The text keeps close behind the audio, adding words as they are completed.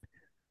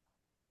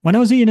When I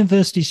was a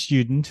university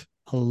student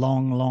a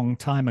long, long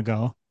time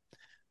ago,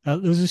 there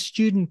was a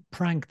student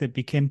prank that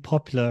became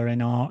popular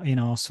in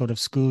our sort of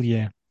school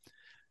year.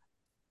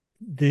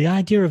 The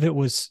idea of it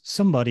was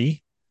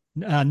somebody,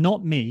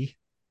 not me.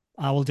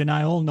 I will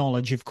deny all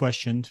knowledge if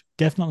questioned.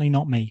 Definitely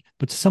not me,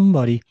 but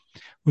somebody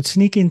would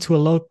sneak into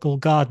a local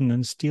garden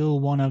and steal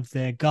one of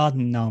their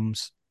garden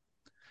gnomes.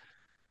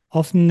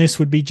 Often this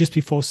would be just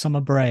before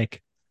summer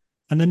break,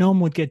 and the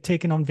gnome would get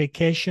taken on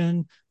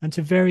vacation and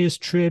to various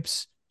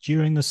trips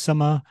during the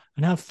summer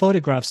and have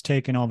photographs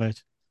taken of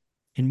it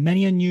in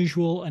many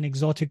unusual and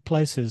exotic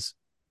places.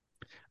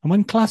 And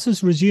when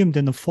classes resumed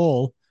in the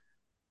fall,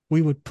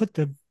 we would put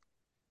the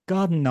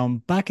garden gnome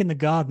back in the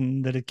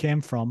garden that it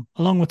came from,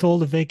 along with all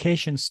the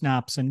vacation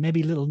snaps and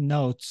maybe little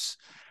notes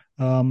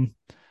um,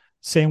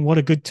 saying what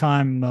a good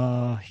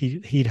time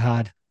he'd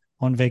had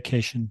on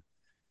vacation,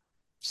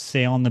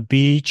 say on the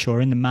beach or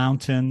in the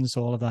mountains,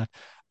 all of that.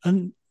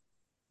 And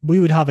we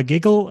would have a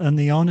giggle, and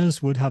the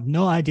owners would have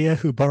no idea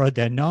who borrowed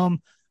their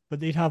gnome, but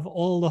they'd have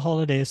all the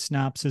holiday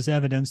snaps as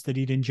evidence that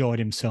he'd enjoyed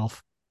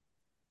himself.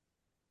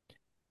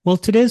 Well,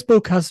 today's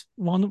book has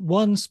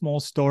one small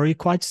story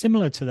quite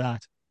similar to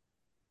that,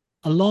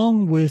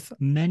 along with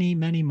many,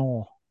 many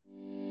more.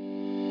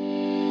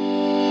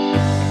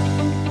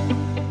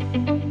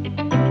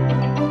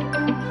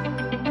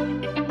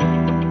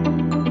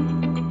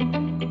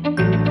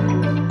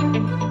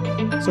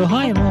 So,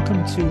 hi, and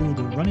welcome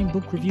to the Running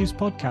Book Reviews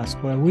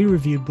podcast, where we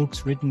review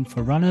books written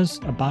for runners,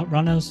 about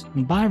runners,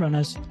 and by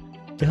runners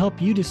to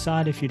help you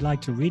decide if you'd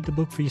like to read the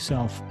book for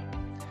yourself.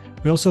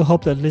 We also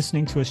hope that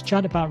listening to us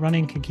chat about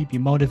running can keep you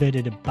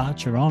motivated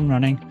about your own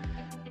running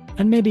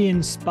and maybe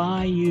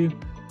inspire you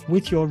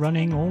with your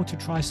running or to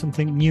try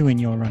something new in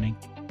your running.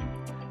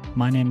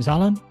 My name is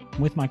Alan.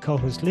 With my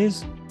co-host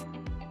Liz,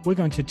 we're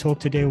going to talk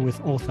today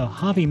with author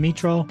Harvey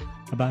Mitro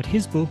about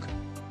his book,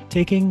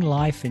 Taking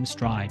Life in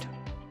Stride.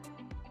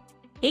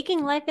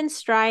 Taking Life in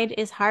Stride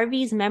is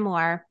Harvey's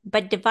memoir,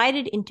 but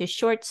divided into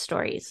short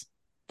stories.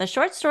 The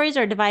short stories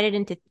are divided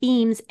into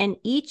themes, and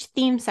each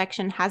theme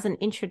section has an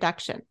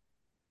introduction.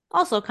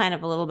 Also kind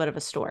of a little bit of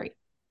a story.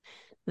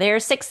 There are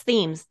 6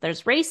 themes.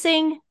 There's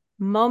racing,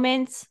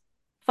 moments,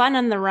 fun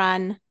on the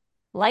run,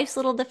 life's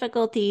little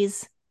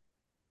difficulties,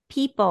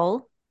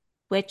 people,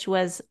 which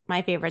was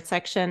my favorite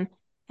section,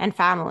 and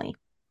family.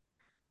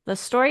 The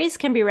stories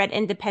can be read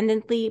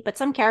independently, but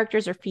some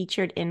characters are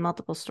featured in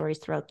multiple stories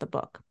throughout the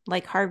book,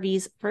 like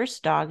Harvey's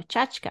first dog,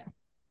 Chachka.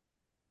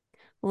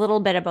 A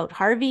little bit about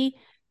Harvey.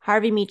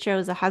 Harvey Mitro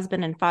is a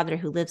husband and father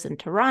who lives in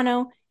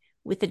Toronto.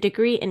 With a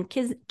degree in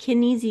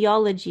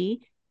kinesiology,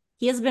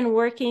 he has been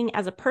working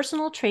as a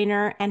personal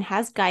trainer and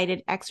has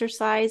guided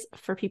exercise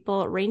for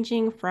people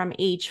ranging from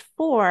age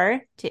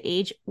 4 to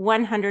age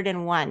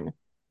 101.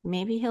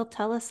 Maybe he'll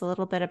tell us a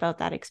little bit about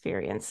that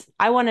experience.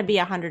 I want to be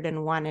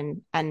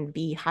 101 and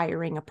be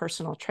hiring a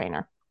personal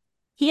trainer.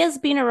 He has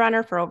been a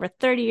runner for over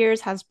 30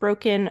 years, has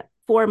broken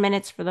 4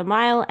 minutes for the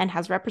mile, and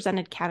has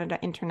represented Canada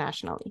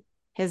internationally.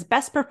 His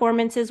best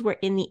performances were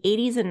in the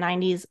 80s and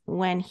 90s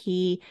when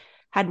he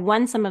had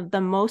won some of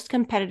the most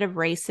competitive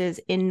races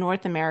in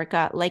North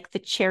America, like the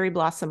Cherry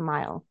Blossom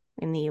Mile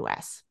in the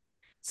US.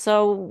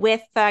 So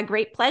with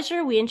great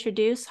pleasure, we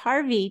introduce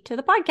Harvey to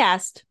the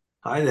podcast.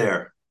 Hi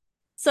there.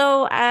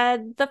 So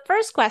the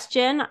first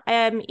question,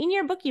 in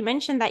your book, you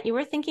mentioned that you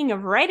were thinking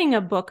of writing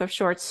a book of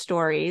short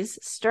stories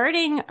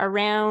starting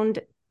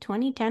around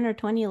 2010 or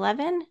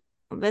 2011.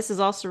 This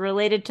is also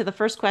related to the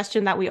first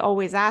question that we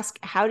always ask.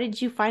 How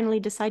did you finally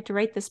decide to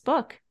write this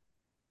book?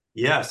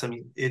 Yes, I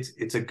mean,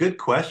 it's a good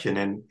question,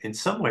 and in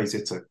some ways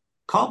it's a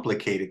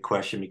complicated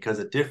question because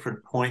at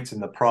different points in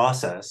the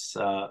process,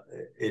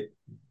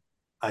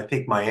 I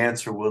think my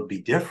answer will be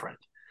different.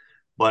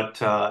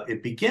 But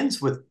it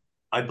begins with,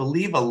 I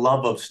believe, a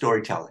love of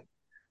storytelling.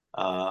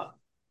 Uh,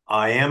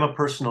 I am a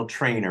personal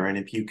trainer, and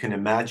if you can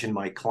imagine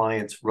my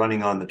clients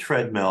running on the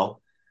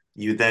treadmill,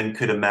 you then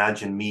could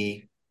imagine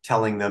me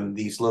telling them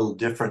these little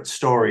different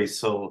stories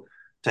so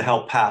to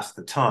help pass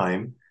the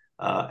time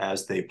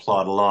as they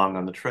plod along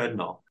on the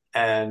treadmill.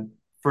 And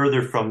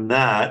further from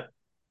that,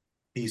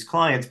 these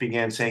clients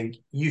began saying,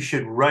 you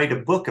should write a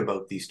book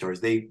about these stories.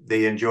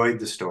 They enjoyed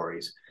the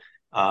stories.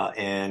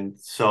 And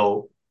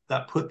so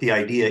that put the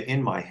idea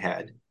in my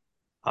head.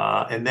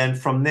 And then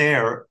from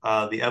there,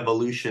 the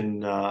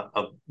evolution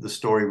of the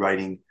story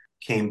writing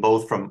came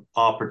both from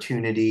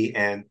opportunity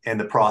and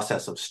the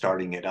process of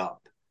starting it up.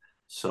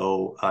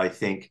 So I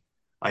think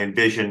I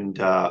envisioned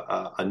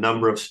a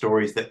number of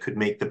stories that could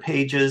make the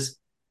pages,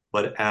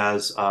 but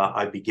as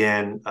I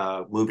began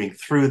moving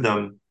through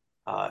them,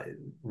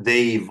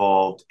 they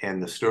evolved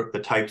and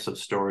the types of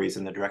stories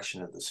and the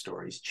direction of the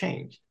stories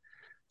changed.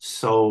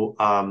 So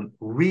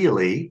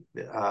really,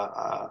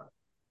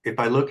 if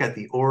I look at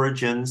the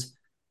origins,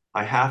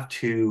 I have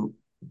to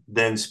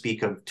then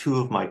speak of 2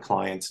 of my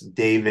clients,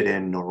 David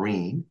and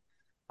Noreen.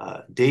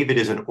 David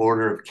is an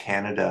Order of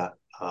Canada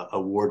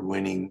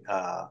award-winning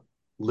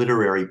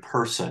literary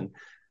person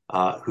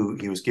who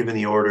he was given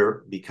the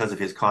order because of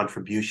his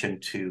contribution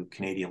to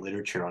Canadian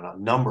literature on a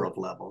number of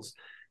levels.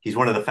 he's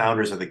one of the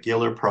founders of the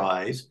Giller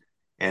Prize,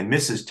 and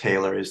Mrs.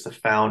 Taylor is the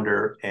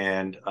founder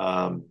and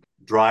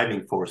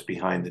driving force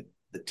behind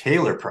the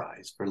Taylor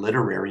Prize for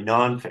literary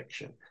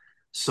nonfiction.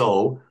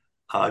 So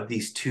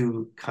these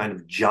two kind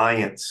of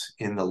giants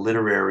in the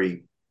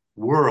literary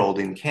world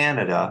in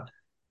Canada,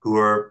 who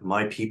are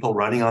my people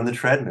running on the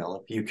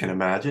treadmill, if you can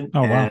imagine.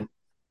 Oh, wow. And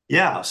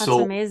yeah, That's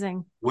so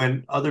amazing.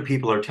 when other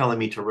people are telling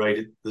me to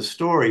write the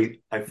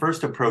story, I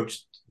first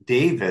approached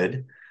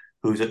David,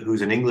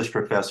 who's an English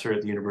professor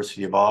at the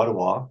University of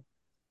Ottawa,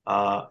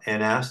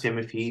 and asked him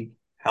if he'd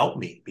help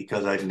me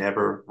because I'd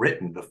never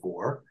written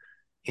before.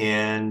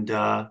 And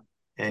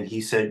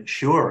he said,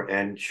 sure.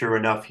 And sure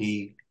enough,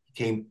 he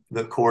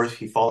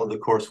followed the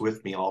course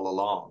with me all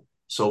along.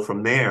 So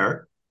from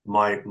there,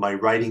 my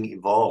writing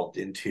evolved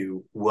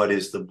into what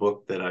is the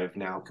book that I've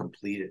now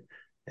completed.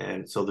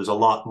 And so there's a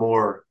lot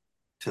more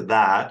to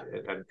that.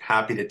 I'm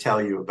happy to tell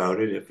you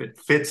about it if it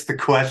fits the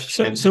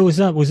question. So was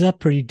that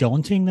pretty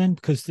daunting then?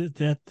 Because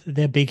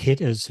they're big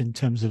hitters in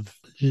terms of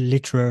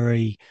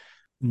literary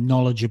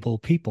knowledgeable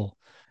people.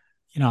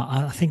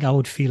 I think I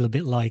would feel a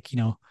bit like,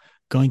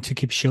 going to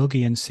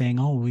Kipchoge and saying,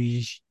 "Oh, will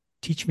you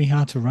teach me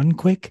how to run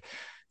quick?"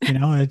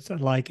 It's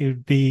like it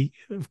would be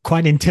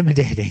quite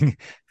intimidating.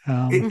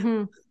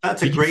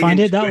 That's a did great you find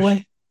intuition. it that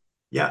way?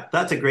 Yeah,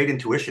 that's a great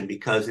intuition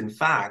because, in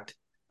fact,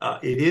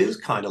 it is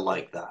kind of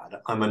like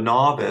that. I'm a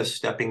novice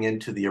stepping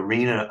into the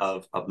arena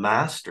of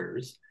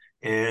masters.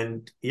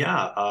 And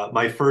yeah,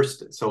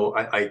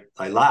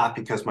 I laugh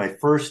because my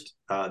first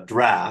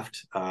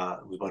draft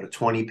was about a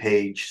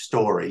 20-page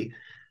story.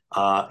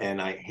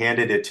 And I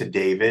handed it to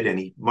David and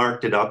he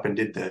marked it up and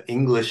did the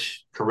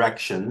English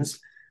corrections.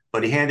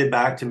 But he handed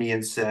back to me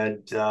and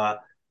said,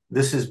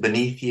 this is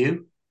beneath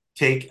you.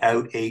 Take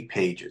out 8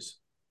 pages.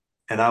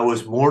 And I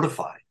was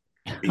mortified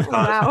because,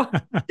 Wow.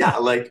 yeah,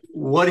 like,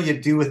 what do you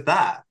do with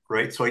that?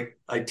 Right. So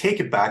I take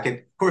it back. And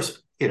of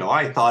course,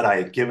 I thought I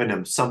had given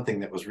him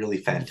something that was really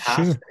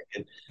fantastic.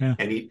 Sure.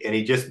 And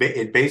he just,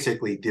 it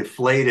basically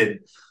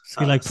deflated.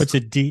 So he puts a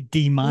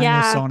D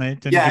minus on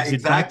it and gives exactly.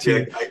 it back to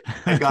you.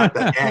 I got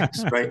the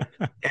X, right?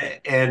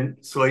 And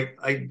so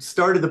I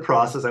started the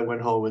process. I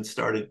went home and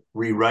started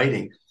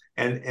rewriting.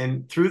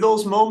 And through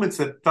those moments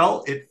that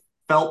felt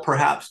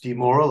perhaps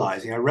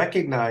demoralizing, I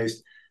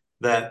recognized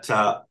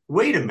that,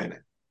 wait a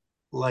minute,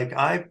 like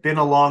I've been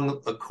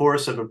along a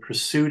course of a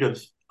pursuit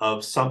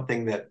of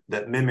something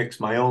that mimics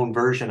my own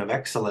version of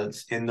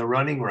excellence in the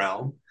running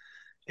realm.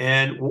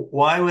 And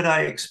why would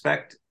I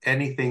expect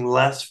anything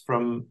less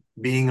from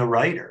being a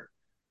writer?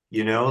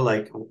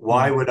 Like,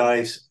 why would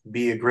I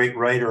be a great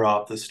writer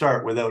off the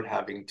start without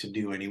having to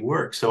do any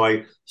work? So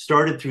I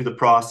started through the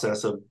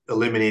process of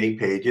eliminating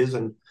pages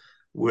and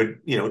would,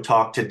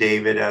 talk to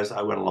David as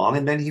I went along.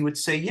 And then he would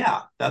say,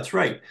 yeah, that's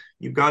right.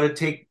 You've got to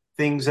take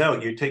things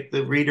out. You take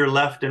the reader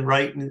left and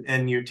right,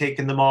 and you're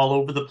taking them all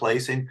over the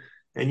place. And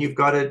you've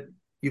got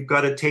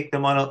to take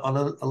them on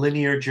a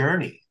linear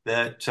journey.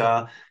 That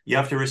you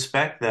have to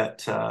respect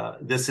that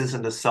this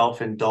isn't a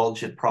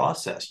self-indulgent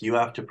process. You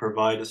have to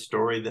provide a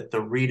story that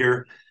the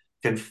reader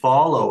can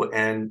follow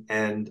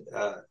and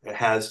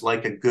has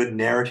like a good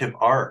narrative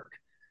arc.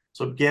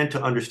 So again,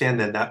 to understand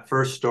that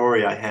first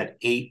story, I had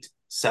 8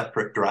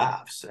 separate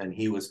drafts, and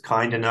he was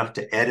kind enough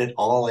to edit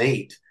all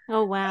 8.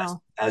 Oh,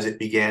 wow. As it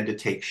began to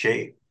take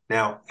shape.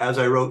 Now, as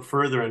I wrote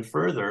further and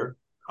further,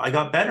 I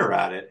got better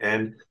at it,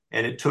 and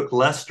it took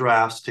less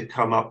drafts to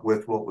come up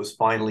with what was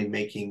finally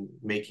making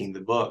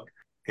the book.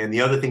 And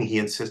the other thing he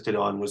insisted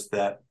on was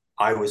that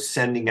I was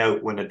sending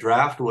out, when a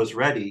draft was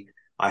ready,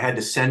 I had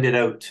to send it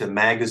out to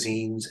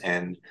magazines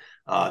and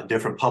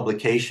different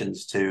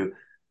publications to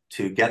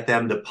get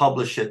them to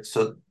publish it.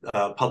 So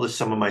publish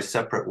some of my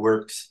separate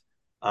works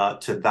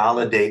to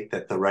validate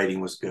that the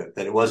writing was good,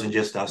 that it wasn't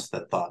just us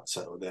that thought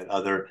so, that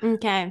other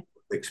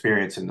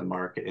experience in the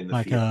market, in the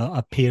like field.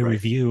 a peer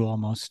review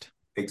almost.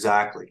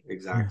 Exactly.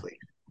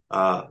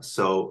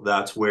 So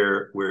that's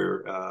where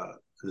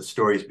the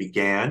stories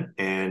began,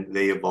 and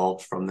they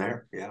evolved from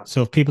there. Yeah.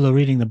 So if people are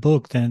reading the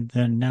book, then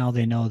now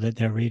they know that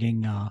they're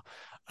reading a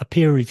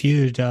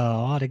peer-reviewed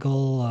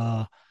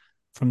article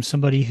from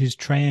somebody who's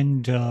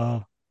trained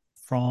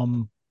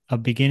from a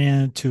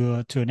beginner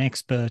to an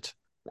expert.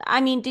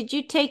 I mean, did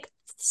you take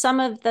some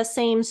of the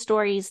same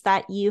stories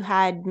that you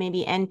had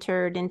maybe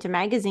entered into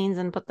magazines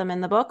and put them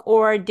in the book?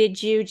 Or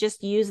did you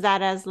just use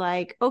that as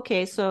like,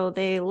 okay, so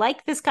they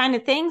like this kind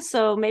of thing,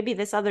 so maybe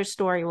this other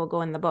story will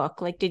go in the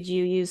book? Like, did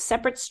you use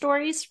separate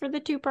stories for the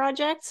 2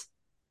 projects?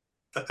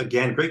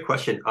 Again, great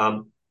question.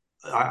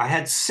 I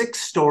had 6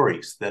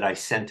 stories that I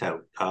sent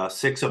out,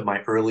 6 of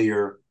my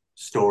earlier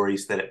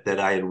stories that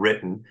I had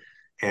written.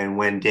 And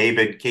when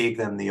David gave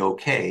them the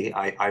okay,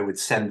 I would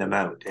send them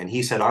out. And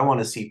he said, I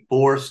want to see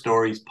 4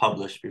 stories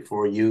published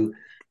before you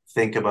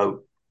think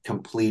about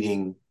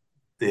completing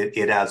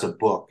it as a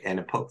book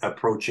and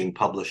approaching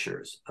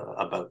publishers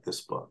about this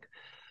book.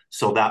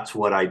 So that's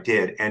what I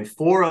did. And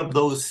 4 of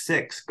those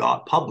 6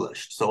 got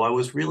published. So I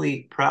was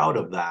really proud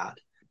of that.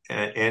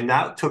 And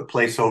that took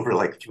place over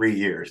like 3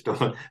 years.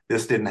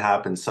 This didn't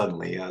happen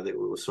suddenly. It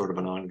was sort of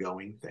an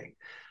ongoing thing.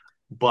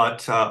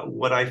 But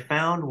what I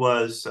found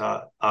was,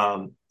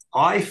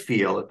 I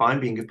feel, if I'm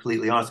being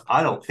completely honest,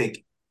 I don't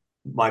think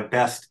my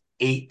best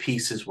 8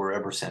 pieces were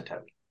ever sent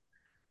out.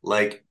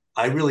 Like,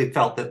 I really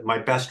felt that my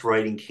best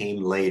writing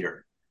came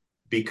later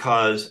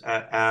because,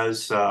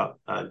 as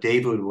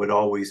David would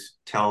always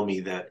tell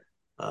me, that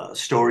a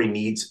story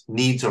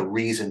needs a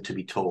reason to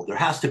be told. There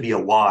has to be a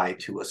why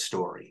to a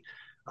story.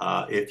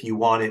 If you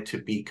want it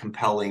to be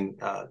compelling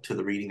to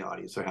the reading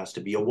audience, there has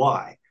to be a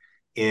why.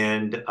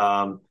 And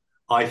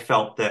I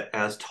felt that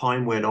as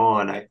time went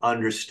on, I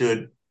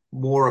understood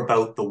more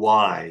about the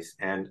whys,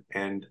 and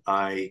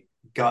I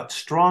got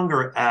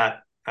stronger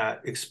at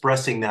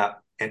expressing that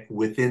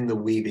within the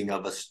weaving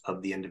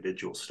of the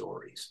individual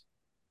stories.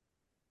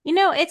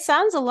 It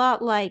sounds a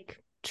lot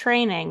like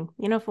training,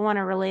 if we want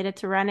to relate it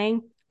to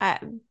running, uh,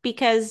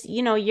 because,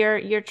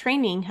 your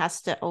training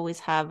has to always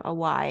have a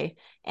why.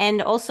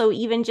 And also,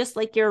 even just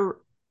like your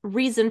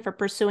reason for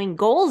pursuing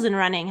goals in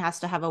running has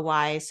to have a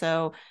why.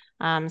 So,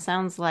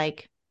 sounds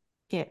like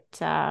it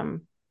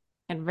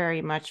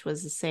very much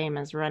was the same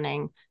as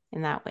running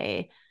in that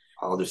way.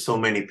 Oh, there's so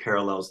many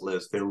parallels,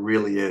 Liz. There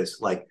really is.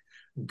 Like,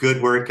 good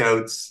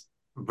workouts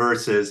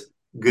versus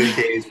good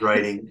days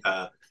writing.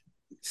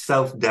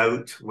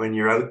 Self-doubt when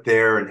you're out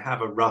there and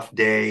have a rough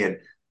day. And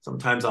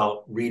sometimes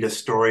I'll read a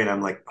story and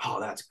I'm like, oh,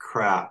 that's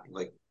crap.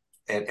 Like,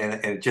 and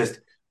it just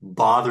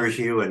bothers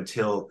you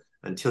until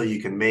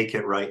you can make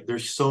it right.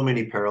 There's so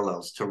many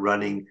parallels to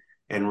running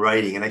and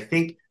writing. And I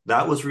think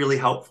that was really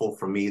helpful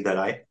for me, that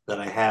I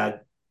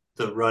had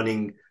the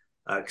running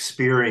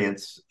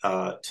experience,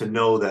 to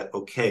know that,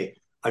 okay,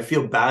 I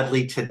feel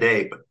badly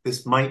today, but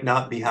this might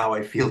not be how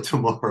I feel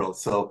tomorrow.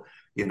 So,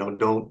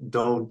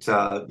 don't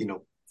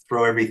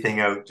throw everything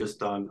out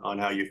just on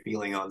how you're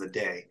feeling on the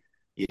day.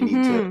 You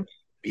need to Hmm.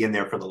 be in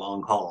there for the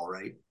long haul,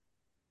 right?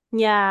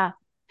 Yeah.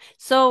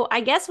 So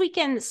I guess we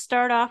can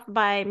start off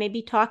by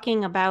maybe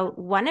talking about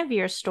one of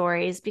your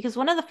stories, because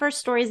one of the first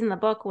stories in the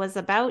book was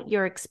about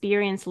your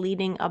experience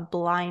leading a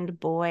blind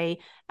boy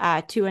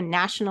to a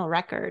national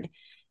record.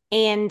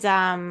 And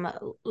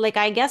like,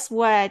 I guess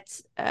what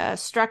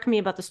struck me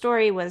about the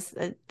story was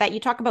that you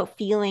talk about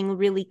feeling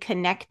really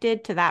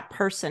connected to that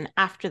person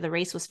after the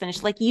race was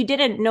finished. Like, you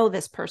didn't know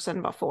this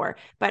person before,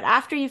 but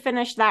after you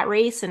finished that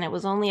race, and it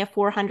was only a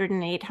 400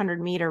 and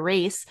 800-meter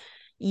race,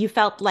 you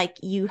felt like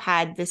you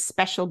had this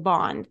special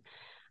bond.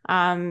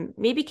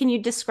 Maybe can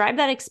you describe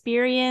that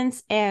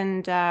experience,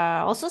 and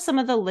also some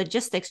of the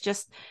logistics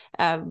just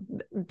uh,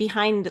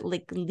 behind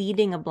like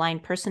leading a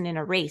blind person in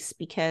a race?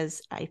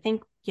 Because I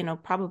think,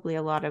 probably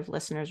a lot of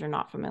listeners are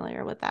not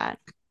familiar with that.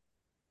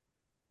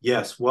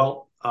 Yes.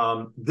 Well,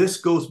 this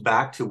goes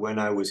back to when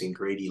I was in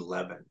grade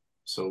 11.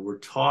 So we're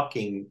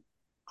talking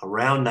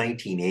around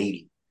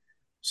 1980.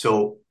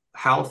 So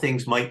how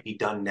things might be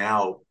done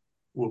now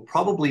will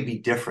probably be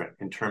different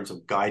in terms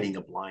of guiding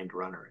a blind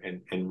runner.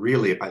 And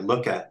really, if I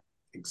look at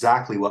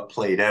exactly what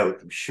played out,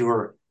 I'm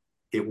sure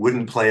it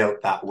wouldn't play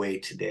out that way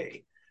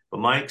today. But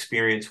my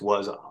experience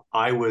was,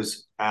 I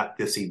was at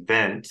this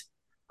event,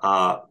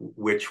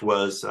 which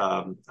was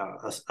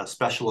a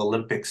Special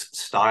Olympics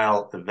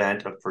style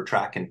event for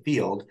track and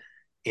field,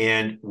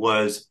 and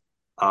was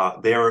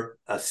there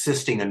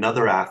assisting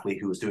another athlete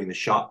who was doing the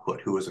shot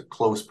put, who was a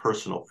close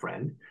personal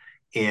friend.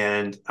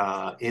 And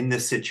in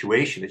this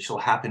situation, it so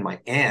happened my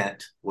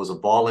aunt was a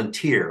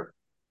volunteer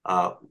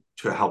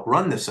to help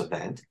run this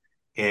event.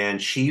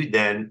 And she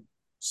then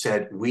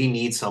said, we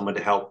need someone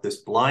to help this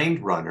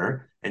blind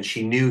runner. And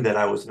she knew that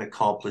I was an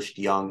accomplished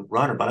young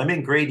runner, but I'm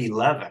in grade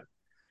 11.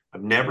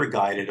 I've never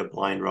guided a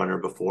blind runner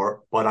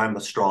before, but I'm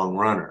a strong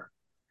runner.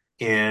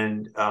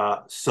 And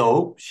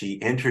so she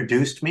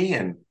introduced me,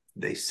 and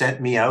they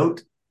sent me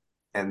out.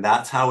 And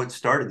that's how it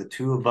started. The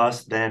two of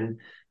us then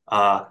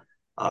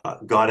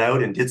got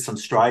out and did some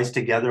strides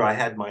together. I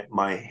had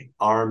my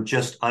arm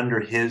just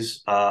under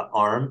his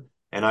arm,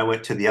 and I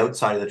went to the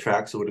outside of the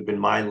track, so it would have been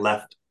my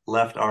left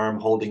arm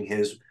holding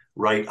his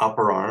right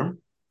upper arm.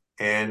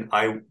 And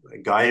I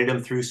guided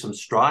him through some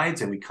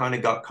strides, and we kind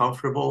of got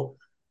comfortable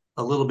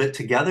a little bit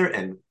together.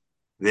 And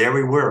there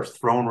we were,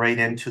 thrown right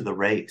into the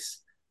race.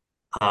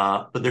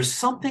 But there's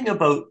something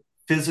about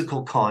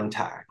physical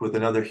contact with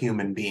another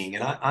human being,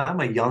 and I'm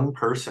a young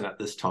person at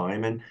this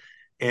time,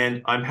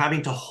 and I'm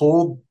having to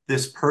hold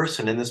this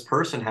person, and this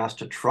person has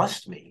to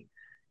trust me.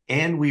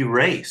 And we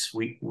race.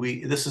 We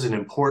this is an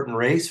important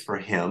race for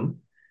him,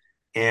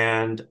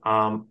 and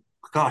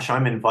gosh,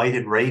 I'm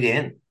invited right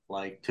in,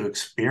 like, to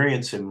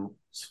experience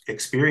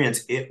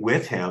it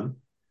with him,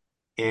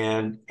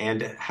 and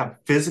have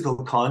physical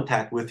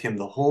contact with him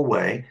the whole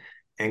way,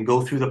 and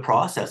go through the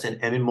process,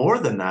 and in more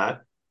than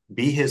that,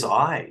 be his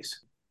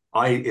eyes.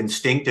 I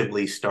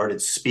instinctively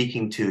started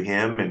speaking to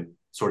him and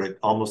sort of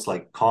almost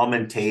like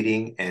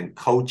commentating and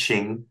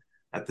coaching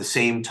at the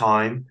same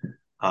time,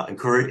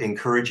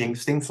 encouraging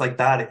things like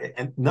that.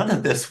 And none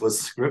of this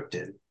was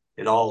scripted.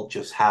 It all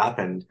just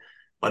happened.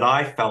 But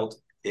I felt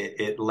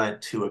it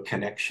led to a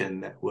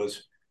connection that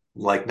was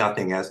like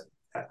nothing as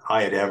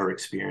I had ever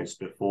experienced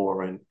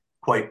before, and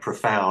quite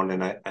profound.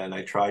 And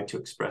I tried to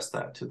express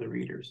that to the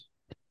readers.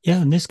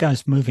 Yeah, and this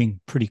guy's moving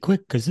pretty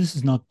quick because this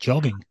is not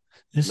jogging.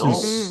 This No.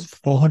 is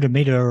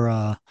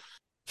 400-meter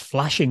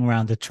flashing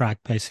around the track,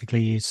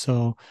 basically.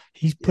 So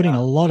he's putting a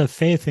Yeah. lot of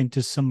faith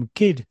into some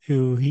kid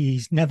who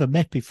he's never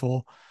met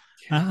before.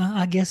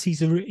 I guess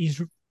he's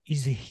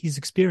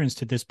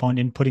experienced at this point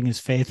in putting his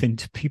faith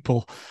into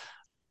people.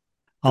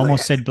 I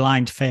almost Like, said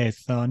blind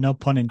faith, no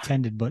pun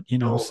intended, but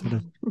no. sort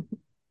of.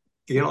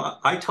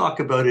 I talk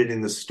about it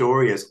in the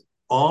story as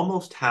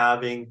almost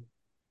having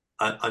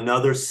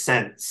another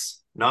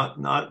sense,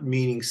 not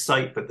meaning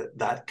sight, but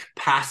that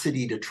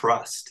capacity to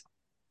trust.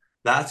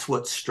 That's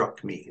what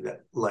struck me.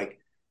 That like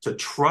to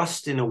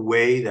trust in a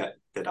way that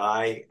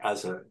I,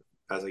 as a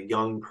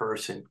young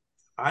person,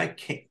 I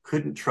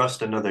couldn't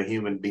trust another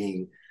human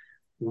being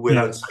Yeah,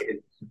 without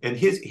sight. And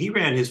he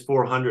ran his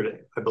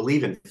 400, I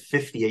believe, in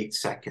 58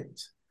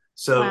 seconds.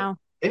 So Wow,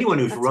 anyone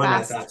who's that's run at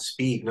fast. that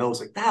speed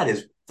knows like that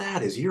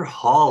is you're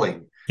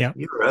hauling. yeah.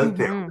 You're out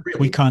there Mm-hmm. We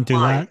really can't do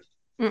flying.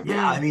 that.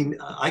 Yeah, I Mm-mm. mean,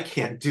 I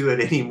can't do it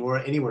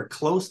anywhere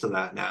close to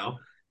that now.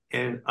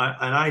 And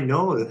I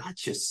know that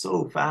that's just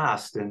so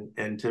fast,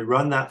 and to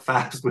run that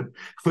fast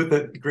with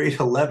a grade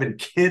 11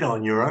 kid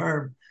on your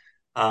arm,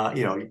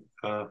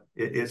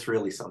 it's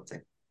really something.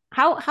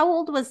 How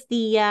old was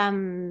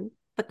the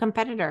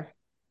competitor?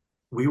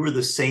 We were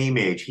the same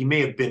age. He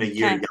may have been a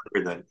year Okay.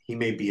 younger than he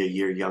may be a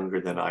year younger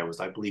than I was.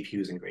 I believe he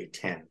was in grade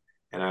 10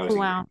 and I was a year.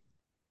 Wow.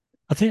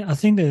 I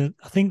think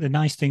the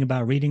nice thing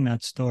about reading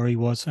that story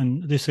was,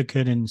 and this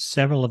occurred in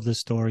several of the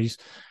stories,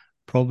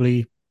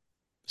 probably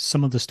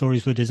some of the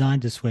stories were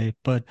designed this way,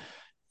 but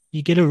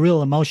you get a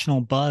real emotional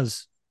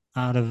buzz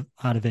out of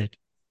it.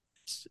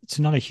 It's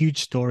not a huge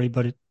story,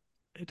 but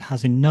it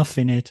has enough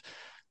in it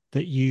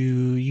that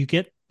you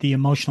get the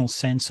emotional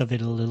sense of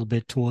it a little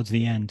bit towards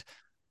the end,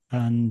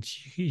 and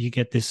you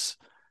get this.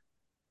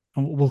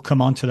 And we'll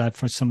come on to that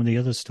for some of the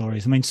other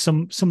stories. I mean,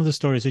 some of the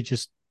stories are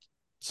just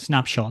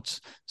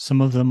snapshots.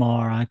 Some of them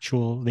are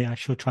actual. They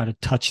actually try to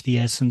touch the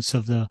essence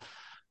of the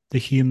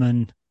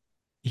human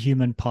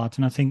part,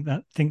 and I think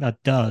that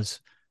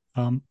does.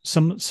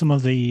 Some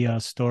of the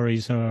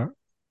stories are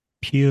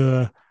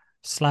pure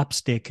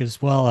slapstick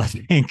as well. I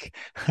think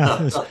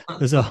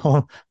there's a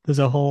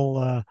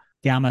whole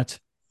gamut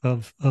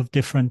of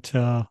different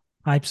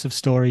types of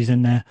stories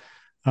in there.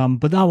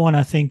 But that one,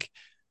 I think,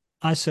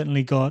 I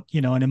certainly got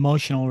an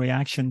emotional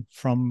reaction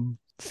from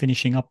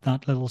finishing up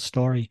that little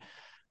story.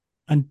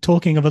 And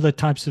talking of other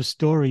types of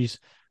stories,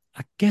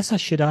 I guess I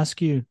should ask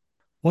you,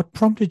 what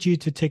prompted you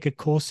to take a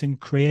course in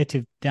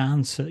creative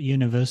dance at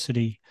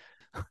university?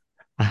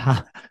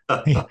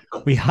 we,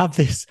 we have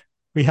this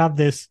we have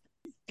this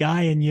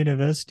guy in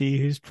university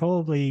who's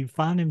probably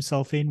found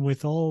himself in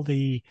with all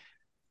the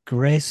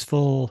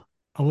graceful.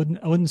 I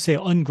wouldn't say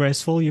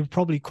ungraceful. You're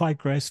probably quite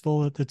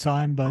graceful at the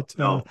time, but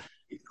No,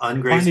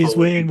 find his ungraceful would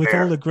way be in with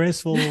all the fair.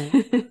 graceful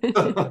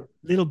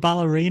little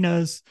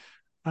ballerinas.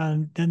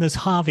 And then there's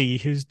Harvey,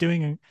 who's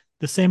doing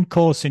the same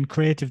course in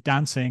creative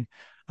dancing.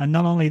 And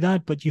not only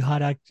that, but you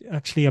had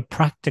actually a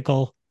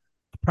practical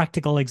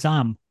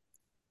exam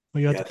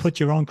where you had to Yes. put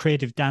your own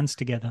creative dance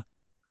together.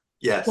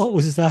 Yes. What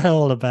was that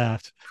all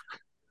about?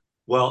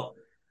 Well,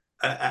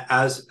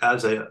 as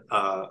a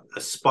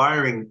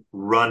aspiring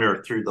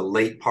runner through the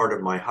late part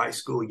of my high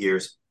school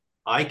years,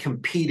 I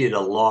competed a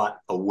lot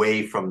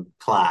away from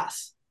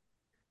class,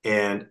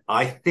 and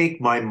I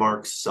think my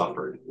marks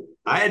suffered.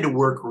 I had to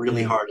work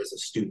really Yeah. hard as a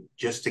student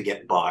just to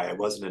get by. I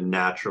wasn't a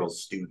natural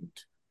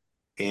student,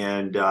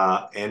 and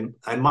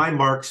my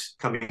marks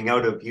coming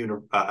out of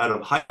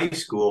high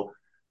school,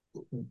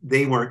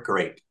 they weren't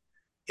great.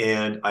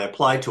 And I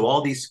applied to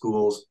all these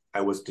schools.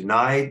 I was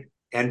denied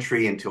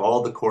entry into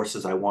all the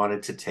courses I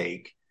wanted to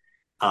take.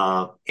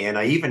 And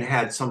I even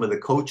had some of the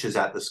coaches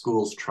at the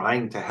schools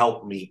trying to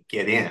help me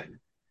get in.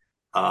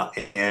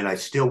 And I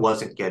still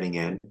wasn't getting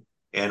in.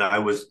 And I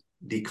was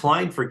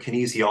declined for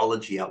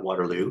kinesiology at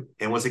Waterloo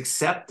and was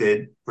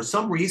accepted. For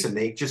some reason,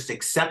 they just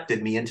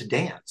accepted me into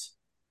dance.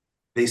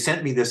 They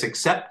sent me this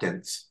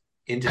acceptance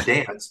into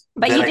dance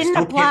But that you I didn't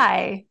still can't.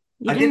 apply.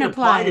 You I didn't didn't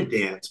apply to apply.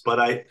 dance,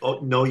 but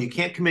no, you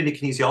can't come into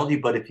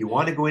kinesiology, but if you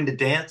want to go into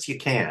dance, you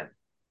can.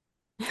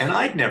 And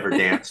I'd never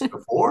danced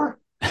before.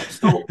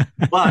 So,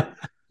 but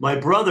my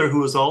brother, who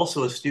was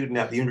also a student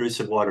at the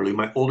University of Waterloo,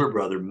 my older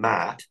brother,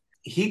 Matt,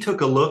 he took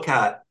a look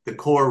at the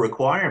core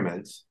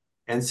requirements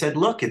and said,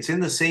 look, it's in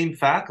the same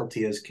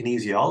faculty as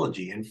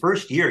kinesiology. In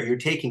first year, you're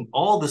taking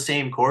all the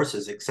same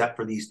courses except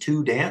for these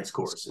two dance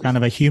Kind courses.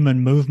 of a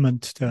human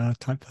movement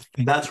type of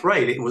thing. That's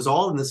right. It was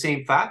all in the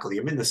same faculty.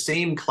 I'm in the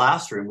same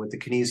classroom with the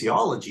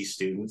kinesiology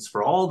students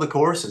for all the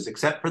courses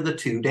except for the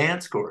two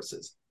dance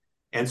courses.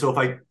 And so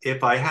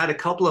if I had a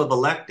couple of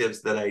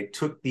electives that I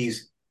took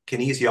these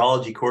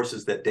kinesiology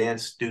courses that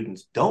dance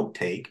students don't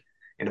take,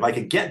 and if I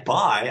could get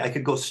by, I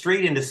could go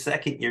straight into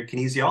second year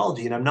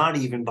kinesiology and I'm not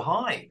even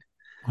behind.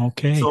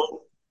 Okay.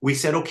 So we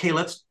said, okay,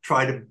 let's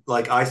try to,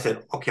 like I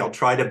said, okay, I'll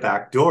try to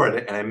backdoor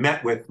it. And I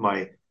met with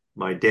my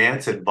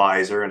dance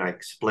advisor and I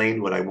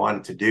explained what I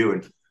wanted to do.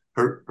 And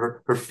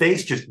her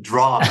face just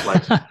dropped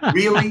like,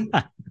 really?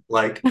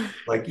 like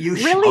you Really? You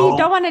show.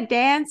 don't want to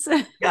dance?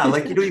 Yeah,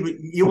 like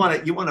you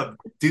want to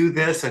do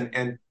this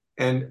and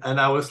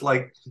I was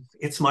like,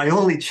 it's my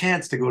only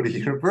chance to go to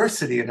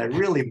university, and I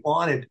really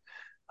wanted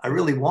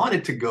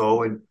to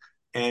go,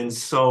 and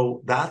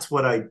so that's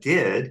what I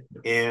did.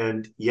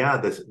 And yeah,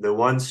 the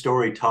one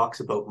story talks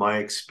about my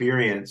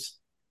experience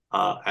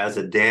as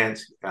a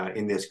dance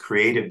in this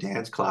creative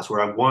dance class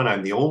where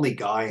I'm the only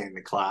guy in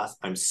the class.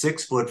 I'm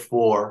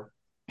 6'4".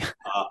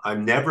 I've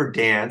never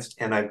danced,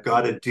 and I've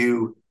got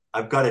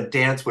to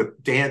dance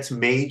with dance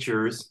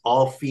majors,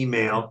 all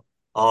female.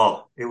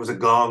 Oh, it was a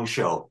gong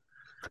show.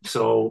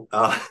 So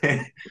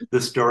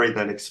the story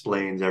then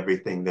explains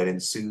everything that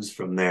ensues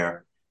from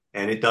there,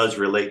 and it does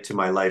relate to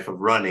my life of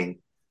running.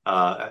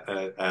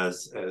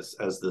 As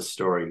the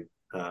story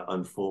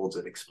unfolds,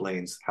 it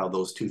explains how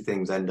those two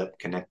things end up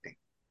connecting.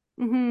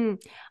 Hmm.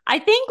 I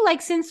think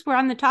like since we're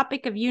on the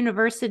topic of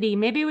university,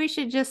 maybe we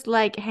should just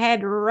like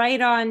head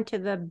right on to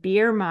the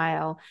beer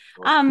mile.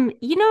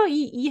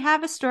 You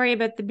have a story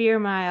about the beer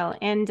mile,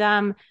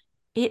 and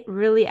it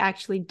really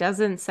actually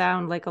doesn't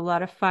sound like a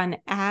lot of fun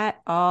at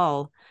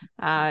all.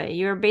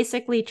 You're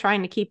basically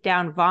trying to keep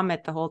down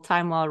vomit the whole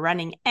time while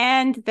running,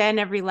 and then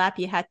every lap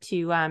you had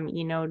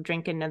to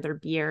drink another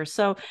beer.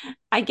 So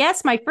I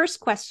guess my first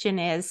question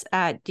is,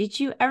 did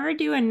you ever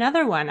do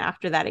another one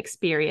after that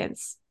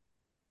experience?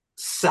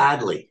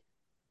 Sadly,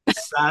 we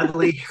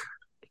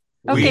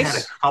Okay. had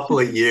a couple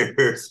of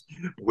years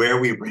where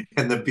we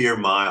ran the beer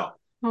mile,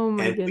 Oh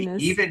my and we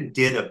goodness. even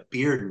did a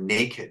beer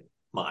naked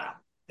mile.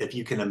 If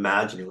you can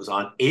imagine, it was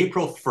on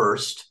April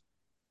 1st.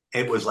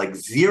 It was like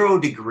 0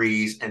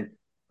 degrees, and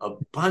a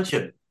bunch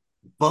of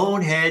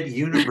bonehead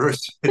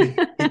university.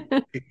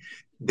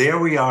 There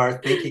we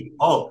are thinking,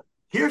 oh,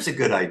 here's a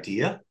good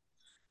idea.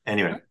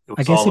 Anyway, it I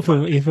was guess all if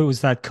about it was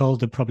that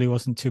cold, there probably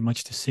wasn't too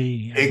much to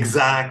see.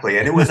 exactly.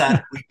 And we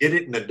did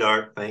it in the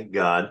dark, thank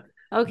God.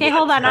 Okay, But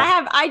hold on.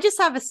 I just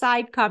have a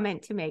side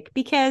comment to make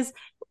because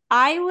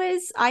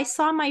I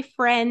saw my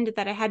friend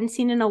that I hadn't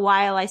seen in a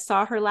while. I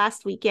saw her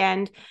last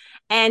weekend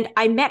and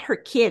I met her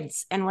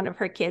kids, and one of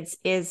her kids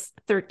is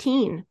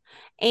 13.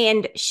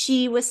 And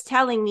she was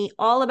telling me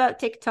all about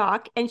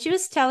TikTok, and she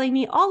was telling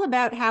me all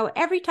about how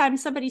every time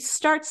somebody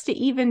starts to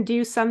even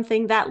do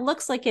something that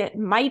looks like it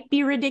might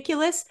be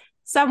ridiculous,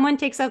 someone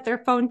takes out their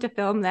phone to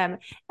film them.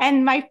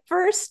 And my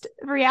first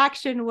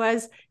reaction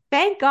was,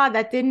 thank God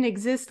that didn't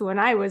exist when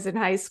I was in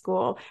high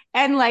school.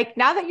 And like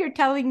now that you're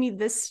telling me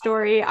this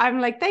story,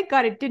 I'm like, thank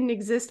God it didn't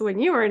exist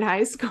when you were in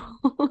high school.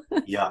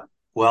 yeah.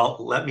 Well,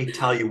 let me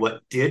tell you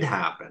what did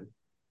happen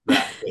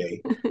that day.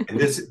 And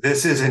this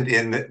isn't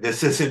in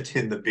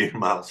the beer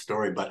mile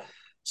story, but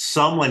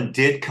someone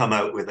did come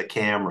out with a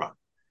camera,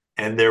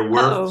 and there were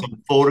Oh.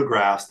 some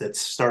photographs that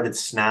started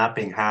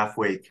snapping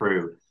halfway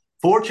through.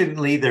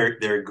 Fortunately,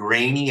 they're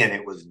grainy and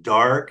it was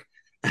dark,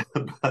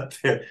 but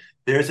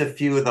there's a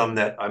few of them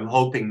that I'm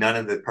hoping none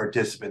of the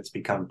participants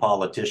become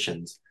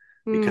politicians,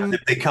 because Mm.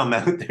 if they come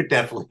out, there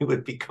definitely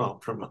would be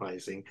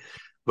compromising.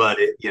 But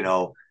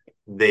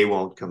they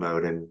won't come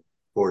out, and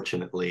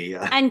fortunately,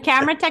 And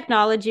camera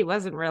technology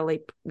wasn't really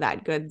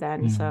that good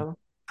then. Yeah. So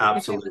if it was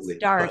absolutely.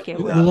 dark, But it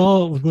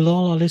Will would.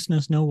 all our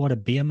listeners know what a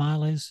beer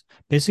mile is?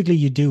 Basically,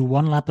 you do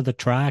one lap of the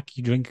track,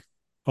 you drink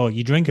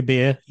a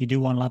beer, you do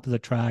one lap of the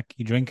track,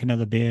 you drink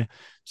another beer,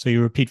 so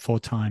you repeat 4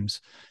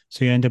 times.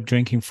 So you end up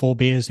drinking 4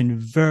 beers in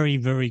very,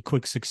 very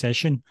quick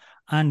succession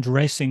and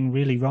racing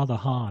really rather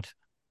hard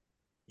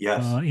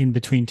yes, in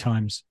between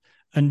times.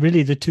 And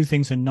really, the two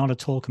things are not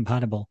at all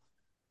compatible.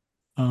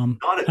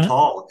 not at And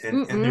all.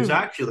 And there's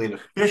Mm-mm. actually an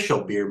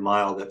official beer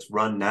mile that's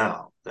run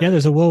now. yeah,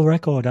 there's a world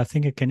record. I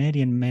think a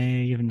Canadian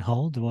may even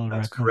hold the world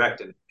That's record.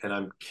 correct. And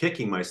I'm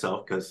kicking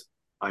myself because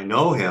I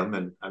know him,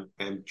 and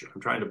I'm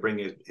trying to bring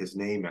his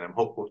name in. I'm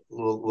hope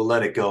we'll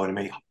let it go, and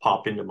it may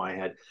pop into my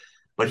head.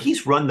 But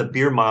he's run the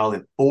beer mile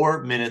in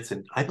 4 minutes,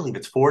 and I believe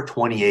it's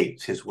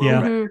 4:28 his world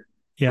Yeah, record Mm-hmm. for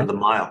yeah, the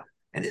mile.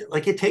 And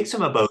it takes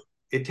him about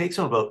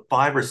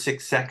 5 or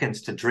 6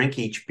 seconds to drink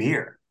each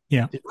beer.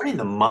 yeah. He's running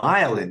the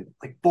mile in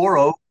like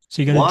 4:01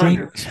 So you got to drink.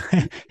 or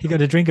You got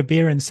to drink a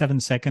beer in 7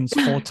 seconds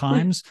 4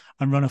 times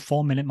and run a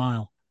 4 minute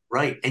mile.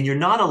 right. And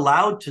you're not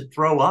allowed to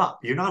throw up.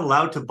 You're not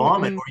allowed to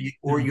vomit, Mm-mm.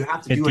 or No, you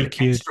have to get do an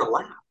DQ'd. extra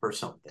lap or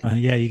something.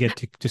 Yeah, you get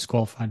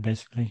disqualified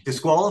basically.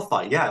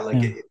 Disqualified. Yeah,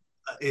 like Yeah,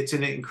 it's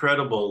an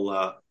incredible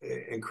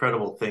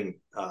thing.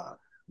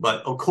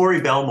 But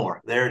Corey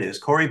Belmore, there it is,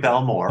 Corey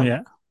Belmore.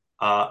 yeah.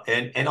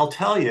 And I'll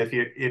tell you,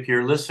 if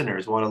your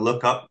listeners want to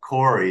look up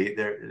Corey,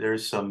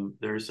 there's some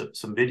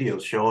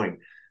videos showing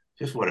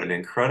just what an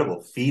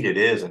incredible feat it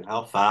is and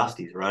how fast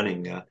he's running.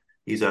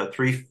 He's a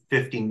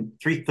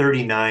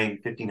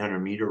 3:39,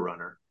 1,500-meter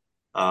runner.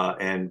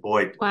 And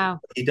boy, Wow.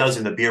 he does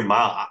in the beer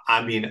mile.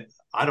 I mean,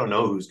 I don't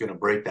know who's going to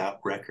break that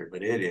record,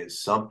 but it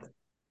is something.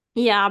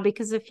 Yeah,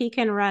 because if he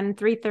can run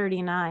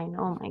 3:39,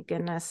 oh my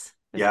goodness.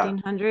 Yeah.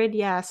 1,500.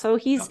 Yeah. So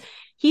Yeah.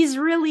 he's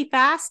really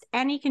fast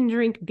and he can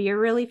drink beer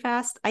really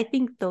fast. I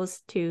think those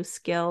two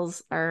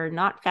skills are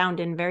not found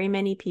in very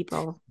many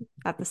people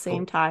at the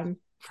same time.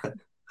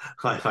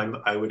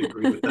 I would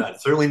agree with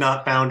that. Certainly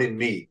not found in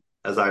me.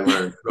 as I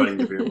learned running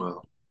the beer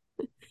mile.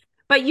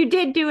 But you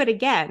did do it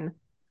again.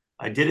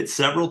 I did it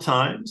several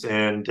times,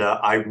 and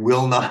I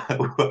will not.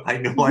 I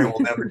know I will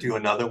never do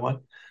another one.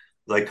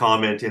 As I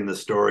comment in the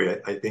story,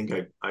 I think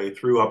I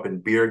threw up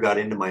and beer got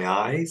into my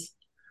eyes.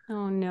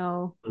 Oh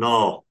no.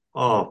 No,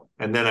 oh,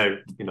 and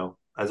then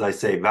as I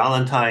say,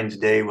 Valentine's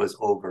Day was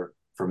over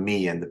for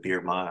me and the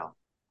beer mile.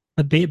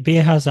 But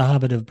beer has a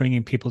habit of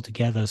bringing people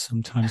together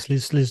sometimes.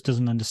 Liz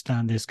doesn't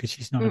understand this because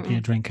she's not a beer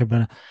Mm-mm. drinker,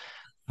 but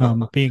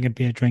being a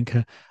beer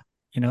drinker,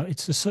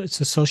 it's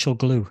a social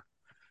glue.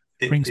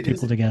 Brings It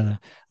people is. together.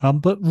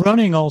 But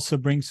running also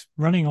brings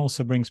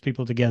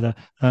people together,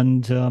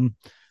 and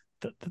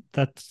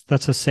that's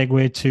a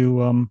segue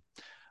to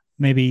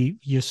maybe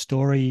your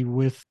story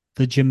with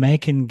the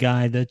Jamaican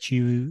guy that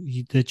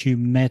you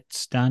met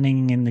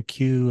standing in the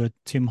queue at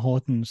Tim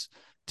Hortons.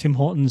 Tim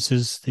Hortons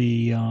is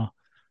the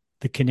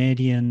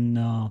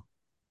Canadian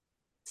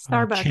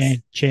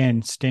Starbucks.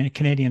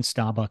 Canadian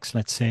Starbucks,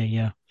 let's say,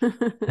 yeah.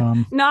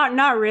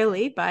 Not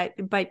really, but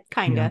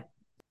kind Yeah. of.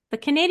 The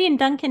Canadian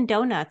Dunkin'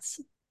 Donuts.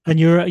 And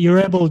you're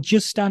able,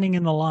 just standing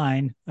in the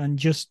line and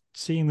just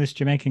seeing this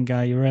Jamaican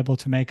guy, you're able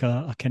to make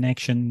a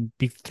connection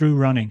through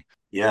running.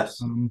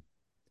 Yes. Um,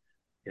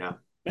 Yeah.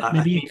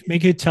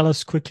 maybe you tell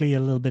us quickly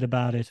a little bit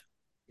about it.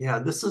 Yeah,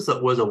 this was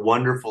a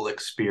wonderful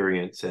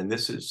experience, and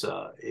this is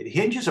it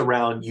hinges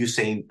around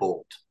Usain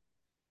Bolt,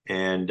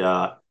 and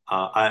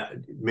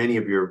many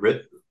of your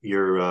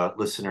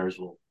listeners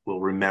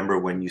will remember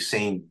when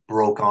Usain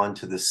broke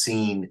onto the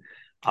scene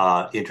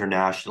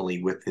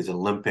internationally with his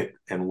Olympic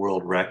and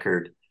world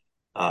record.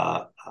 It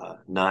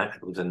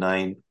was a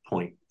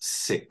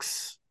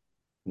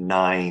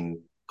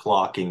 9.69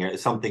 clocking or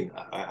something.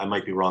 I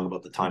might be wrong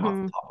about the time off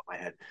the top of my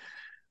head.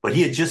 But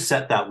he had just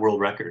set that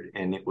world record,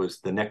 and it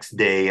was the next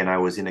day, and I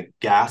was in a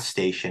gas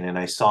station, and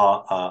I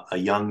saw a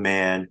young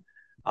man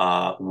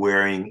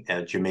wearing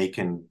a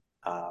Jamaican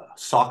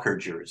soccer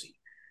jersey,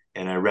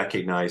 and I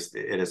recognized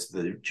it as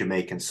the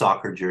Jamaican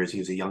soccer jersey.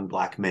 He was a young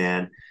black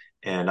man,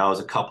 and I was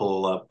a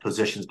couple of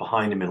positions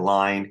behind him in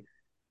line,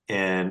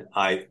 and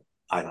I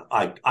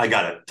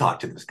got to talk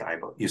to this guy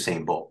about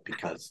Usain Bolt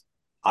because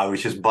I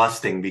was just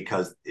busting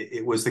because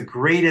it was the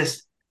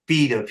greatest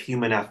feat of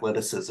human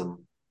athleticism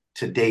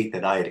to date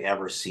that I had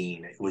ever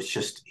seen. It was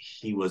just,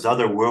 he was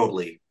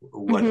otherworldly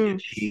what he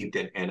achieved.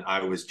 And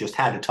I was just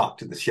had to talk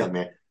to this young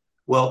man.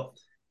 Well,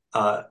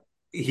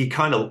 he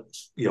kind of,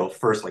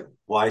 first like,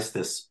 why is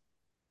this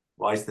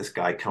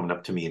guy coming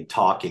up to me and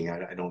talking?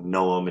 I don't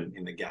know him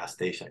in the gas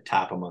station. I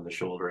tap him on the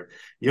shoulder.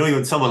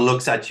 When someone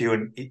looks at you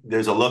and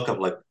there's a look of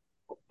like,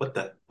 what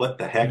the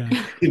heck,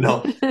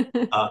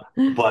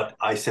 but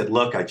I said,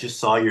 look, I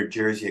just saw your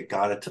jersey.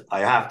 I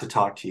have to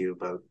talk to you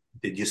about,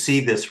 did you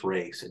see this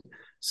race? And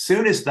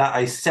soon as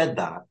I said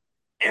that,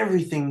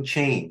 everything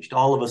changed.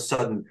 All of a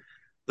sudden,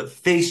 the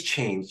face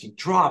changed. He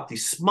dropped, he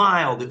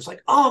smiled. It was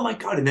like, oh my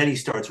God. And then he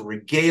starts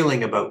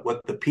regaling about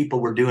what the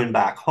people were doing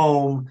back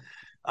home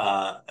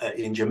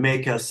in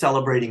Jamaica,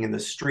 celebrating in the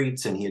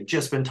streets. And he had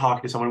just been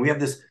talking to someone. We have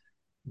this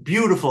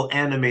beautiful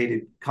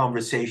animated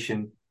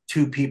conversation,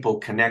 two people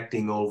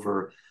connecting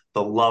over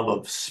the love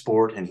of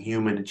sport and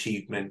human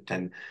achievement.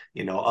 And,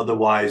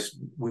 otherwise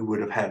we would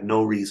have had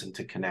no reason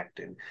to connect.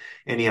 And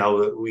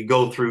anyhow, we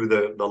go through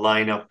the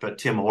lineup at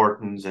Tim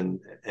Hortons and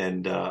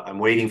I'm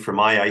waiting for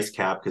my ice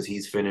cap because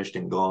he's finished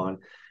and gone.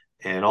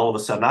 And all of a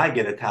sudden I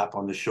get a tap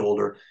on the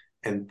shoulder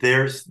and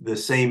there's the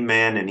same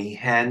man and he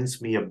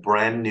hands me a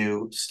brand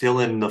new,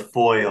 still in the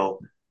foil,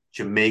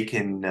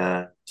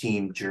 Jamaican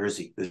team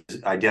jersey. This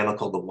is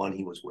identical to the one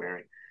he was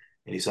wearing.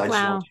 And he said, I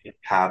just want you to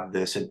have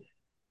this. And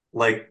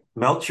like,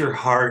 melt your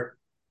heart,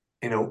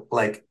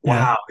 like,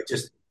 wow.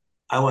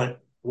 I went,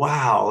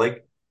 wow.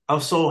 Like, I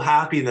was so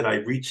happy that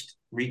I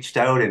reached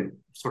out and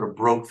sort of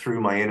broke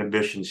through my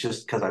inhibitions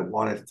just because I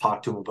wanted to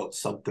talk to him about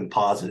something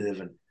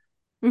positive.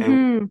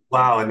 And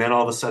wow. And then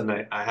all of a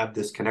sudden I have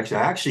this connection.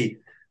 I actually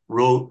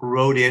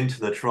wrote into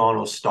the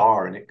Toronto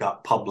Star and it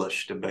got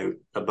published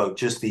about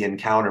just the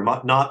encounter,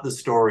 not the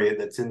story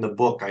that's in the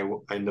book. I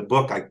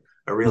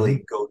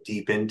really go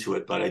deep into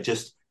it, but I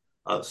just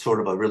sort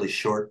of a really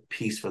short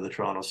piece for the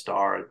Toronto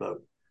Star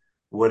about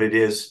what it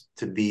is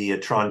to be a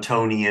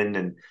Torontonian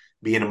and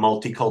be in a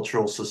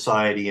multicultural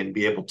society and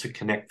be able to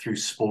connect through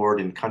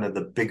sport and kind of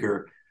the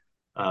bigger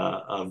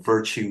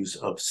virtues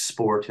of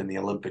sport and the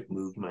Olympic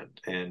movement.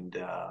 And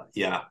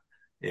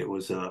it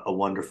was a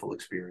wonderful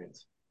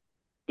experience.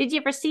 Did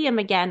you ever see him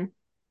again?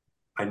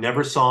 I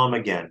never saw him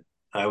again.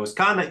 I was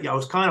kind of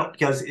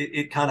because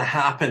it kind of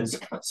happens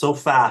so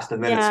fast,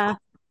 and then it's.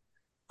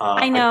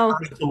 I know. I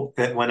kind of hope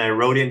that when I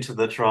wrote into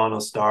the Toronto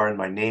Star and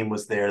my name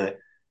was there, that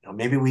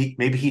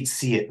maybe he'd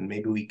see it and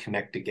maybe we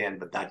connect again,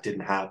 but that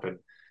didn't happen.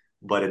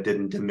 But it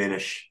didn't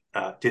diminish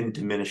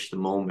the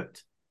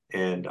moment,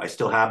 and I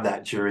still have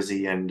that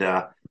jersey, and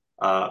I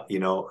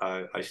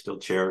still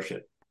cherish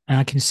it. And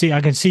I can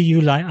see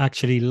you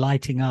actually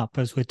lighting up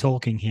as we're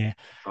talking here.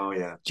 Oh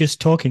yeah. Just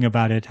talking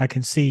about it, I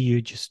can see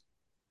you just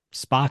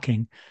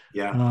sparking.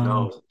 Yeah.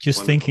 No. Just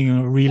wonderful. Thinking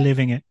of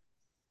reliving it.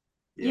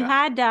 You Yeah.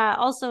 had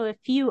also a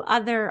few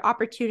other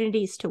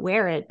opportunities to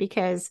wear it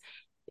because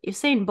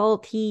Usain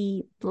Bolt,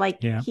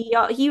 Yeah.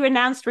 he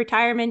announced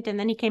retirement and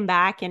then he came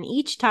back, and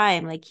each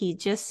time like he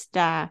just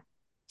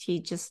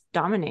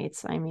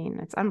dominates. I mean,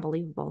 it's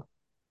unbelievable.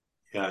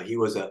 Yeah, he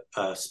was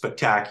a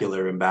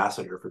spectacular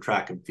ambassador for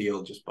track and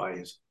field just by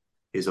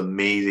his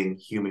amazing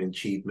human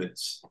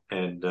achievements.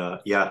 And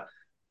yeah,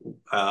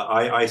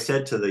 I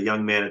said to the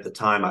young man at the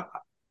time,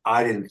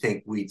 I didn't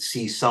think we'd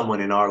see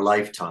someone in our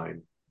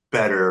lifetime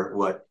better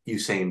what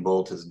Usain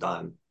Bolt has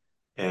done.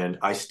 And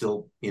I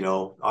still,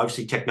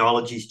 obviously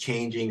technology's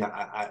changing.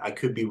 I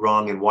could be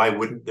wrong, and why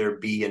wouldn't there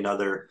be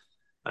another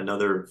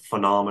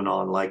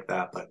phenomenon like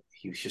that? But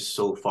he was just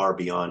so far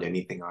beyond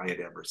anything I had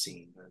ever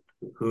seen.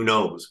 Who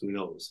knows? Who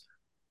knows?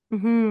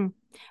 Hmm.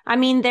 I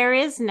mean, there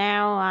is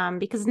now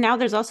because now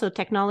there's also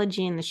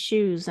technology in the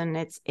shoes, and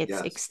it's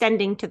Yes.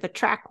 extending to the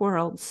track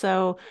world.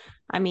 So,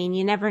 I mean,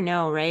 you never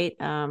know, right?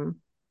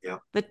 Yeah.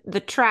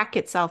 The track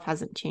itself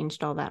hasn't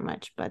changed all that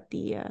much, but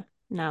the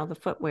now the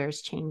footwear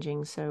is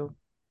changing, so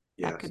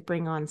that Yes. could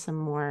bring on some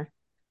more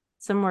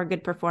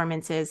good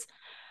performances.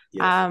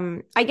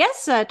 Yes. I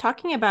guess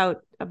talking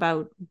about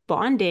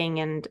bonding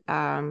and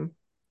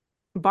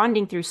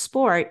bonding through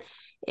sport,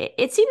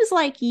 it seems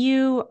like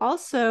you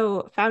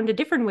also found a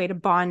different way to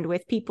bond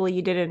with people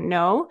you didn't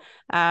know.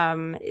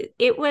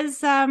 It was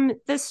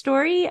the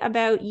story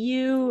about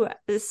you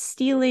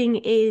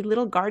stealing a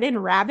little garden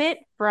rabbit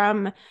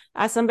from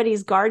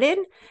somebody's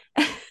garden.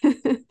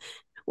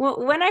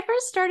 Well, when I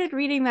first started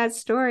reading that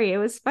story, it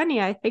was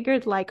funny. I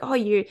figured like, oh,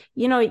 you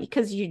know,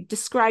 because you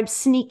described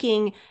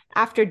sneaking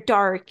after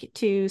dark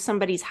to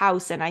somebody's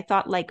house, and I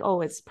thought like, oh,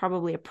 it's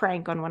probably a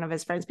prank on one of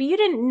his friends. But you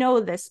didn't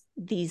know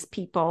these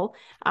people.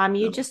 You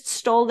No. just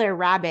stole their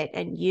rabbit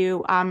and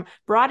you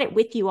brought it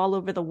with you all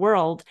over the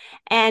world.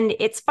 And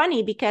it's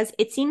funny because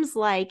it seems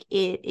like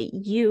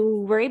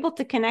you were able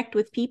to connect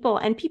with people,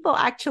 and people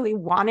actually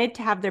wanted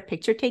to have their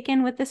picture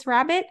taken with this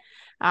rabbit.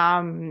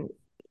 Um,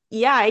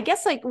 yeah, I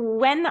guess like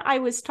when I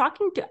was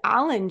talking to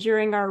Alan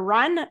during our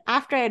run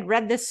after I had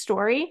read this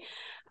story,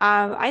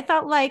 I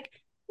thought like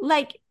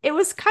it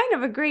was kind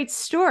of a great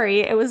story.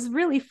 It was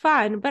really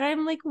fun, but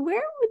I'm like,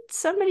 where would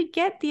somebody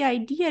get the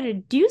idea to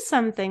do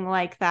something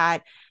like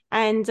that?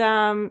 And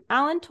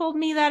Alan told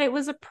me that it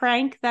was a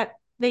prank that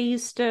they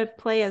used to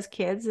play as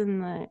kids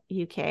in the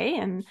UK.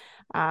 And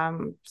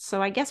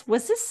so I guess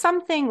was this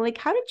something like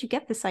how did you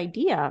get this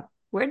idea?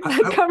 Where did I,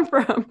 that I, come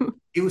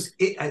from?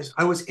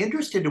 I was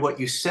interested in what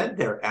you said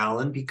there,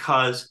 Alan,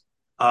 because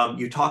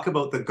you talk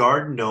about the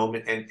garden gnome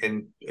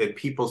and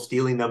people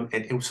stealing them.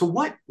 And so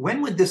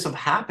when would this have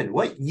happened?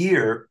 What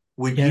year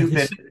would Yeah, you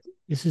have been?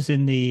 this is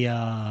in the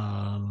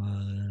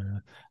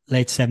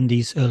late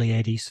 70s, early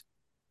 80s.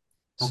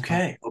 So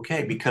Okay,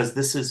 okay, because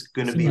this is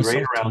going to be similar right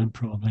sort of around. time,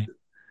 probably.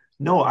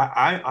 No,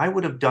 I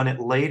would have done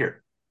it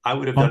later. I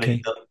would have done it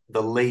Okay. in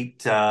the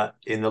late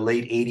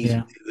 80s.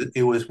 Yeah.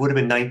 It would have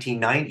been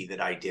 1990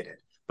 that I did it.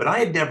 But I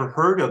had never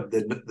heard of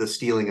the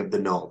stealing of the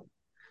gnome.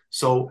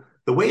 So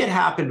the way it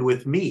happened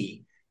with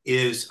me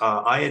is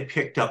I had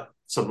picked up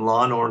some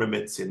lawn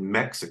ornaments in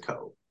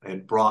Mexico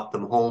and brought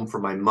them home for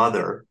my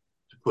mother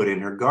to put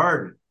in her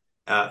garden.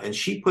 And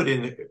she put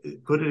it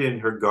in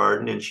her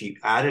garden, and she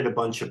added a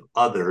bunch of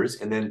others.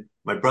 And then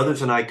my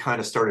brothers and I kind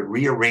of started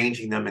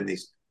rearranging them in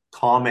these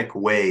comic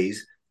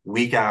ways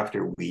week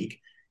after week.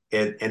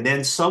 And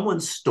then someone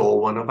stole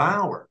one of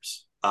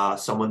ours,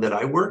 someone that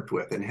I worked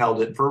with, and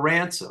held it for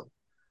ransom.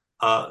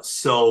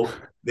 So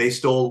they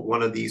stole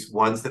one of these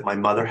ones that my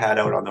mother had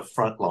out on the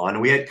front lawn.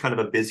 And we had kind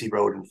of a busy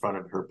road in front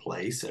of her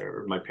place,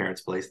 or my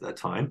parents' place at that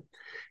time.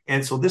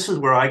 And so this is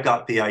where I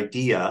got the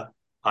idea.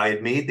 I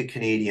had made the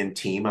Canadian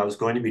team. I was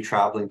going to be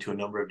traveling to a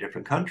number of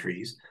different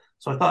countries.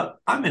 So I thought,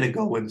 I'm going to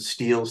go and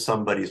steal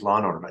somebody's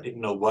lawn ornament. I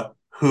didn't know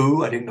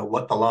I didn't know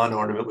what the lawn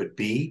ornament would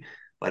be,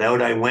 but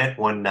out I went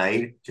one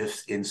night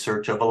just in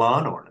search of a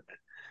lawn ornament.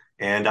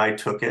 And I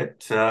took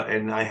it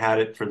and I had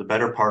it for the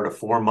better part of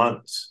 4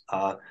 months,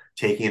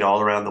 taking it all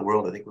around the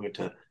world. I think we went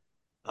to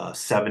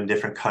 7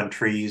 different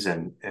countries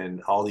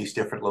and all these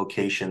different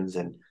locations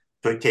and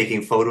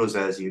taking photos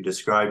as you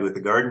described with the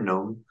garden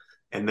gnome.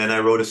 And then I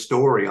wrote a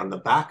story on the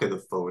back of the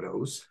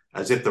photos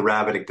as if the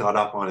rabbit had got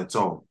up on its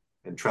own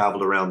and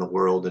traveled around the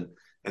world.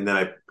 And then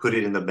I put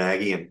it in the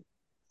baggie and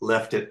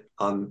left it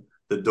on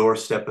the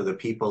doorstep of the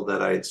people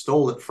that I had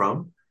stole it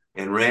from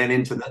and ran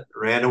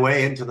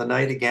away into the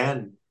night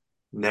again,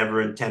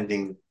 never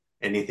intending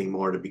anything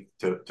more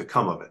to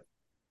come of it.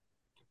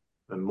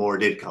 And more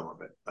did come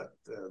of it, but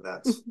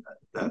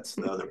that's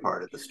the other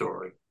part of the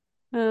story.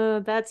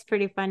 Oh, that's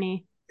pretty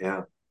funny.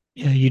 Yeah,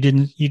 Yeah, you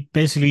didn't. You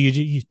basically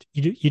you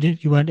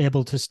didn't. You weren't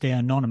able to stay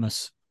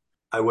anonymous.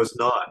 I was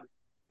not,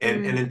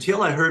 and Mm.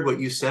 until I heard what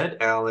you said,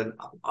 Alan,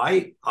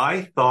 I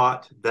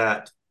thought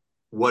that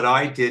what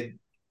I did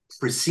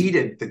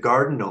preceded the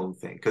garden gnome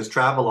thing because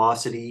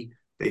Travelocity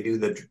they do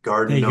the There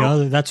garden you gnome.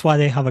 go. That's why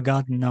they have a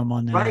garden gnome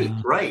on there. Right,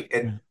 right.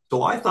 And Yeah.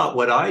 So I thought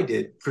what I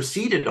did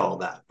preceded all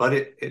that,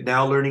 but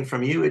now learning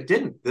from you, it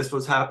didn't. This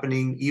was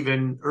happening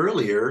even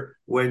earlier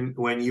when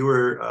you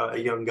were a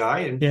young guy,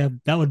 and Yeah,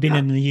 that would have been yeah,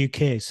 in the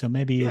UK, so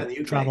maybe yeah, you in the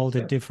UK. traveled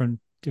at Yeah. different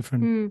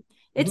Hmm.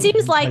 It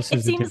seems like it places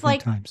at seems different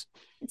like times.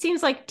 it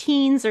seems like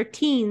teens are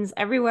teens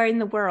everywhere in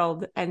the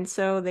world, and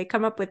so they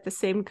come up with the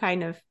same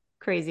kind of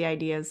crazy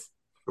ideas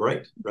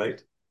Right,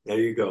 right. There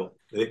you go.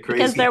 because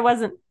Crazy.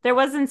 there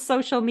wasn't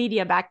social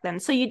media back then.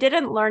 So you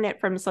didn't learn it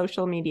from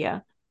social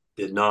media.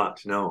 Did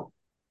not, no.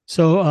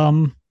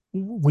 So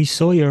we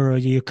saw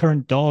your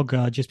current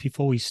dog just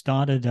before we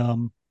started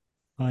in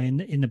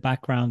the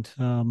background,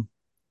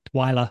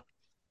 Twyla,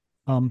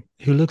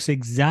 who looks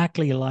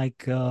exactly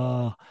like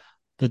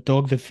the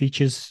dog that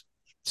features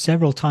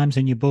several times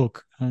in your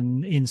book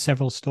and in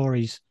several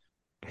stories.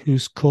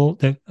 Who's called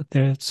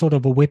they're sort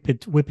of a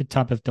whippet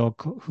type of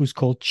dog who's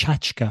called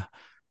Chachka.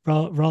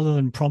 Rather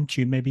than prompt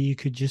you, maybe you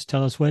could just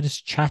tell us, where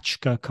does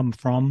Chachka come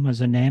from as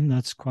a name?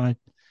 It's quite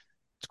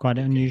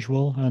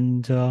unusual,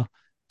 and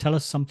tell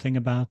us something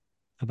about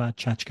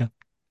Chachka.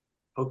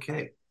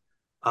 Okay.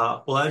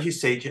 Well, as you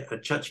say,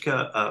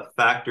 Chechka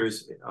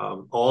factors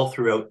all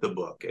throughout the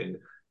book,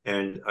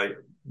 and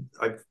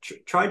I've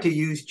tried to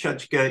use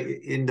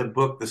Chechka in the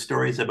book, the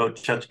stories about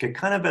Chechka,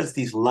 kind of as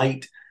these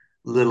light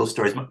little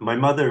stories. My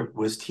mother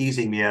was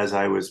teasing me as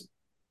I was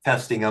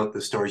testing out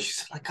the story. She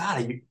said, "Like,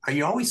 God, are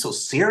you always so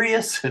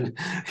serious?" And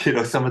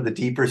some of the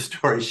deeper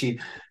stories,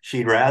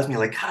 she'd razz me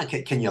like, "God,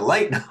 can you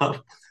lighten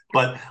up?"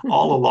 But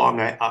all along,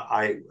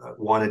 I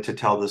wanted to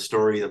tell the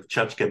story of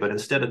Chechka, but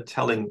instead of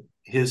telling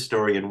his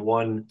story in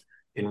one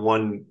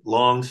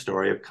long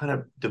story, I've kind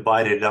of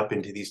divided it up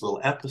into these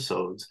little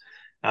episodes.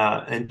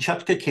 And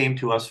Chechka came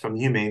to us from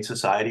the Humane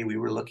Society. We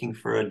were looking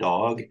for a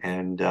dog,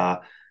 and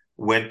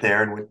went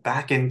there and went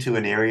back into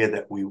an area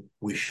that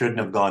we shouldn't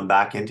have gone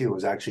back into. It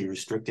was actually a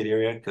restricted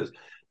area because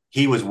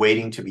he was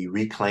waiting to be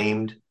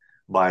reclaimed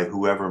by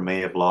whoever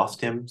may have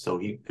lost him.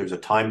 So there's a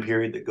time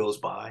period that goes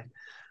by.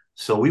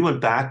 So we went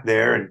back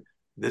there, and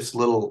this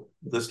little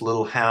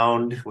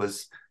hound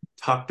was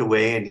tucked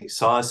away, and he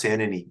saw us in,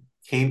 and he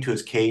came to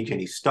his cage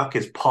and he stuck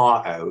his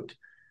paw out,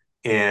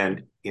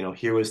 and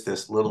here was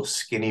this little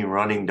skinny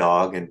running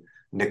dog, and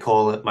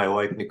Nicole, my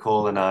wife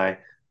Nicole, and I,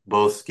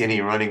 both skinny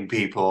running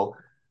people,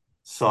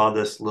 saw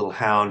this little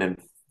hound and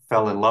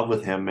fell in love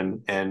with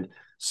him, and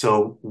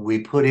so we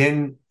put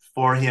in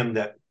for him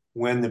that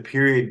when the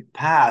period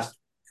passed,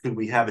 could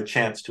we have a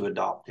chance to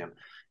adopt him,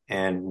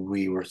 and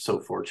we were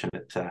so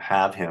fortunate to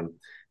have him.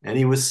 And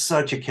he was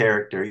such a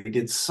character. He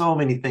did so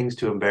many things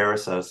to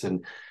embarrass us,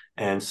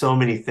 and so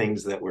many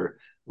things that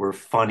were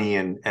funny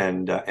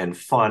and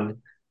fun.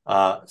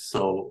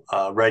 So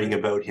writing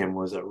about him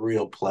was a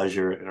real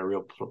pleasure, and a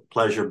real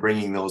pleasure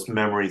bringing those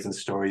memories and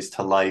stories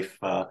to life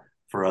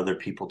for other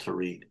people to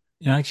read.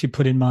 I actually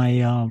put in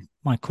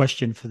my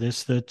question for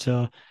this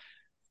that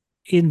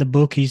in the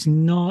book he's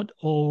not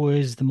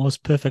always the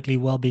most perfectly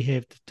well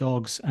behaved of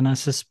dogs, and I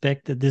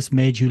suspect that this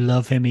made you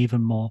love him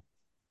even more.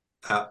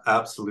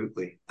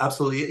 Absolutely,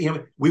 absolutely.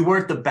 We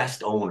weren't the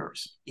best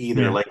owners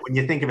either. Yeah, Like when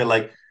you think of it,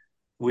 like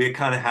we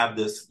kind of have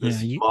this yeah,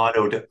 this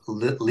motto to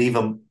leave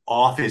him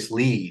off his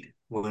lead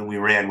when we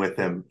ran with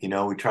him.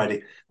 We try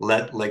to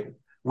let, like,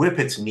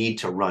 whippets need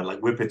to run, like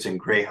whippets and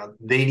greyhound,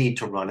 they need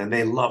to run, and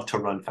they love to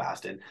run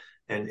fast, and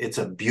it's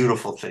a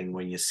beautiful thing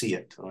when you see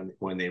it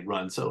when they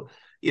run. So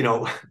you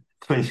know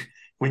when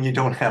when you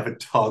don't have a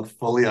dog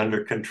fully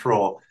under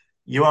control,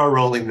 you are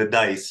rolling the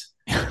dice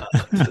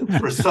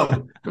for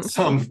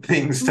some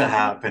things to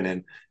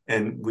happen,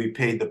 and we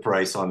paid the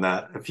price on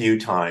that a few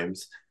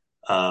times,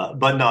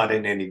 but not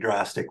in any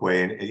drastic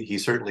way. And he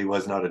certainly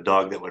was not a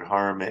dog that would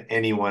harm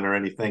anyone or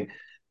anything,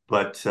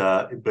 but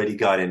he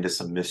got into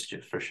some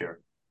mischief for sure.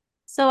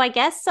 So I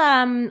guess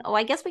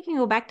we can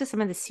go back to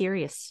some of the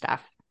serious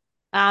stuff.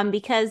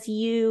 Because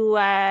you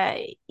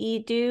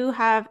do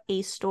have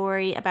a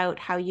story about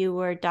how you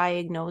were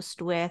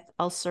diagnosed with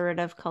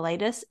ulcerative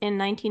colitis in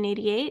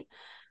 1988.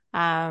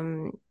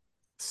 Um,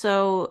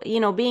 so,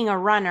 being a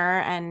runner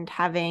and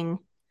having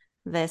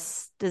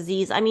this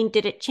disease, I mean,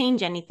 did it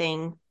change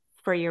anything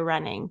for your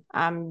running?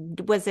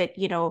 Was it,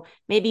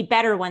 maybe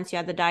better once you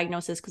had the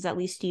diagnosis because at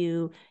least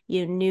you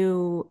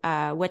knew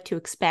what to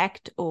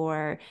expect,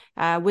 or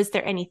was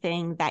there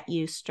anything that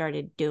you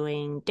started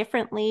doing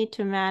differently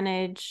to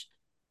manage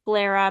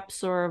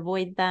flare-ups or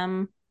avoid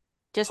them,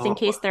 just in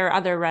case Oh, there are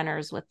other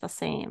runners with the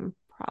same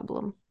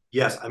problem?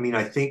 yes. I mean,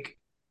 I think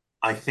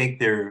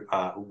there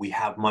we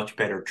have much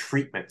better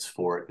treatments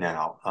for it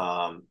now.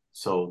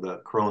 So the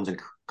Crohn's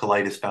and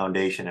Colitis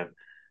Foundation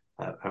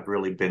have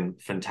really been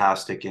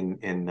fantastic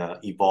in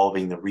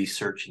evolving the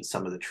research and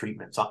some of the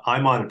treatments.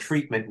 I'm on a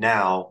treatment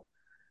now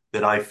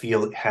that I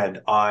feel,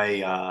 had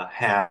I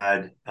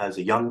had as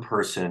a young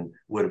person,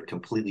 would have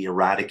completely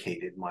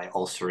eradicated my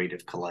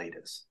ulcerative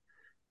colitis.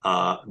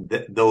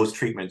 Those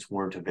treatments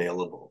weren't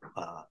available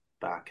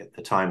back at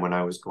the time when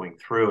I was going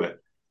through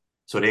it.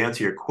 So to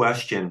answer your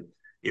question,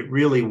 it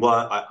really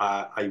was.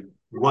 I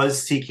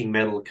was seeking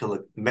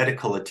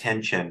medical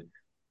attention.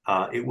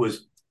 It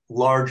was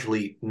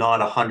largely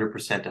not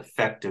 100%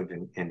 effective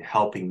in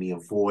helping me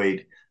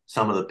avoid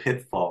some of the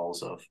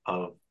pitfalls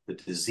of the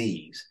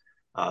disease.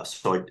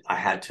 So I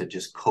had to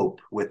just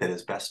cope with it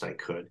as best I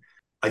could.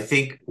 I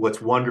think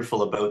what's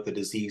wonderful about the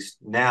disease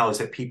now is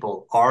that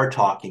people are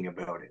talking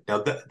about it.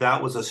 Now,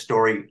 that was a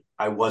story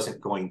I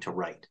wasn't going to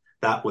write.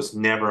 That was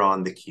never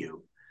on the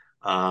queue.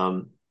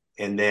 And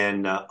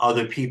then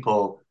other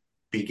people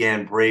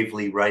began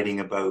bravely writing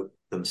about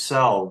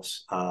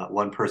themselves.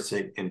 One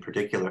person in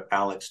particular,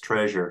 Alex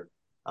Treasure,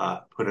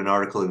 put an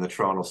article in the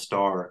Toronto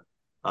Star,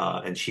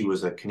 and she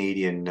was a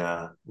Canadian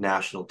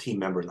national team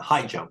member in the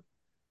high jump.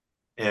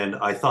 And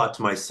I thought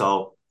to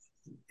myself,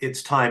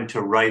 it's time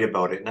to write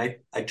about it. And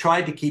I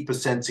tried to keep a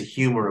sense of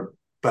humor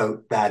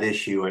about that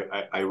issue.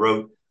 I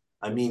wrote,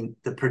 I mean,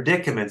 the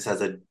predicaments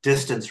as a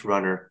distance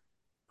runner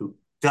who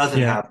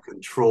doesn't have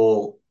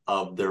control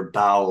of their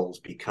bowels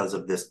because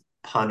of this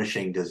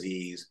punishing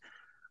disease,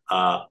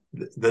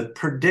 the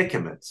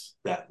predicaments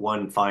that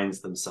one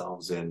finds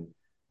themselves in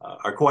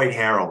are quite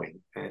harrowing.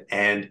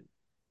 And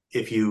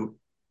if you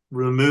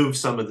remove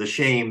some of the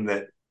shame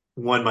that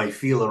one might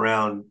feel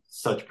around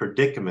such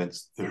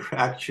predicaments, they're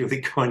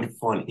actually kind of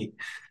funny.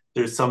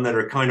 There's some that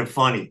are kind of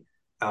funny.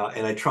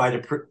 And I try to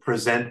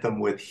present them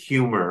with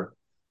humor,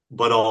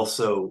 but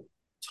also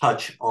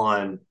touch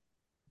on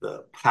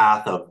the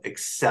path of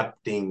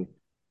accepting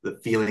the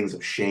feelings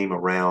of shame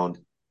around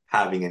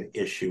having an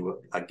issue,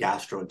 a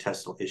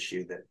gastrointestinal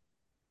issue that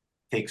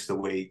takes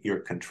away your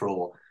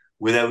control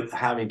without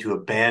having to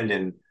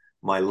abandon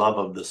my love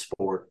of the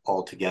sport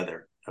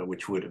altogether,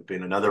 which would have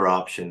been another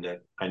option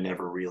that I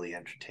never really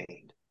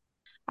entertained.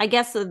 I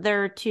guess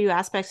there are two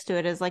aspects to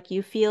it. Is like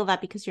you feel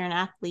that because you're an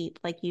athlete,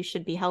 like you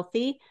should be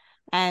healthy,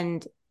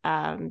 and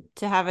to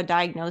have a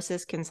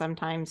diagnosis can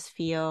sometimes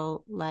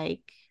feel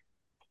like,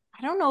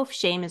 I don't know if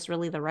shame is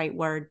really the right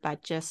word,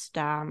 but just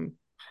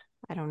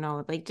I don't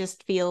know, like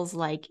just feels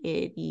like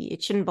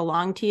it shouldn't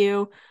belong to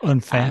you.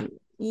 Unfair.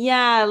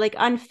 Yeah, like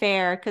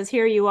unfair, because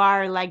here you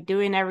are like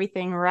doing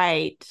everything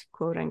right,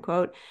 quote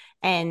unquote,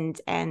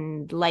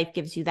 and life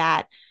gives you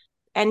that.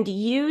 And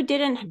you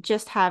didn't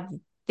just have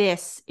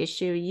this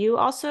issue, you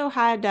also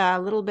had a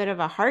little bit of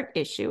a heart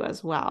issue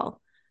as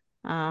well.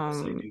 Yes,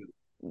 I do.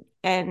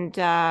 And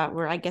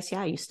where I guess,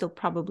 yeah, you still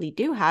probably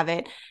do have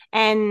it.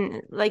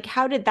 And like,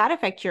 how did that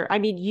affect your, I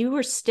mean, you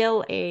were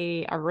still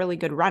a really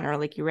good runner,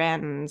 like you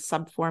ran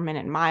sub 4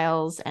 minute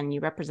miles and you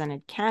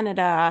represented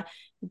Canada,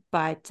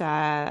 but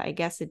I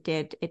guess it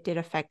did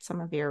affect some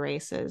of your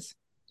races.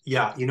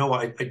 Yeah, you know,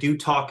 I do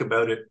talk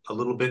about it a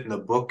little bit in the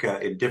book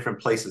in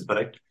different places,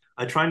 but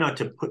I try not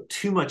to put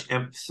too much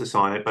emphasis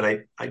on it, but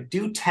I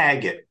do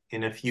tag it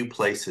in a few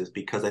places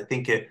because I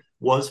think it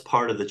was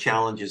part of the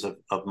challenges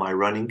of my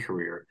running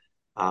career.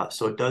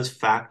 So it does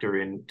factor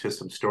into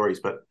some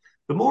stories. But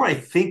the more I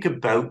think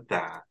about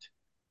that,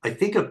 I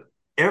think of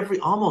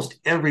almost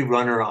every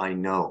runner I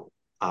know.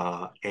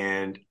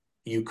 And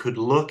you could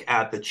look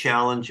at the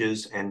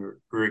challenges and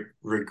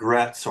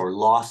regrets or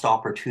lost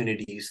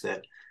opportunities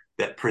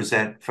that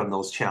present from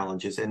those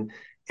challenges.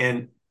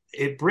 And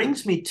it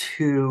brings me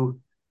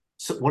to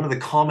one of the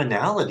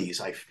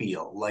commonalities I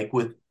feel like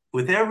with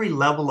every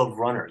level of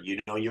runner, you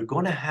know, you're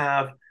going to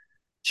have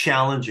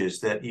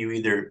challenges that you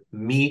either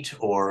meet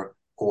or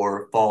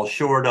fall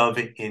short of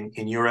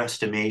in your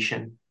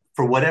estimation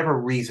for whatever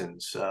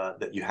reasons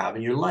that you have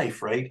in your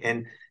life, right?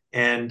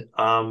 And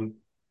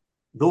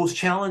those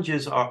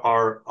challenges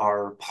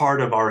are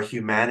part of our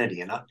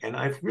humanity, and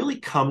I've really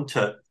come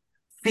to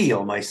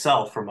feel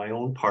myself, for my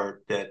own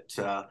part, that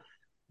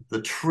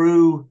the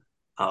true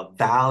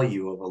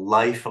value of a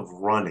life of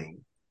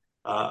running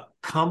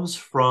comes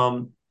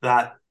from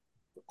that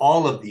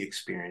all of the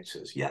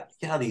experiences. Yeah,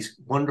 these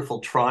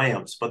wonderful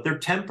triumphs, but they're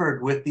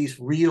tempered with these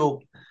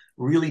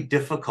really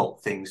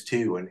difficult things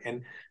too.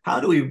 And how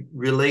do we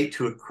relate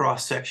to a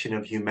cross section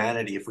of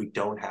humanity if we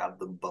don't have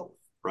them both,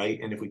 right?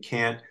 And if we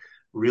can't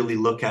really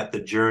look at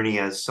the journey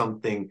as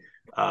something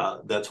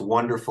that's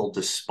wonderful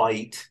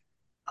despite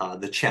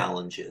the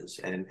challenges,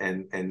 and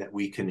that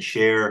we can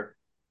share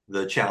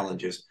the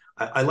challenges.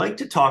 I like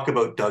to talk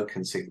about Doug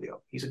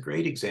Consiglio. He's a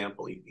great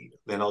example.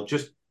 Then I'll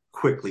just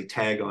quickly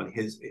tag on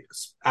his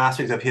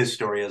aspects of his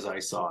story as I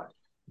saw it.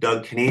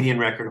 Doug, Canadian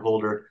record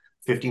holder,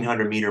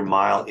 1,500-meter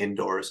mile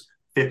indoors,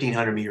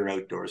 1,500-meter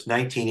outdoors.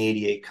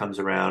 1988 comes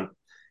around.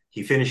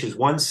 He finishes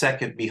 1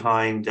 second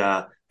behind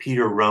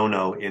Peter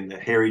Rono in the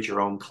Harry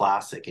Jerome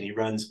Classic, and he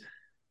runs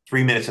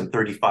 3 minutes and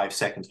 35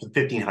 seconds for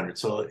 1,500.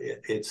 So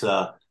it's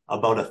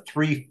about a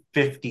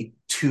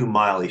 3:52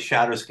 mile. He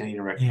shatters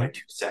Canadian record by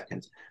 2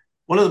 seconds.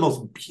 One of the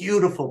most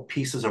beautiful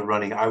pieces of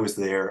running. I was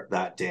there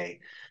that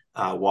day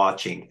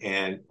watching,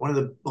 and one of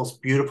the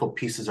most beautiful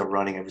pieces of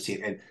running I've ever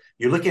seen. And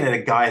you're looking at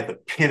a guy at the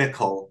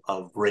pinnacle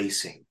of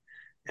racing.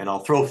 And I'll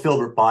throw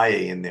Philbert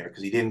Baye in there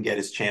because he didn't get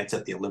his chance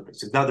at the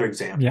Olympics. Another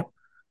example. Yep.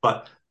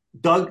 But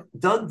Doug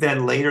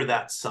then later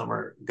that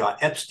summer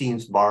got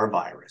Epstein's Barr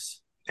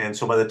virus. And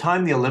so by the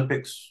time the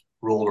Olympics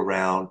rolled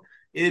around,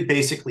 it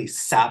basically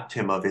sapped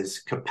him of his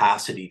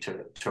capacity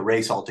to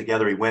race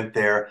altogether. He went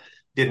there,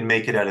 didn't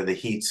make it out of the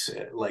heats,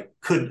 like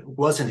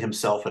wasn't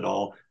himself at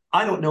all.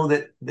 I don't know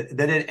that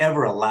it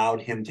ever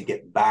allowed him to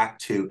get back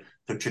to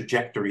the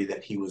trajectory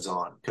that he was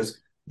on, because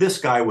this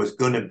guy was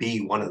going to be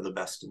one of the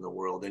best in the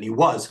world, and he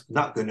was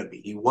not going to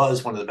be. He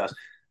was one of the best.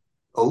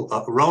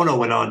 Rona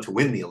went on to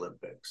win the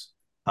Olympics,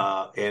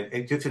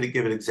 and just to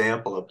give an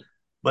example of.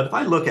 But if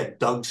I look at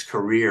Doug's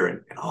career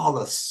and all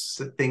the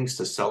things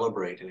to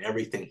celebrate and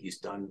everything he's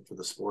done for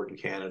the sport in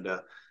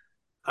Canada,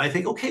 I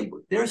think, okay,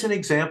 there's an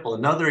example,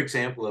 another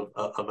example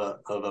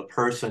of a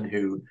person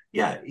who,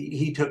 yeah,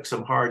 he took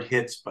some hard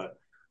hits, but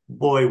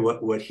boy,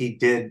 what he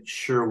did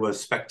sure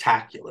was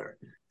spectacular.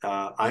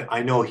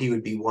 I know he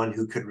would be one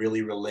who could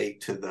really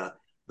relate to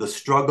the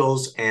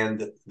struggles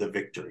and the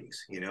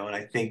victories, you know. And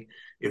I think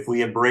if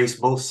we embrace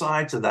both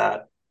sides of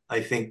that,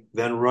 I think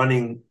then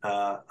running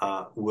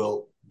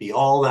will be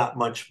all that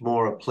much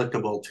more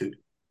applicable to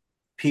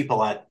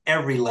people at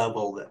every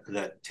level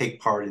that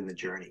take part in the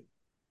journey.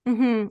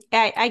 Mm-hmm.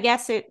 I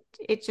guess it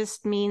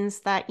just means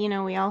that, you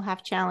know, we all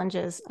have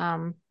challenges.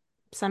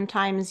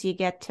 Sometimes you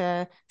get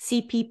to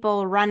see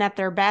people run at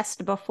their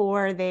best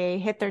before they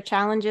hit their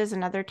challenges,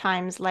 and other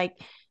times, like,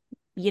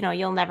 you know,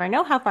 you'll never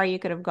know how far you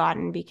could have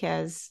gotten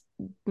because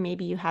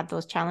maybe you had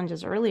those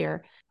challenges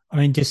earlier. I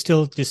mean,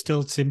 distilled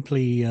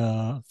simply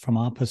from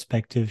our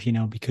perspective, you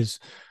know, because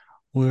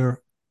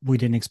we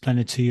didn't explain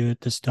it to you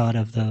at the start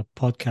of the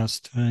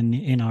podcast and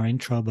in our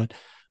intro, but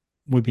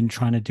we've been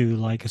trying to do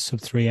like a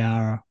sub 3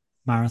 hour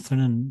marathon,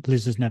 and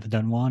Liz has never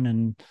done one,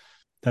 and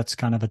that's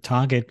kind of a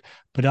target.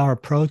 But our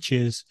approach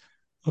is,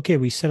 okay,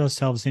 we set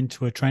ourselves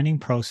into a training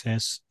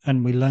process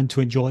and we learn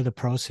to enjoy the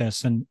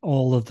process and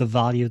all of the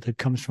value that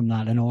comes from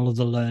that, and all of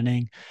the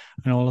learning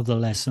and all of the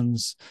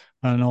lessons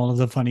and all of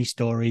the funny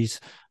stories,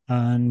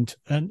 and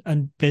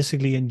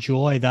basically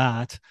enjoy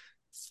that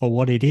for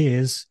what it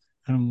is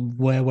and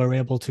where we're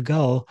able to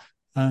go.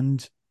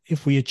 And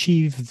if we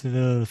achieve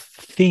the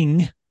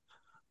thing,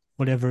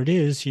 whatever it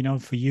is, you know,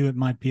 for you, it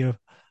might be a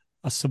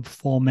sub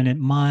 4 minute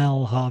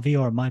mile, Harvey,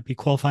 or it might be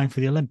qualifying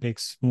for the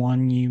Olympics.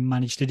 One you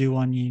manage to do,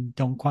 one you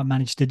don't quite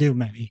manage to do,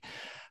 maybe.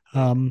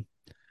 For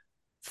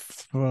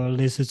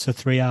Liz, it's a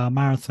 3 hour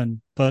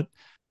marathon, but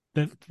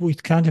we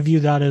kind of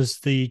view that as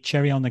the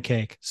cherry on the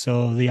cake.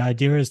 So the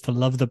idea is to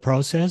love the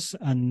process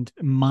and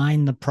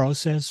mine the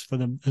process for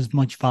as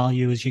much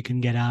value as you can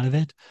get out of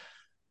it,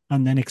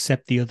 and then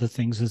accept the other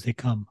things as they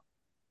come.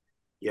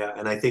 Yeah,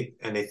 and I think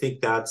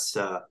that's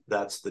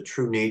the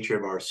true nature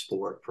of our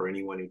sport for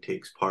anyone who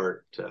takes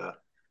part.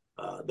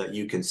 That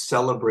you can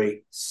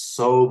celebrate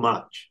so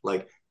much,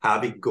 like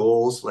having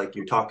goals, like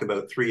you talk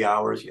about 3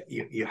 hours.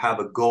 You have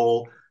a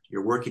goal,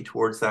 you're working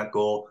towards that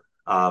goal,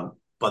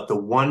 but the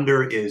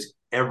wonder is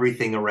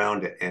everything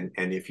around it. And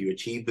if you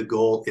achieve the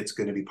goal, it's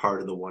going to be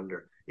part of the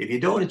wonder. If you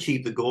don't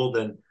achieve the goal,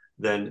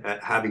 then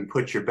having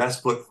put your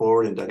best foot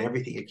forward and done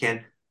everything you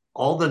can,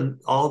 all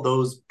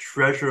those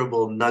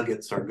treasurable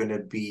nuggets are going to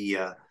be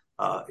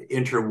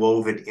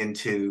interwoven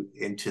into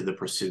the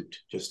pursuit,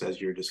 just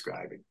as you're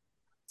describing.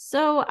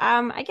 So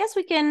I guess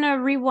we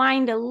can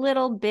rewind a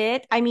little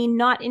bit. I mean,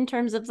 not in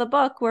terms of the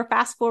book. We're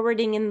fast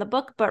forwarding in the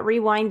book, but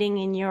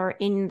rewinding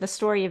in the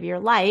story of your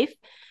life.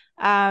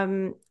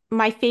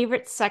 My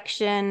favorite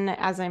section,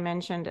 as I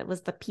mentioned, it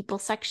was the people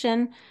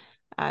section,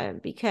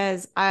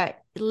 because I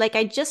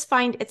just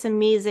find it's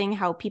amazing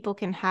how people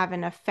can have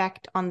an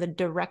effect on the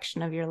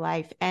direction of your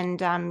life. And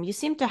you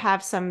seem to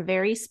have some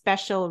very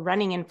special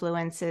running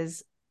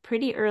influences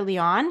pretty early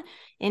on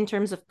in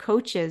terms of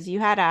coaches. You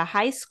had a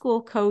high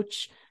school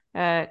coach,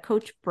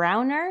 Coach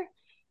Browner,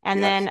 and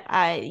Yes.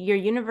 then your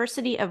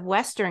University of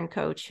Western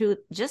coach, who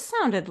just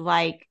sounded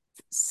like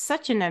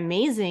such an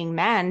amazing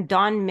man,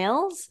 Don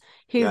Mills,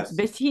 who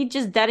Yes. he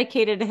just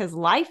dedicated his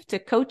life to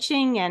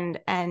coaching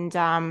and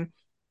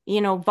you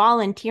know,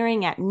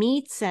 volunteering at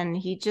meets, and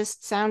he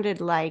just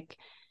sounded like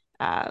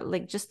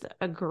just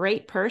a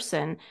great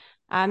person.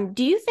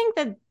 Do you think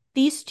that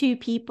these two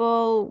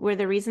people were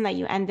the reason that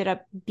you ended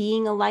up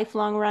being a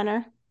lifelong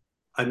runner?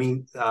 I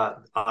mean,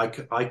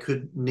 I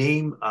could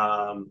name,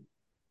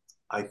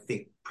 I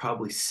think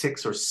probably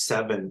 6 or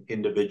 7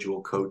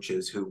 individual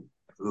coaches who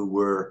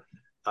were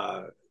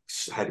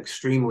had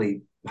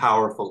extremely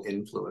powerful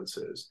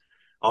influences.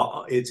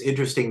 It's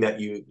interesting that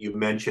you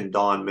mentioned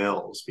Don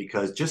Mills,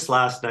 because just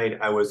last night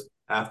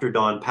after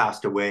Don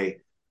passed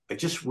away,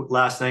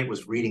 last night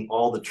was reading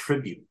all the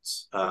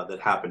tributes that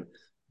happened.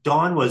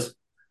 Don was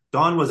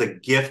a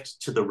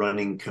gift to the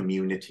running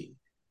community.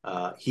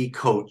 He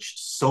coached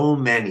so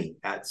many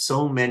at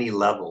so many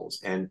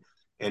levels, and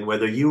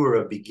whether you were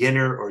a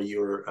beginner or you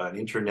were an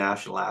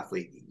international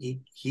athlete,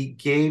 he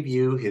gave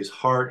you his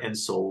heart and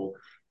soul,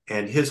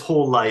 and his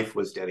whole life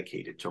was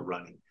dedicated to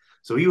running.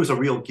 So he was a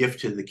real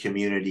gift to the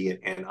community,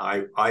 and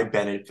I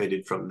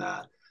benefited from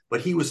that. But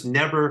he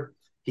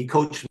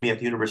coached me at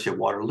the University of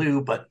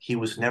Waterloo, but he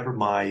was never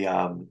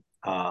my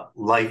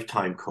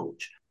lifetime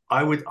coach.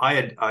 I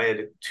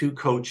had 2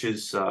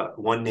 coaches,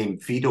 one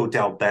named Vito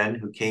Delben,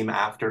 who came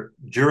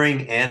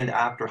during and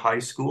after high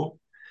school,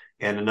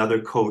 and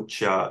another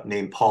coach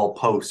named Paul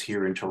Post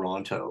here in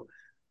Toronto.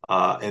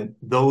 And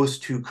those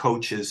two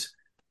coaches,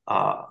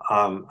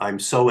 I'm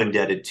so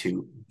indebted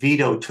to.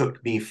 Vito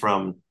took me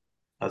from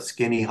a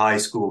skinny high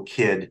school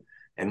kid,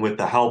 and with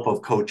the help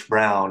of Coach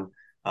Brown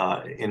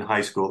in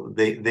high school,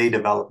 they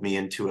developed me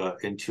into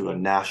a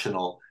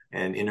national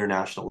and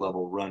international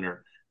level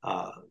runner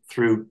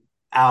through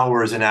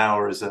hours and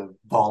hours of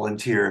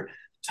volunteer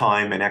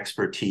time and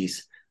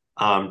expertise.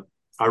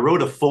 I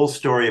wrote a full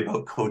story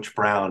about Coach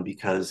Brown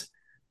because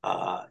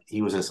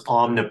he was this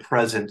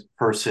omnipresent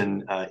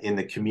person in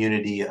the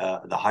community,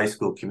 the high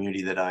school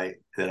community that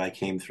I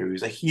came through.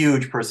 He's a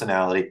huge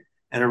personality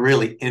and a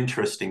really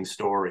interesting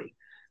story.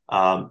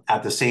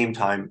 At the same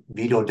time,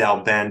 Vito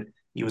Dalben,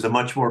 he was a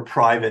much more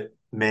private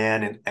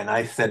man, and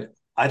I said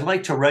I'd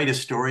like to write a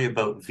story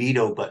about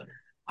Vito, but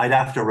I'd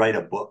have to write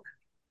a book.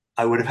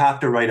 I would have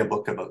to write a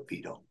book about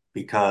Vito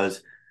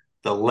because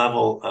the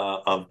level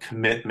of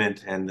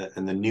commitment and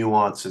the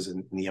nuances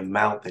and the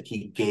amount that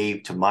he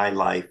gave to my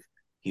life,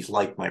 he's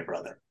like my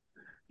brother.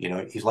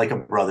 He's like a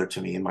brother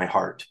to me in my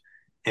heart.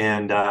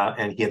 And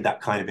he had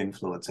that kind of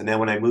influence. And then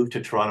when I moved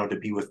to Toronto to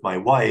be with my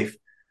wife,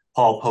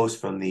 Paul Post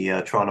from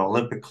the Toronto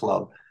Olympic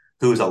Club,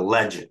 who's a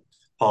legend.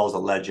 Paul's a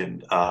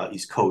legend.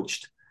 He's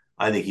coached,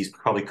 I think he's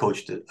probably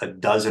coached a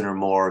dozen or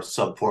more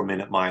sub 4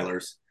 minute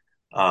milers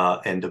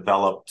and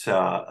developed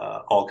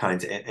all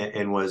kinds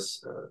and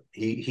was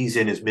he's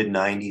in his mid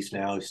 90s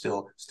now. He's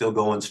still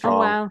going strong.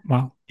 Oh, wow.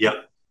 Wow.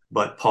 Yep.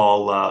 But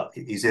Paul,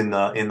 he's in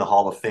the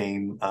Hall of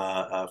Fame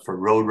for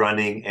road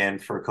running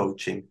and for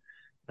coaching.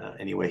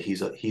 Anyway,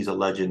 he's a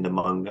legend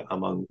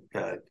among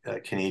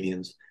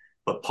Canadians.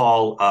 But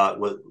Paul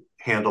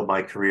handled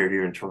my career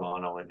here in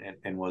Toronto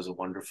and was a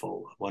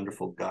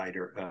wonderful guide.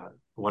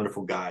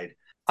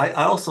 I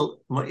also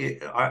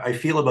I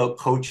feel about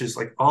coaches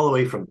like all the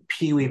way from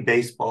Pee Wee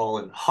baseball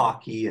and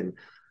hockey and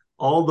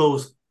all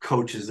those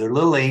coaches. They're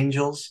little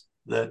angels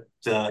that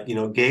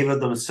gave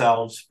of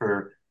themselves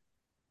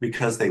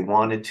because they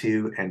wanted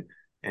to,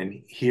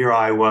 and here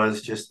I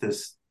was, just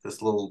this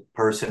little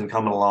person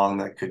coming along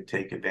that could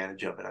take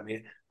advantage of it. I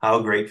mean,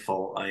 how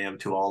grateful I am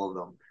to all of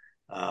them.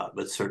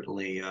 But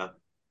certainly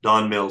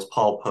Don Mills,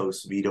 Paul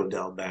Post, Vito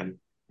Dalben,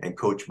 and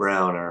Coach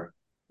Brown are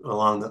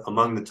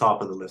among the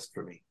top of the list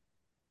for me.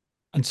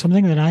 And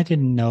something that I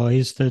didn't know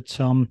is that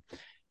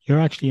you're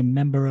actually a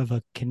member of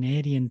a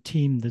Canadian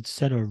team that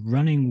set a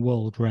running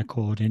world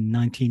record in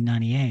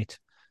 1998.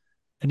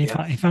 And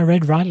if I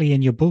read rightly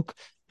in your book,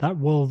 that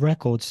world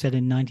record set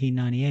in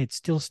 1998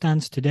 still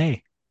stands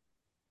today.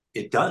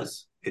 It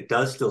does. It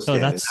does still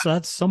stand. So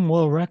that's some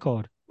world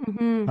record.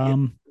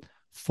 Mm-hmm.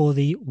 For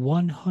the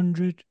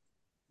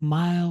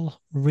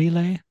 100-mile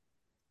relay.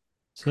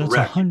 So that's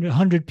Correct.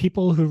 100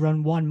 people who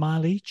run 1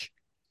 mile each.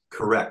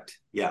 Correct.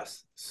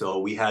 Yes. So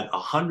we had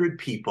 100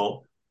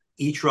 people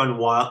each run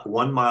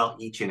 1 mile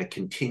each in a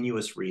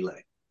continuous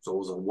relay. So it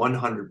was a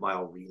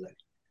 100-mile relay.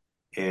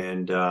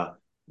 And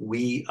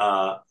we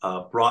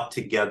brought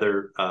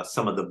together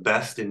some of the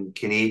best in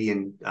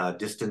Canadian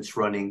distance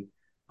running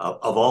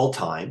of all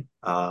time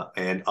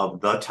and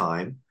of the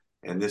time.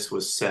 And this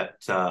was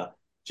set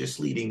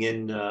just leading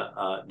in,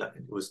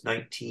 it was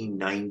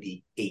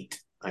 1998,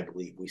 I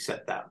believe, we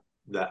set that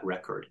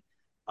record.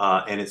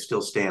 And it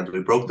still stands.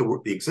 We broke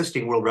the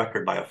existing world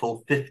record by a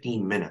full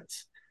 15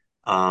 minutes.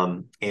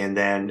 And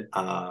then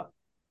a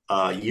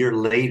year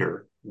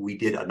later, we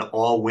did an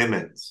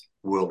all-women's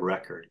world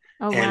record.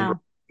 Oh, and wow.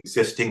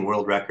 Existing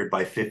world record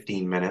by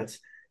 15 minutes.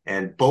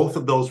 And both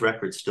of those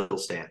records still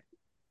stand.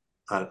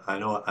 I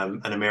know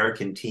an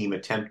American team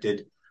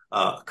attempted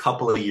a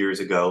couple of years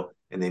ago,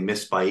 and they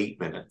missed by 8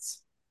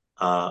 minutes.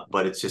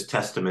 But it's just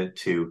testament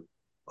to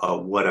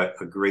what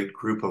a great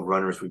group of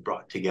runners we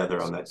brought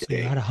together on that day.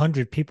 You had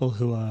 100 people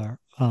who are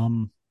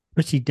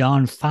pretty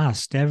darn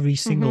fast. Every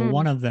single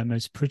one of them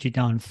is pretty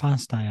darn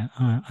fast.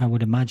 I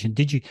would imagine.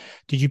 Did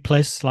you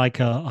place like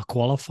a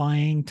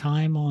qualifying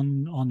time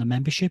on the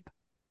membership?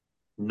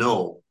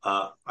 No,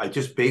 I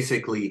just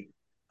basically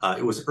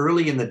it was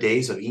early in the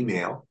days of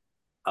email,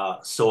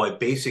 so I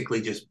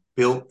basically just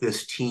built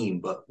this team.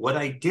 But what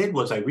I did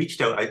was I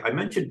reached out. I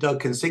mentioned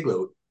Doug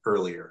Consiglio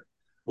earlier.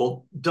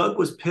 Well, Doug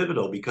was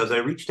pivotal because I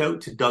reached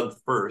out to Doug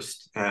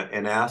first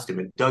and asked him,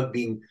 and Doug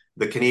being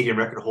the Canadian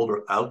record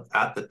holder out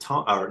at the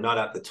time, or not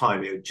at the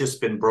time, it had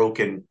just been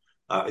broken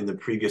in the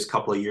previous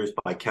couple of years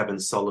by Kevin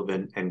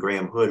Sullivan and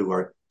Graham Hood, who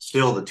are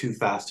still the two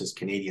fastest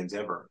Canadians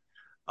ever.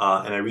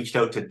 And I reached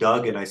out to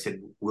Doug and I said,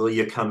 will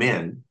you come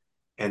in?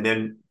 And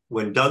then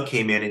when Doug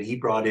came in and he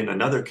brought in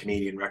another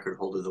Canadian record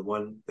holder, the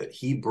one that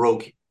he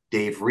broke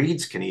Dave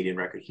Reed's Canadian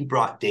record, he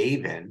brought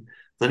Dave in.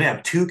 Then I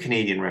have two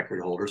Canadian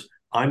record holders.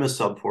 I'm a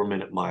sub 4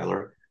 minute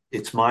miler.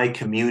 It's my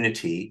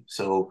community.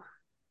 So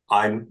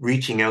I'm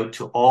reaching out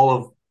to all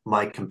of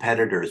my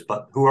competitors,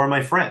 but who are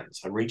my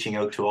friends? I'm reaching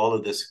out to all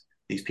of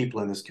these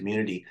people in this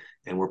community,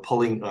 and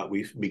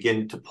we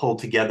begin to pull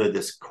together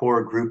this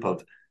core group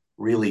of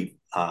really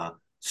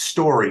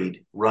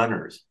storied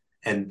runners.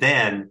 And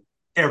then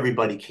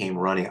everybody came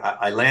running.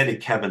 I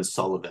landed Kevin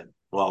Sullivan.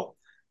 Well,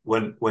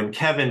 when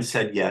Kevin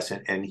said yes,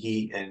 and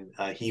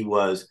he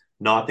was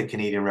not the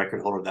Canadian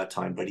record holder at that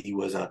time, but he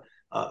was a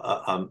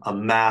a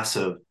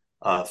massive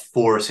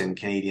force in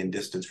Canadian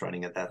distance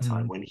running at that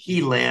time. When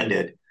he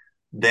landed,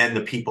 then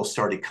the people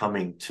started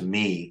coming to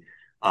me.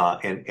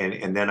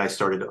 And then I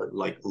started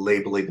like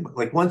labeling them.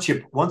 Like once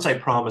I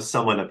promise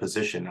someone a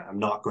position, I'm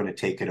not going to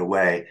take it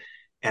away.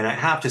 And I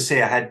have to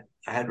say, I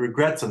had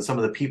regrets on some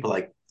of the people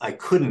I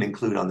couldn't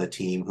include on the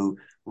team who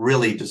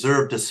really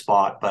deserved a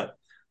spot. But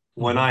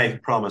when I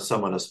promised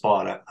someone a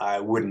spot, I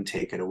wouldn't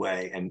take it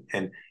away.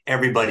 And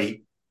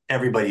everybody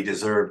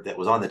deserved that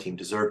was on the team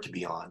deserved to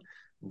be on.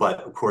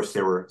 But of course,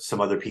 there were some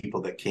other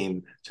people that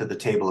came to the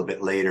table a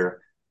bit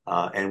later.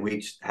 And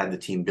we had the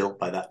team built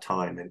by that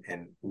time,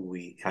 and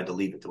we had to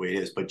leave it the way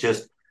it is. But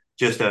just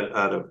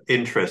out of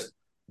interest,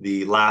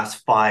 the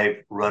last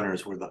 5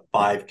 runners were the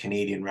 5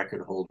 Canadian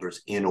record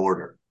holders in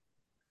order.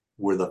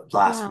 Were the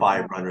last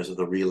 5 runners of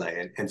the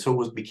relay, and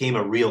so it became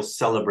a real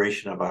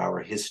celebration of our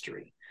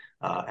history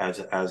as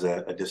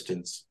a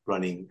distance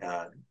running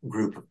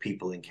group of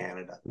people in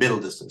Canada, middle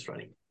distance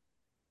running.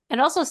 It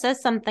also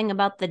says something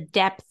about the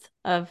depth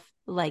of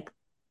like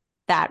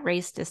that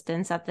race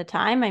distance at the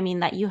time. I mean,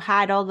 that you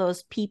had all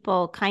those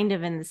people kind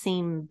of in the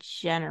same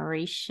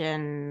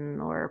generation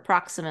or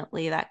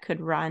approximately that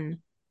could run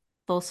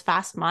those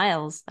fast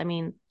miles. I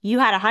mean, you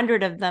had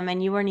 100 of them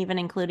and you weren't even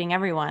including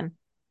everyone.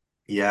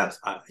 Yes.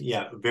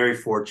 Yeah. Very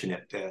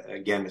fortunate.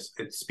 Again,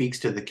 it speaks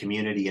to the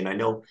community. And I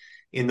know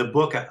in the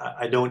book,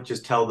 I don't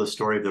just tell the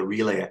story of the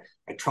relay.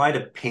 I try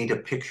to paint a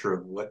picture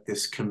of what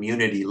this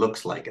community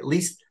looks like, at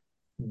least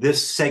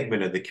this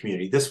segment of the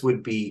community. This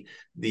would be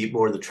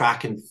the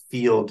track and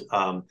field,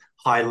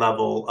 high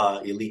level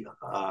elite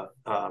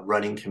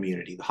running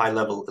community, the high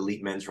level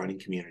elite men's running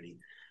community.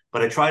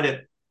 But I try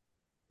to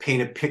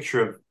paint a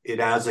picture of it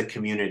as a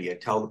community. I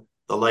tell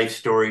the life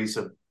stories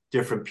of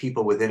different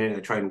people within it, and I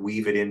try and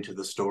weave it into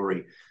the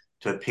story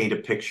to paint a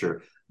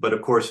picture. But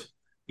of course,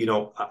 you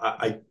know,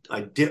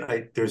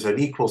 there's an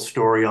equal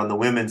story on the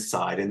women's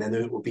side, and then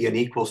there will be an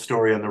equal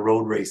story on the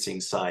road racing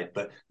side.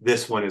 But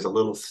this one is a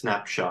little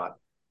snapshot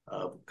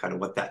of kind of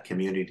what that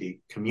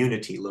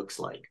community looks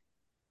like.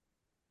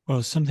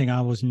 Well, something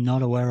I was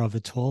not aware of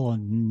at all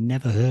and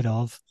never heard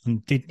of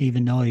and didn't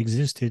even know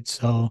existed.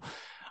 So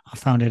I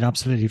found it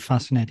absolutely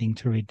fascinating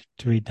to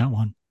read that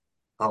one.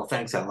 Oh,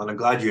 thanks, Alan. I'm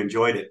glad you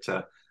enjoyed it.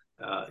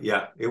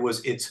 Yeah,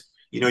 it's,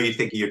 you know, you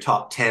think of your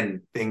top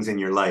 10 things in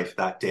your life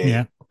that day.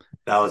 Yeah.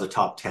 That was a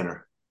top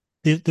tenner.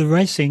 The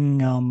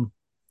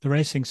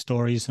racing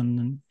stories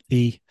and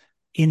the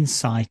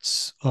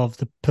insights of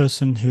the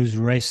person who's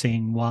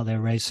racing while they're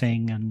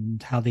racing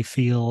and how they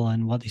feel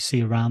and what they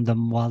see around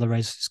them while the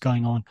race is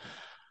going on.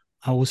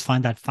 I always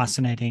find that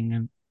fascinating,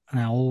 and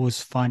I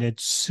always find it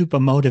super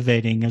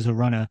motivating as a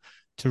runner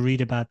to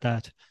read about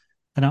that.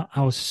 And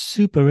I was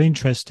super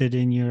interested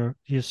in your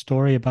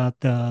story about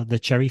the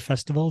Cherry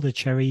Festival, the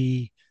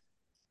Cherry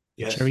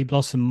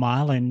Blossom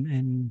Mile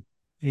in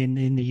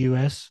the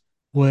US,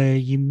 where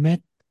you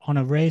met on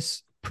a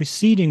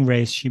preceding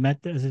race. You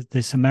met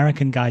this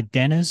American guy,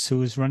 Dennis, who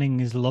was running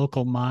his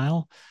local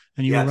mile,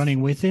 and you were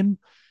running with him,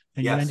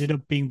 and you ended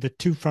up being the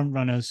 2 front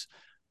runners.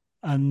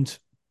 And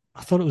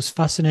I thought it was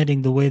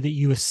fascinating the way that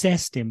you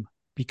assessed him,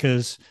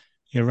 because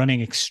you're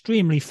running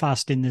extremely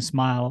fast in this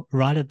mile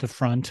right at the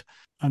front,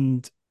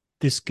 and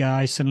this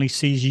guy suddenly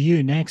sees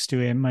you next to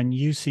him and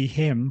you see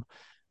him,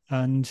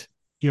 and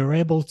you're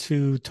able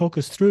to talk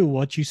us through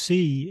what you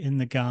see in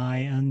the guy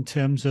in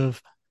terms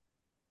of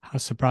how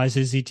surprised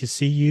is he to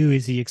see you?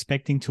 Is he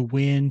expecting to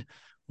win?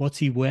 What's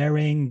he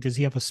wearing? Does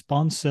he have a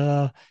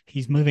sponsor?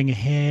 He's moving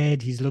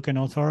ahead. He's looking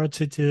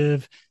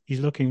authoritative. He's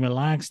looking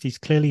relaxed. He's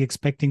clearly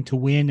expecting to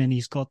win, and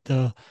he's got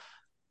the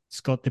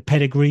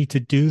pedigree to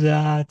do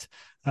that.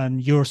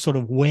 And you're sort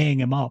of weighing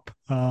him up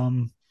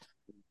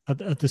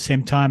at the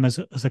same time as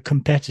a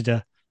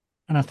competitor.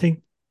 And I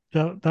think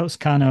that was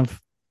kind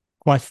of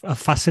quite a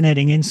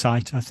fascinating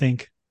insight. I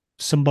think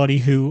somebody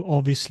who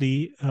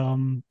obviously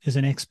is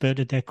an expert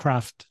at their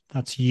craft,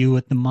 that's you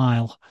at the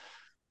mile,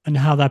 and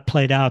how that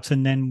played out,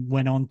 and then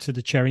went on to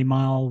the Cherry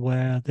Mile,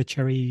 where the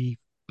Cherry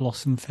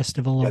Blossom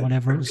Festival or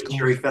whatever it was called.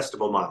 Cherry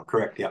Festival Mile,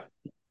 correct? Yeah.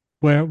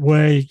 Where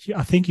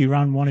I think you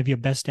ran one of your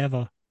best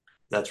ever.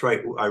 That's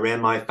right. I ran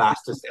my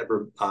fastest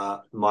ever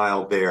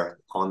mile there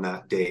on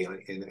that day,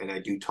 and I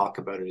do talk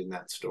about it in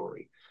that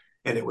story.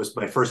 And it was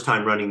my first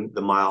time running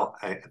the mile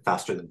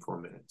faster than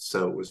 4 minutes,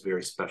 so it was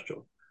very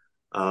special.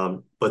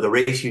 But the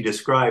race you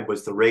described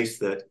was the race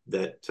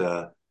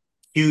that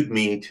cued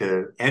me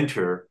to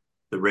enter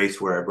the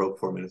race where I broke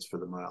 4 minutes for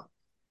the mile.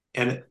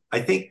 And I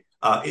think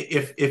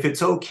if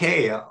it's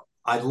okay,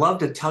 I'd love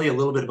to tell you a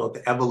little bit about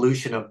the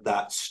evolution of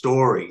that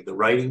story, the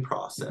writing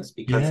process,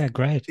 because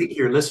great. I think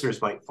your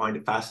listeners might find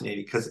it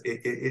fascinating, because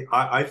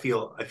I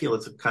feel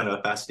it's a kind of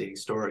a fascinating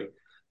story.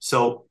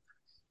 So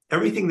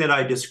everything that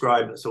I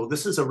described, so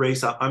this is a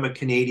race. I'm a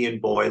Canadian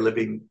boy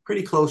living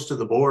pretty close to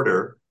the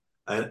border,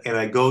 and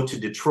I go to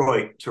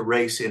Detroit to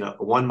race in a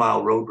 1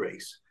 mile road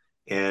race.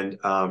 And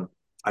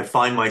I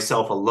find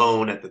myself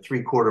alone at the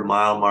 3/4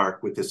 mile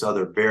mark with this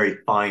other very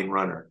fine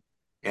runner.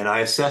 And I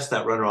assess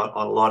that runner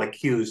on a lot of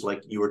cues,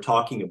 like you were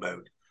talking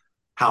about.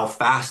 how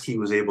fast he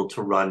was able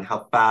to run,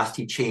 how fast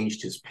he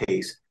changed his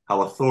pace,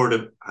 how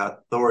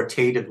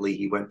authoritatively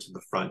he went to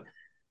the front.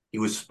 He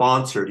was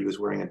sponsored. He was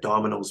wearing a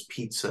Domino's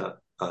Pizza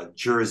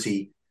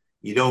jersey.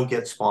 You don't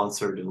get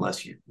sponsored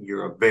unless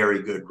you're a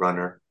very good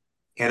runner.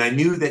 And I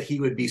knew that he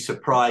would be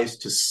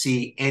surprised to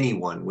see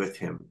anyone with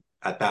him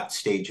at that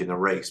stage in the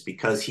race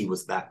because he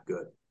was that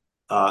good.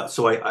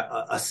 So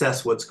I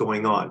assess what's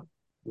going on.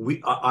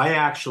 I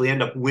actually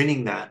end up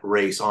winning that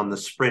race on the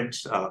sprint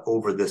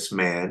over this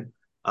man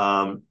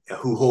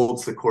who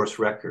holds the course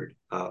record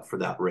for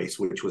that race,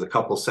 which was a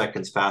couple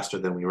seconds faster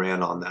than we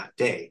ran on that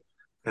day.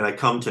 And I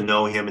come to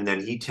know him, and then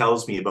he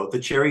tells me about the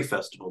Cherry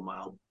Festival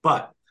Mile.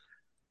 But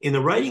in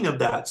the writing of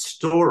that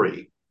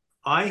story,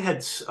 I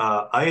had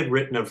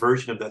written a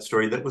version of that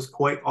story that was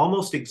quite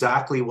almost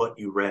exactly what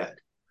you read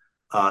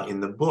in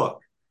the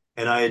book,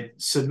 and I had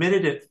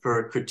submitted it for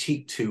a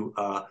critique to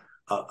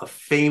a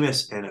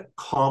famous and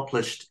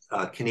accomplished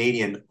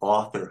Canadian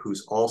author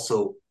who's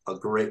also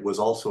was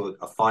also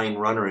a fine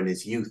runner in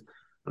his youth,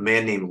 a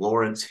man named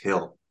Lawrence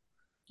Hill.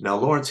 Now,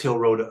 Lawrence Hill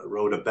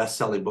wrote a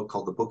best-selling book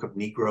called The Book of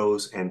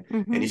Negroes, and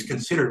he's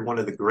considered one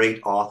of the great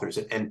authors.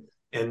 And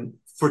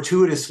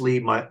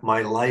fortuitously,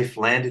 my life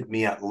landed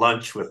me at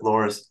lunch with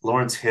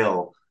Lawrence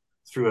Hill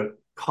through a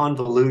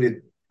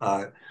convoluted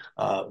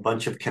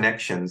bunch of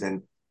connections,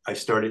 and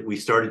we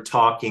started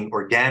talking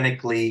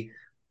organically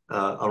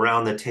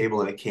around the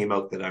table, and it came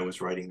out that I was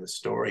writing the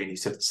story. And he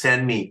said,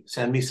 "Send me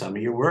some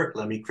of your work.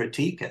 Let me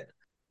critique it."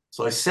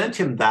 So I sent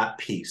him that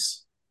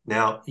piece.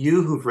 Now,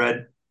 you who've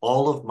read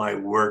all of my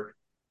work,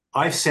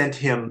 I've sent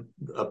him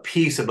a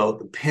piece about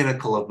the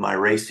pinnacle of my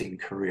racing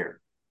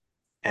career.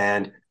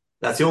 And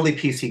that's the only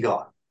piece he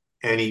got.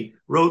 And he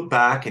wrote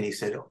back and he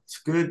said, "Oh,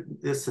 it's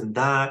good, this and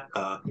that."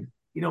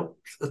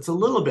 It's a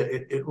little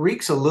bit, it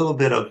reeks a little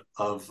bit of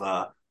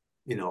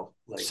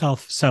like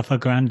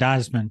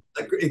self-aggrandizement.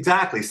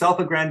 Exactly.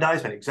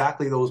 Self-aggrandizement,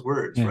 exactly those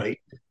words. Yeah. Right.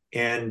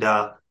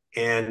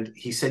 And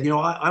he said,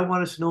 I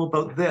wanted to know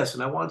about this,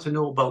 and I wanted to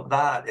know about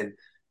that,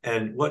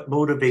 and what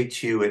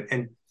motivates you.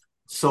 And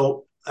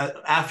so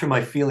after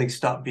my feelings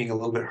stopped being a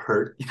little bit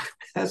hurt,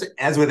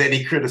 as with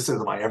any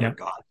criticism I ever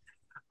got,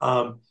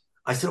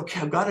 I said, okay,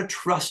 I've got to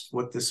trust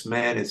what this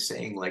man is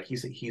saying. Like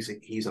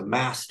he's a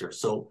master.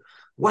 So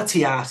what's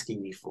he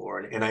asking me for?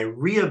 And I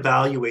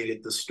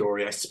reevaluated the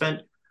story. I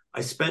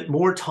spent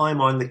more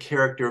time on the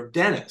character of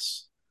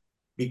Dennis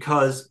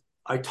because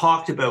I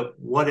talked about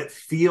what it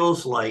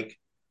feels like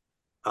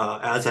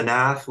as an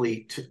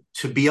athlete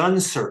to be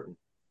uncertain,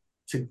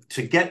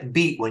 to get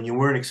beat when you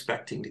weren't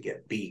expecting to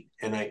get beat.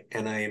 And I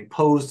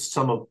imposed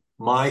some of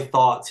my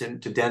thoughts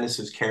into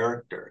Dennis's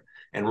character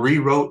and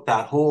rewrote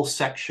that whole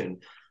section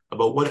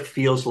about what it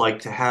feels like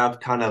to have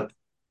kind of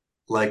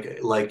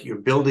like you're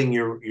building,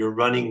 you're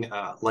running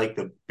like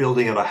the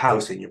building of a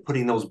house, and you're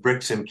putting those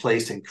bricks in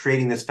place and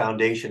creating this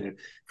foundation and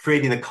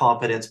creating the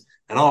confidence,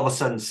 and all of a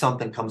sudden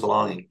something comes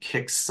along and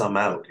kicks some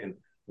out. And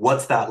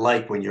what's that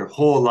like when your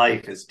whole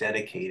life is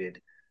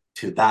dedicated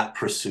to that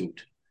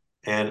pursuit?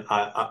 And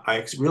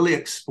I really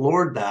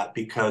explored that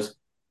because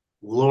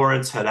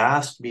Lawrence had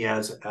asked me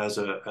as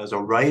a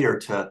writer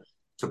to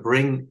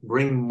bring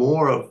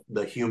more of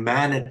the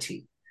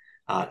humanity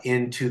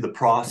into the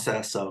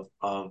process of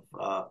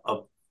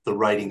the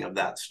writing of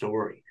that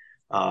story,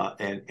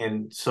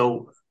 and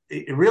so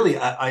it really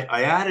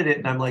I added it,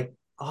 and I'm like,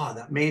 oh,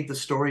 that made the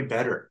story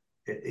better,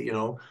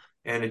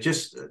 And it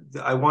just,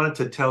 I wanted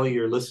to tell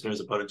your listeners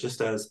about it just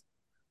as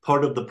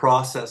part of the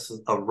process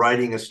of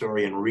writing a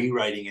story and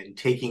rewriting it and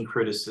taking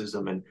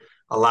criticism and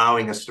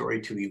allowing a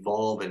story to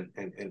evolve and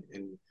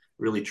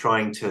really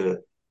trying to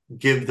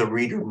give the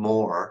reader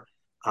more.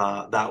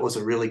 That was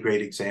a really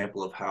great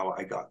example of how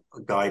I got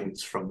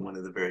guidance from one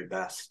of the very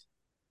best.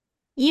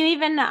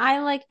 I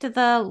liked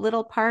the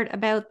little part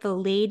about the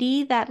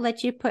lady that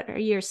let you put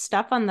your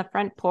stuff on the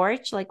front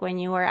porch, like when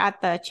you were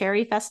at the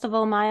Cherry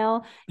Festival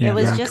Mile. It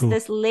was just cool.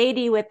 This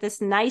lady with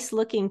this nice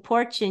looking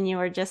porch, and you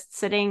were just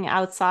sitting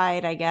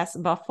outside, I guess,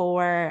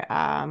 before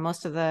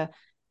most of the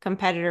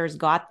competitors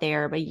got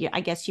there, but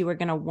I guess you were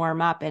going to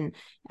warm up, and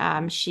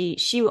she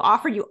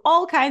offered you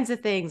all kinds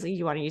of things. Like,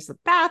 you want to use the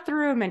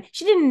bathroom, and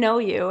she didn't know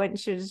you, and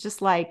she was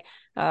just like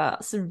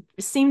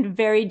seemed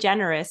very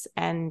generous,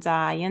 and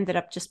you ended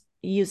up just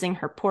using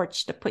her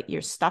porch to put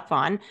your stuff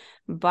on.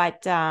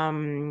 But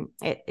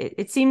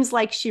it seems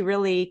like she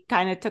really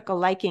kind of took a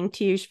liking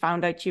to you. She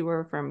found out you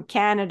were from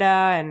Canada,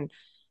 and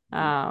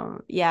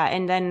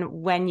and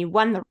then when you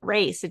won the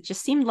race, it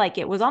just seemed like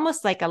it was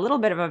almost like a little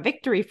bit of a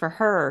victory for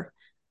her.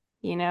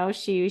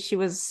 She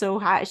was so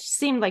high. She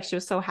seemed like she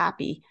was so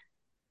happy.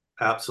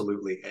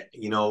 Absolutely.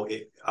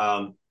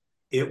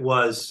 It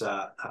was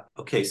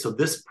okay. So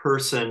this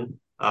person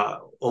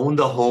owned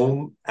a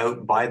home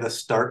out by the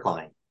start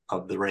line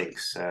of the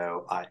race.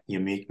 So you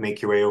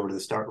make your way over to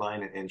the start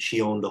line, and she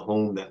owned the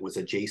home that was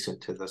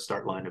adjacent to the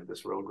start line of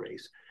this road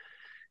race.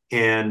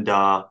 And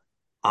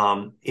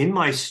in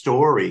my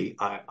story,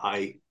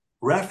 I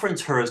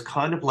reference her as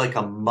kind of like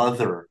a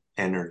mother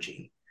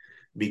energy,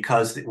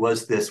 because it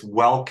was this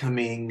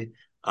welcoming,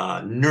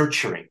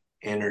 nurturing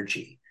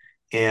energy.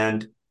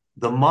 And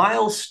the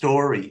Miles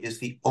story is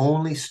the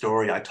only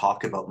story I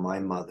talk about my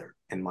mother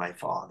and my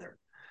father.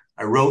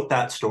 I wrote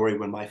that story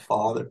when my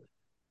father,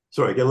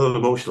 sorry, I get a little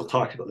emotional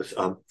talking about this.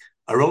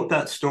 I wrote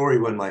that story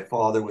when my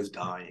father was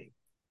dying.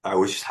 I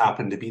was just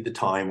happened to be the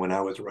time when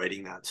I was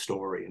writing that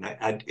story.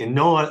 And in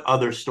no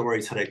other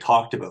stories had I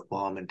talked about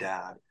mom and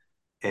dad.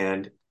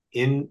 And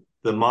in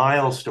the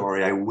Miles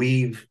story, I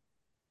weave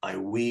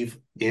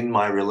in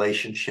my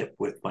relationship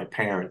with my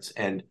parents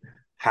and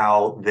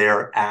how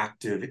they're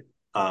active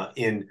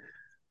in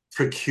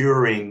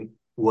procuring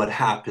what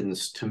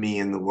happens to me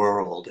in the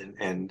world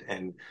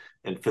and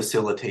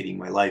facilitating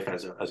my life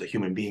as a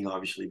human being,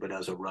 obviously, but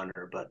as a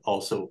runner, but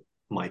also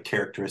my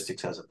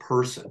characteristics as a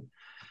person.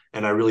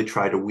 And I really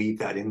try to weave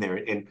that in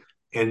there.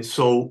 And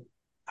so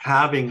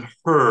having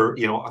her,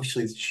 you know,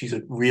 obviously she's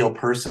a real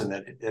person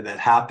that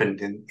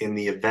happened in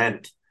the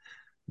event,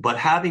 but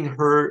having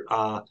her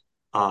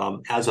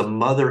as a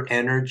mother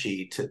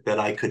energy that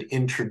I could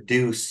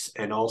introduce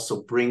and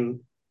also bring.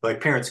 My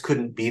parents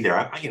couldn't be there.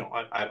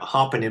 I'm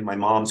hopping in my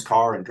mom's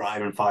car and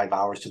driving 5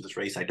 hours to this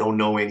race. I don't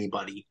know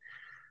anybody,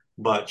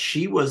 but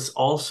she was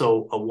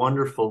also a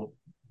wonderful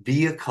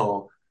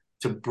vehicle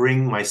to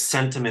bring my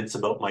sentiments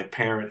about my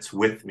parents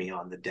with me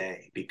on the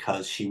day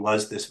because she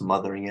was this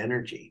mothering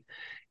energy.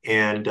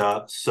 And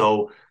I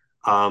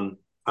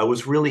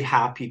was really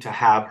happy to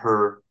have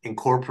her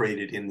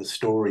incorporated in the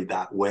story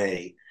that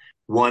way.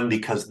 One,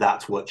 because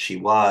that's what she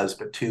was,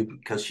 but two,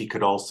 because she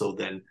could also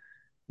then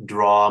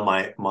draw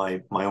my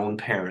own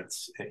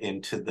parents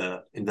into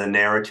the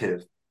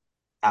narrative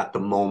at the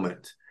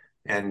moment.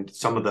 And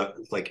some of the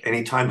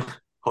anytime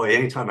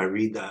I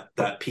read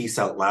that piece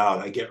out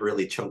loud, I get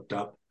really choked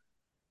up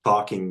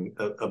talking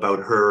about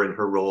her and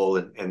her role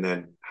and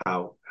then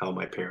how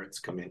my parents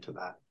come into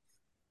that.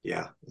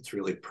 Yeah, it's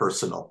really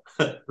personal,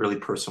 really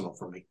personal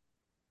for me.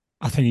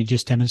 I think you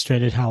just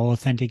demonstrated how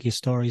authentic your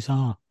stories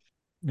are.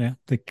 Yeah,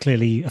 they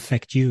clearly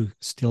affect you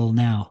still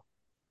now.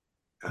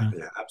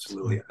 Yeah,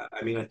 absolutely. So,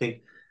 I mean, I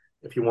think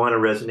if you want to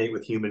resonate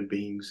with human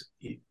beings,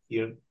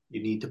 you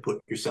need to put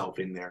yourself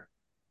in there.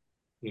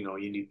 You know,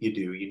 you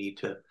need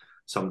to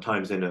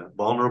sometimes in a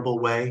vulnerable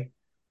way,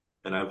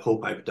 and I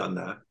hope I've done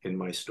that in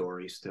my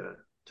stories to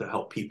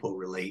help people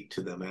relate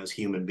to them as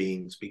human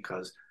beings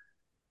because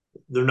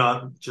they're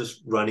not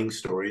just running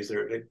stories;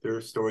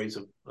 they're stories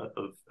of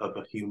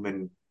a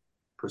human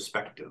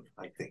perspective,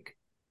 I think.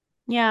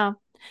 Yeah.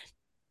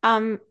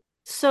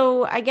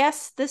 So I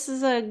guess this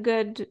is a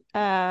good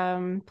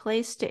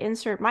place to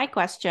insert my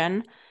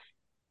question.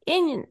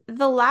 In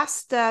the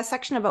last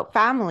section about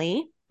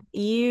family,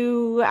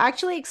 you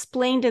actually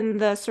explained in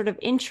the sort of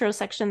intro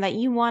section that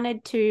you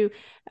wanted to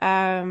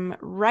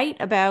write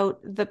about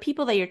the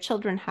people that your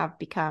children have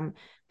become,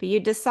 but you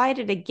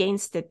decided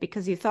against it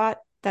because you thought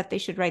that they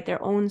should write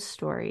their own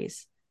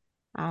stories.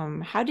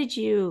 How did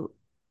you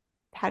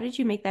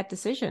make that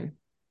decision?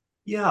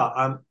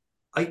 Yeah,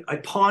 I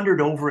pondered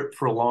over it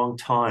for a long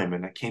time,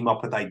 and I came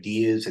up with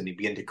ideas, and you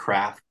begin to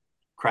craft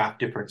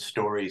different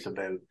stories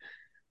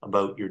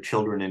about your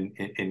children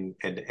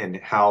and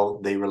how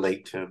they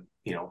relate to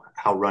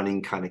how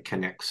running kind of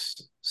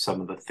connects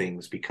some of the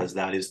things because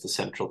that is the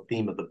central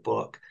theme of the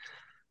book.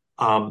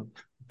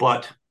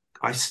 But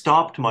I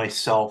stopped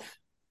myself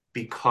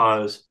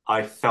because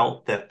I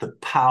felt that the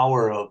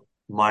power of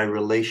my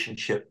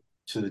relationship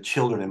to the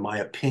children and my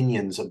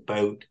opinions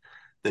about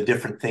the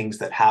different things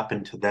that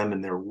happen to them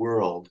in their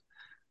world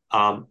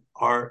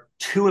are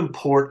too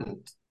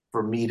important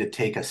for me to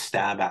take a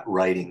stab at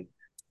writing.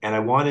 And I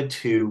wanted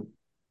to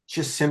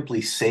just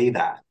simply say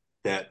that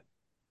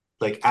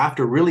like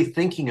after really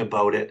thinking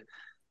about it,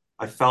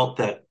 I felt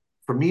that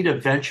for me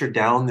to venture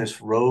down this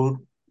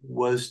road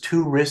was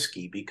too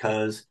risky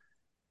because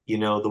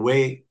the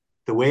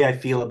way I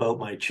feel about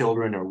my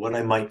children or what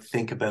I might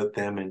think about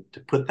them and to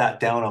put that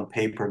down on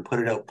paper and put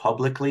it out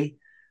publicly,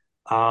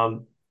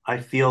 I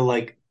feel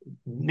like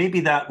maybe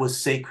that was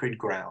sacred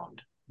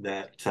ground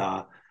that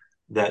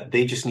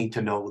they just need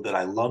to know that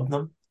I love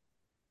them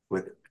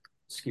with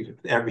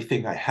with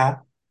everything I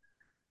have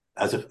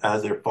as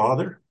their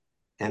father,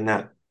 and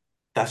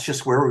that's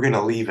just where we're going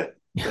to leave it.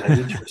 That I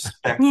need to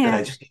respect. That Yeah.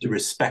 I just need to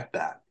respect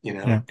that,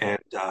 Yeah.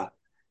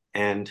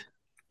 And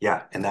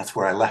yeah, and that's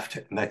where I left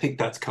it. And I think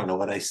that's kind of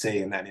what I say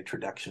in that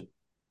introduction.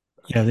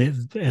 Yeah,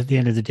 at the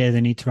end of the day, they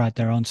need to write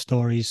their own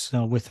stories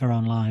with their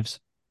own lives.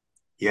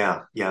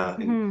 Yeah, yeah,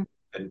 Mhm.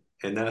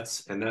 and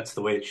that's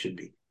the way it should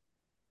be.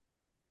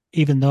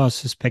 Even though I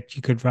suspect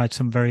you could write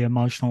some very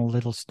emotional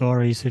little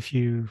stories if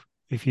you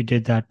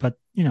did that, but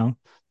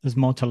there's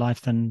more to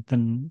life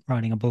than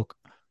writing a book.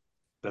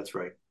 That's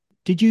right.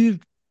 Did you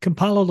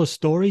compile all the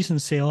stories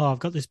and say, "Oh, I've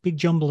got this big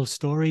jumble of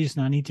stories,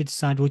 and I need to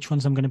decide which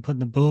ones I'm going to put in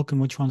the book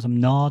and which ones I'm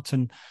not,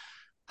 and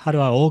how do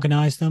I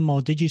organize them?" Or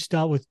did you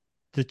start with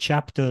the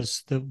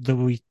chapters that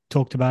we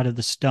talked about at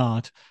the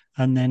start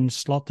and then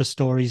slot the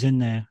stories in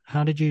there?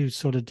 How did you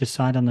sort of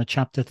decide on the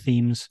chapter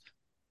themes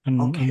and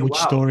Okay, which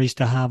wow. stories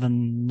to have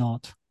and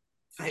not?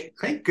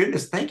 Thank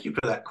goodness. Thank you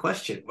for that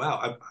question.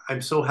 Wow,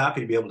 I'm so happy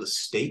to be able to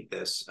state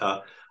this.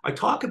 I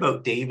talk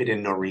about David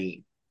and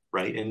Noreen.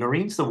 right? And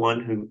Noreen's the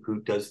one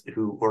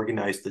who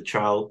organized the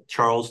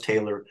Charles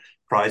Taylor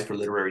Prize for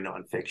Literary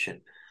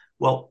Nonfiction.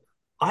 Well,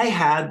 I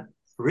had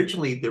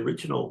originally the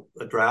original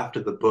draft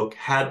of the book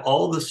had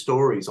all the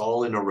stories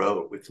all in a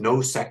row with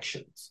no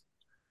sections.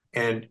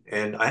 And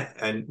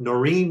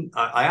Noreen,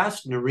 I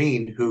asked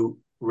Noreen, who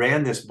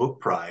ran this book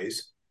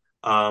prize,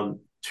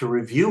 to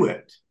review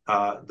it,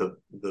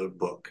 the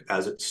book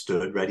as it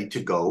stood ready to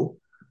go,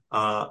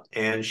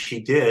 and she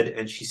did,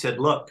 and she said,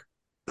 "Look,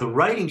 the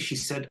writing." She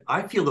said,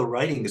 "I feel the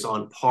writing is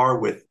on par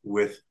with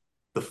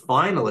the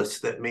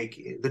finalists that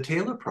make the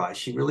Taylor Prize."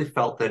 She really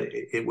felt that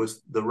it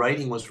was the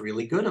writing was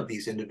really good of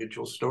these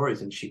individual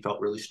stories, and she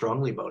felt really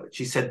strongly about it.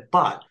 She said,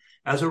 "But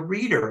as a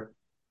reader,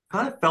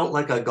 kind of felt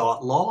like I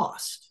got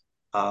lost."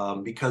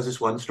 Because it's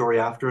one story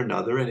after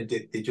another, and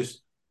they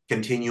just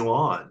continue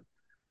on.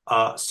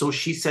 So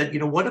she said,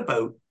 what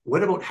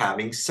about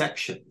having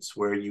sections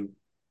where you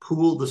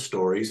pool the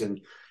stories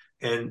and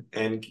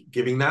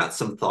giving that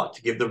some thought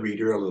to give the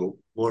reader a little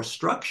more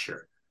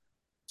structure.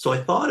 So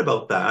I thought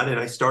about that, and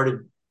I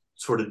started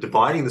sort of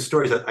dividing the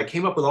stories. I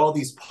came up with all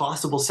these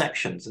possible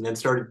sections, and then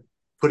started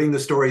putting the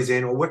stories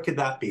in. Well, what could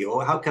that be? Oh,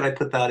 how can I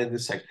put that in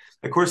this section?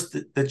 Of course,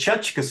 the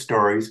Chechka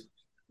stories,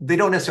 they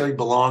don't necessarily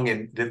belong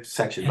in this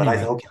section, but I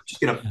thought, okay, I'm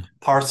just going to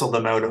parcel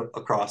them out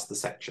across the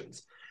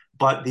sections.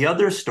 But the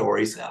other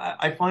stories,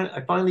 I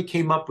finally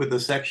came up with the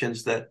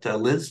sections that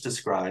Liz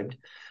described,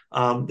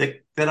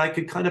 that I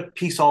could kind of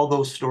piece all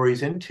those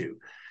stories into.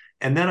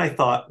 And then I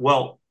thought,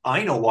 well,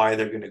 I know why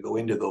they're going to go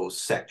into those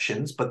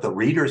sections, but the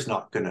reader's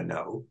not going to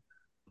know.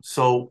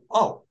 So,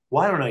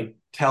 why don't I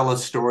tell a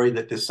story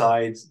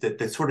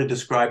that sort of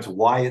describes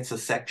why it's a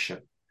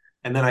section?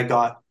 And then I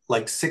got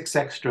like 6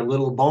 extra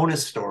little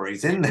bonus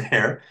stories in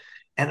there.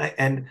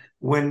 And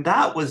when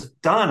that was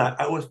done,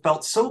 I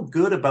felt so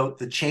good about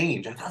the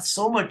change. I thought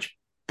so much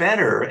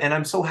better. And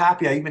I'm so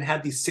happy I even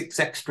had these 6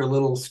 extra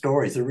little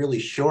stories. They're really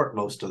short,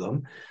 most of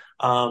them.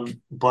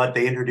 But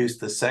they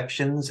introduced the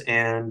sections,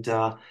 and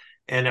I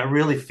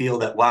really feel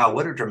that, wow,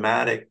 what a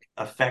dramatic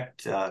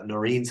effect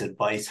Noreen's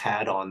advice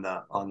had on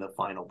the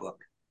final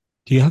book.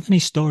 Do you have any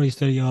stories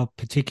that are your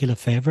particular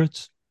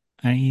favorites?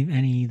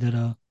 Any that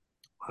are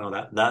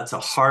that's a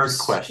hard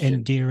question.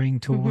 Endearing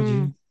towards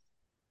you.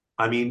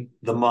 I mean,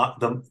 they're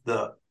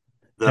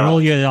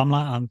all your.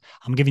 I'm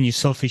giving you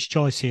selfish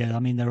choice here. I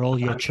mean, they're all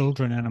your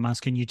children, and I'm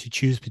asking you to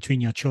choose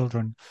between your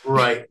children.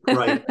 Right.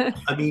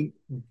 I mean,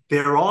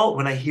 they're all,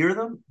 when I hear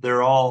them,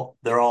 they're all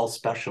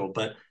special.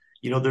 But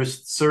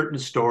there's certain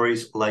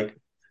stories like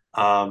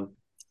the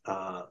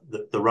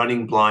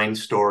Running Blind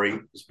story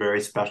is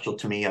very special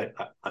to me.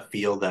 I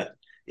feel that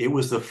it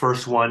was the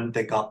first one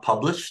that got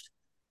published,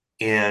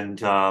 and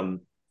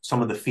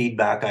some of the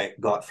feedback I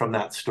got from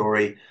that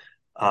story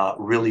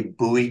really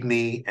buoyed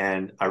me,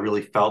 and I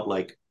really felt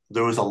like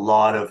there was a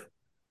lot of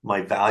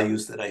my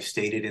values that I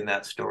stated in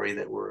that story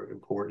that were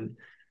important.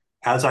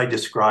 As I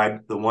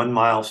described, the 1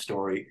 Mile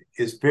story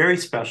is very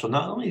special,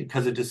 not only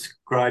because it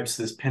describes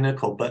this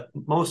pinnacle, but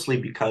mostly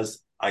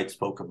because I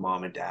spoke of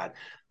Mom and Dad.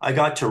 I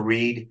got to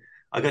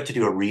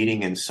do a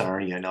reading in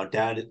Sarnia. Now,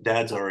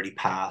 Dad's already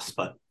passed,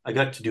 but I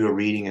got to do a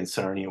reading in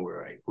Sarnia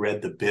where I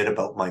read the bit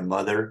about my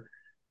mother,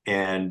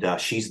 and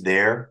she's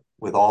there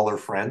with all her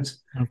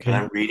friends, and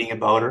I'm reading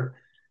about her.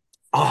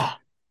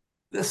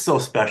 This is so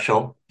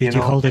special. Did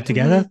you hold it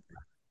together?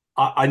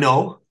 I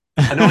know.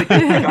 I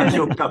got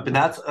choked up, and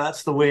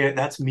that's the way.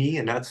 That's me,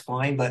 and that's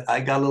fine. But I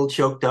got a little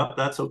choked up.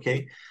 That's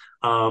okay.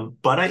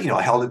 But I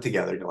held it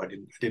together. No, I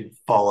didn't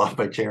fall off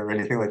my chair or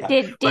anything like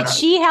that. Did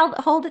she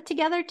hold it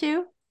together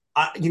too?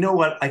 You know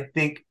what? I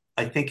think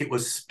it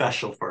was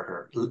special for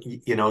her.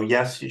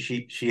 Yes,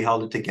 she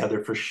held it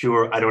together for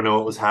sure. I don't know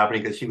what was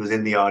happening because she was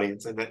in the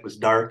audience and it was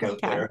dark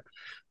out there.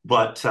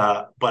 But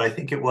I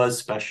think it was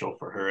special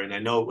for her, and I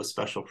know it was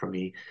special for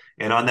me.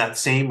 And on that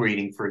same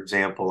reading, for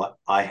example,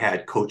 I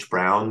had Coach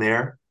Brown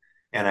there,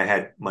 and I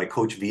had my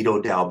coach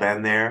Vito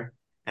Dalben there,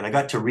 and I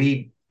got to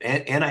read,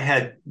 and I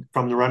had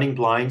from the Running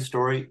Blind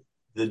story,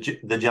 the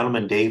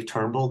gentleman Dave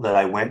Turnbull that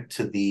I went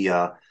to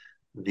the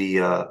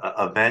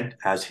event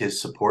as his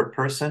support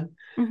person.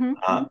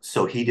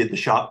 So he did the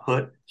shot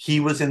put. He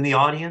was in the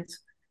audience,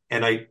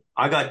 and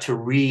I got to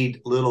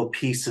read little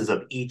pieces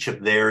of each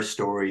of their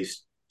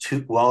stories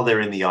while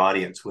they're in the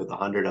audience with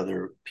 100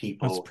 other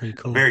people. That's pretty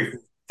cool.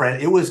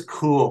 It was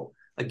cool.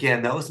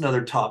 Again, that was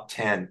another top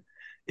 10.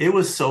 It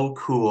was so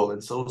cool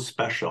and so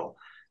special.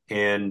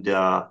 And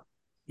and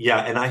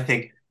I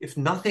think if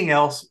nothing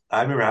else,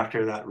 I remember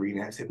after that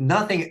reading, I said, if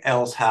nothing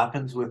else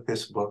happens with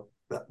this book,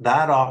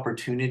 that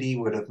opportunity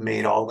would have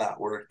made all that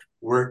work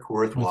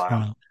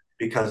worthwhile,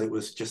 because it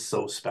was just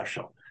so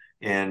special.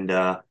 And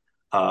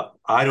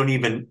I don't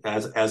even,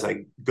 as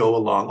I go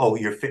along. Oh,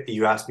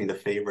 you asked me the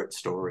favorite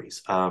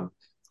stories.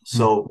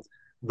 So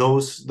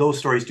those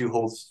stories do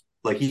hold,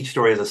 like, each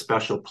story has a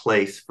special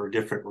place for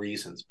different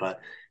reasons. But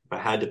if I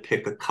had to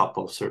pick a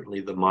couple,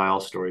 certainly the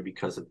Mile story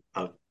because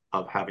of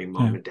having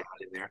Mom and Dad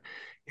in there,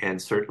 and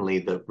certainly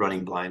the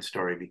Running Blind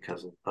story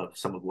because of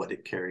some of what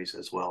it carries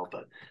as well.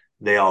 But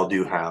they all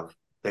do have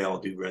they all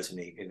do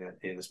resonate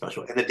in a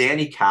special. And the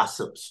Danny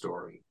Cassip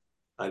story,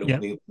 I don't Yep.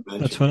 need to That's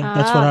mention. what I've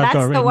got That's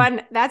the written.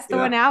 one. That's the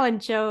one Alan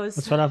chose.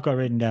 That's what I've got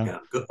written down. Yeah,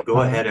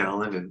 go ahead,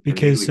 Alan, and maybe we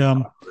because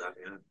can talk about that.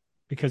 Yeah.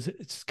 because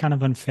it's kind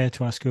of unfair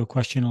to ask you a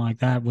question like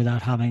that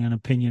without having an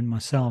opinion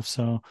myself.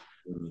 So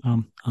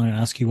I'm going to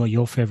ask you what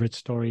your favorite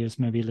story is,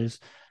 maybe, Liz.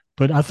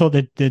 But I thought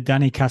that the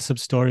Danny Cassip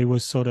story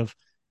was sort of,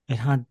 it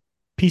had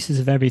pieces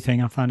of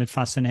everything. I found it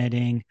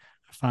fascinating.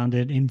 I found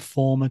it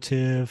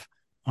informative.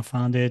 I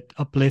found it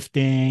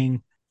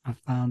uplifting. I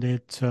found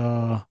it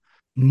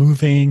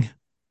moving,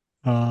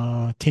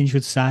 tinged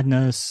with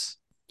sadness.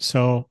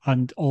 So,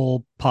 and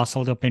all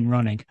parceled up in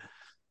running.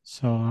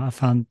 So I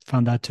found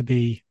that to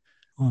be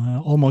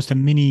almost a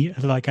mini,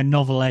 like a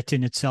novelette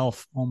in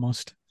itself,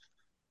 almost.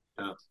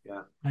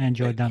 Yeah. I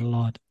enjoyed that a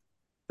lot.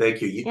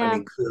 Thank you. Yeah. I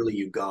mean, clearly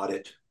you got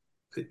it.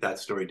 That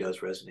story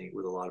does resonate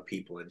with a lot of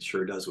people, and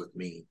sure does with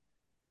me.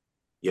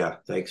 Yeah,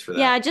 thanks for that.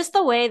 Yeah, just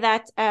the way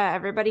that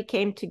everybody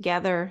came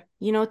together,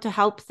 to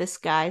help this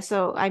guy.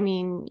 So, I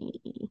mean,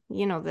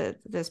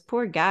 this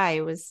poor guy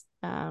was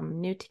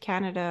new to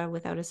Canada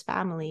without his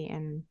family,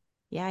 and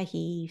yeah,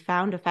 he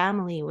found a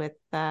family with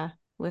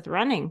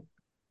running.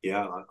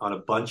 Yeah, on a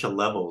bunch of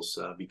levels,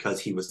 because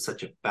he was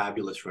such a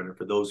fabulous runner.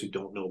 For those who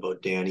don't know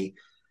about Danny,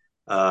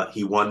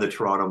 he won the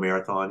Toronto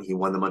Marathon. He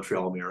won the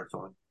Montreal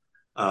Marathon.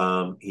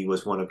 He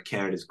was one of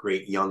Canada's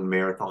great young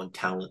marathon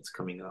talents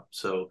coming up.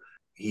 So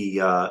he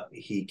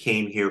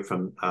came here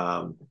from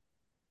I'm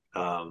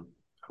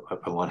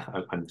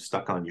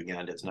stuck on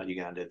Uganda. It's not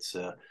Uganda. It's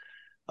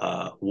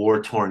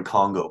war-torn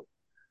Congo.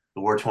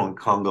 The war-torn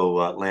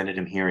Congo landed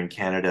him here in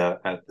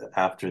Canada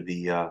after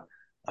the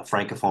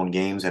Francophone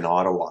Games in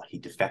Ottawa. He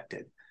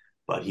defected,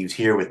 but he was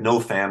here with no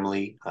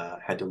family.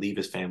 Had to leave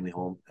his family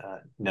home.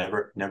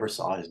 Never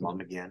saw his mom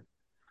again.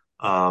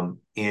 And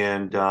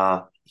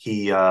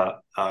he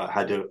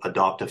had to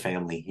adopt a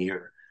family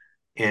here.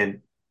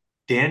 And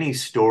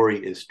Danny's story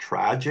is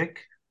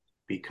tragic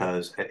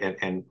because,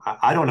 and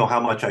I don't know how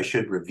much I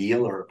should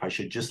reveal or if I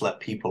should just let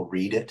people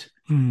read it,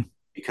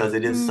 because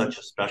it is such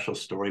a special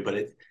story, but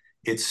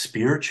it's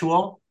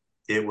spiritual.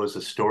 It was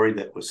a story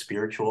that was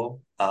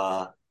spiritual.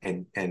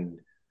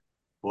 And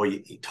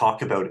boy, you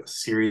talk about a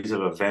series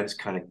of events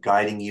kind of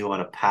guiding you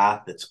on a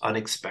path that's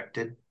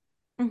unexpected.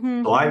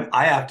 Mm-hmm. So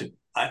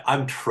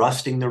I'm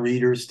trusting the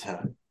readers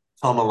to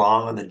come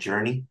along on the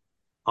journey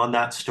on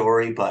that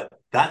story. But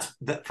that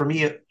for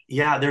me,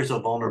 yeah, there's a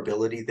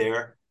vulnerability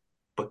there.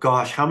 But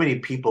gosh, how many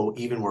people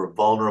even were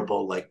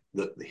vulnerable, like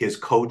his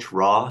coach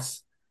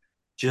Ross,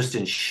 just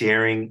in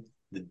sharing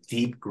the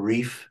deep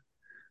grief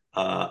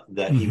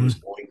that he was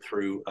going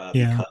through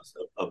because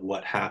of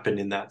what happened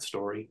in that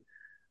story.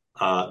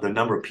 The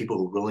number of people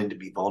who were willing to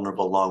be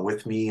vulnerable along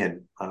with me,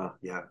 and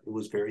yeah, it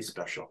was very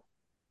special.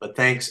 But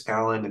thanks,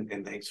 Alan,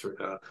 and thanks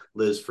for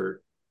Liz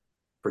for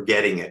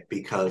getting it,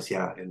 because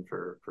and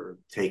for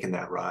taking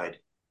that ride.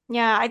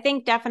 Yeah, I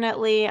think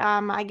definitely.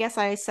 I guess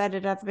I said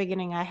it at the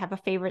beginning. I have a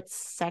favorite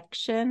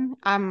section.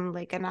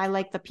 And I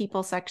like the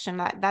people section.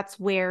 That's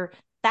where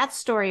that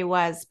story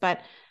was,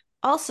 but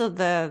also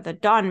the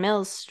Don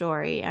Mills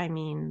story, I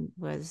mean,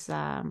 was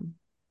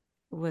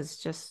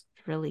just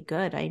really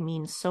good. I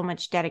mean, so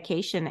much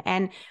dedication,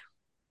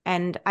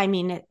 and I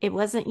mean, it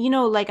wasn't,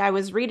 like I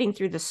was reading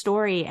through the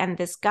story, and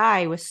this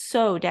guy was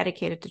so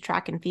dedicated to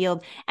track and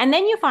field, and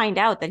then you find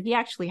out that he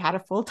actually had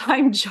a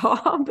full-time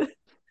job.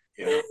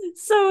 Yeah.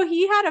 So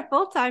he had a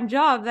full-time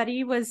job that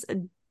he was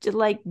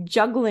like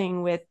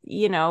juggling with,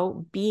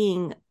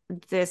 being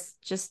this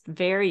just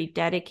very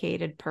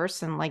dedicated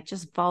person, like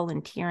just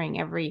volunteering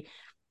every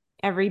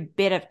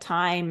bit of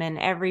time and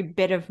every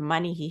bit of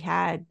money he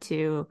had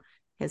to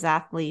his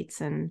athletes.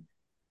 And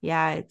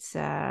yeah, it's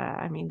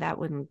I mean, that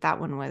one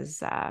was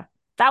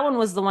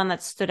the one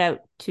that stood out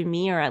to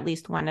me, or at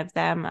least one of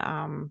them.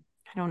 I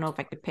don't know if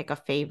I could pick a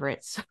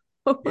favorite. So.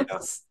 Yeah,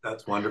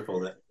 that's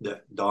wonderful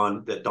that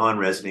Don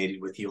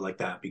resonated with you like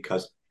that,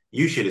 because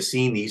you should have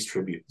seen these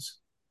tributes,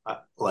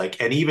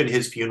 and even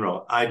his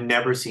funeral. I've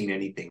never seen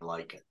anything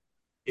like it.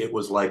 It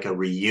was like a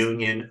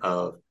reunion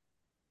of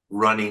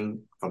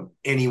running from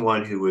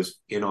anyone who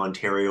was in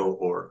Ontario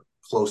or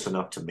close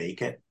enough to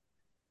make it.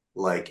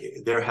 Like,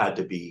 there had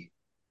to be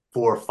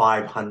 400 or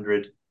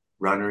 500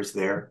 runners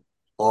there,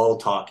 all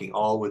talking,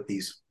 all with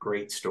these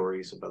great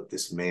stories about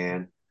this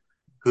man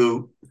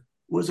who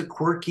was a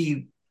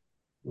quirky,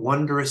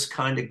 wondrous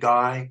kind of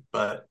guy,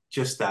 but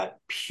just that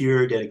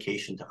pure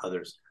dedication to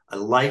others, a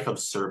life of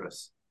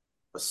service,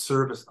 a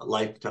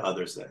life to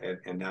others,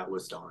 and that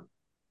was Don.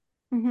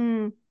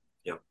 Mm-hmm.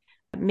 Yeah.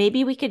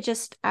 Maybe we could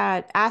just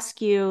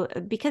ask you,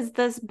 because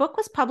this book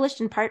was published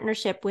in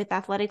partnership with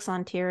Athletics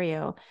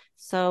Ontario.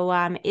 So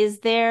is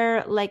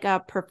there like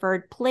a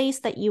preferred place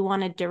that you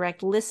want to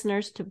direct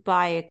listeners to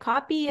buy a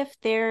copy if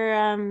they're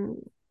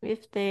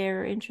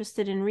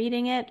interested in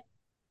reading it?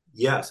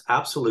 Yes,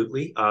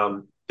 absolutely.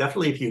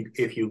 Definitely,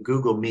 if you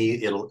Google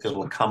me, it'll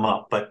come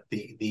up. But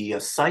the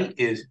site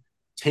is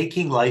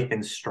Taking Life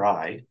in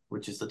Stride,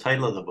 which is the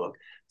title of the book,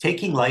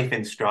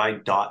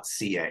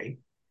 takinglifeinstride.ca.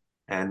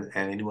 And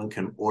anyone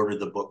can order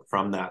the book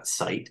from that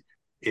site.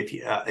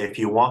 if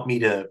you want me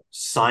to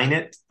sign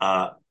it,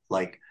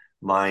 like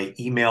my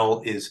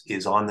email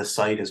is on the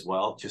site as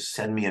well. Just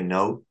send me a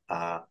note.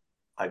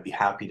 I'd be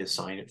happy to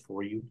sign it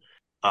for you.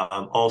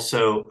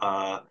 Also,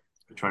 I'm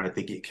trying to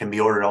think. It can be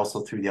ordered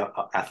also through the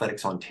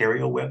Athletics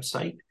Ontario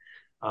website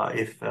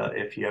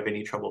if you have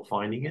any trouble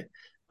finding it.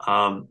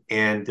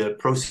 And the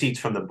proceeds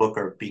from the book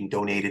are being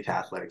donated to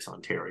Athletics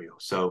Ontario.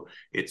 So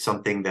it's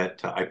something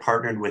that I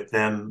partnered with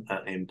them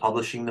in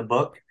publishing the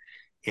book,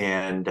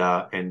 and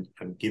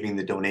I'm giving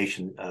the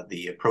donation,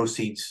 the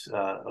proceeds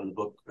of the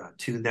book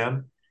to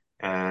them.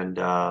 And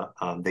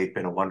they've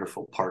been a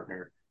wonderful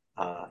partner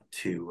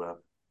to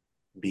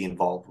be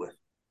involved with.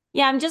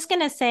 Yeah, I'm just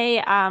gonna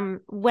say,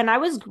 when I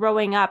was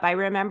growing up, I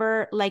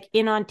remember like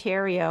in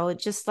Ontario,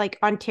 just like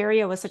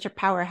Ontario was such a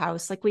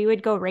powerhouse. Like we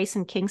would go race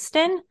in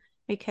Kingston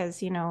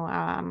because,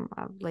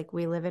 like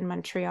we live in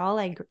Montreal.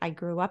 I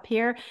grew up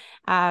here,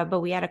 but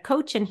we had a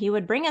coach and he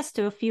would bring us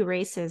to a few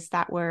races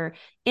that were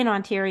in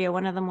Ontario.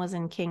 One of them was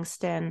in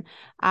Kingston.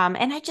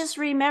 And I just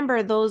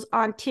remember those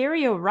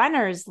Ontario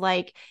runners,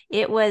 like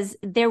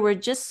there were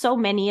just so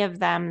many of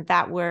them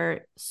that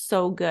were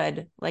so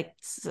good, like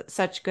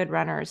such good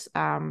runners.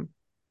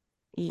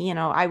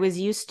 I was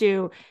used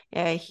to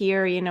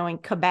here, in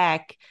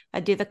Quebec, I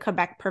do the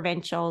Quebec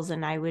provincials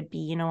and I would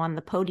be, on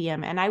the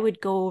podium and I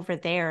would go over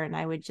there and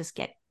I would just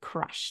get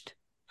crushed.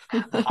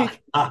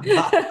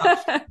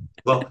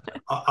 Well,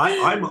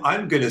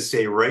 I'm going to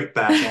say right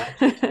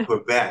back at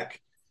Quebec,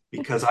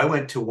 because I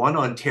went to one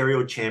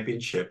Ontario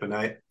championship and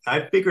I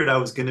figured I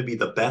was going to be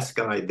the best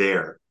guy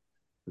there.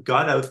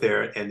 Got out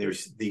there and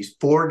there's these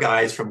four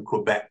guys from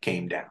Quebec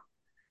came down.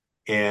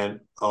 And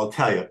I'll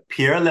tell you,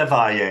 Pierre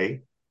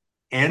Levalle,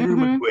 Andrew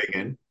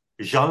McGuigan,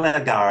 Jean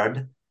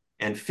Lagarde,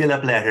 and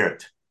Philippe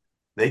Lehert.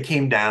 They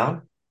came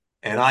down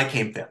and I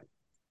came fifth.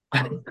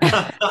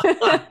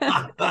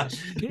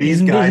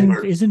 These guys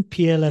isn't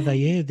Pierre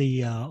Levalle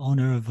the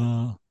owner of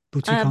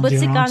Boutique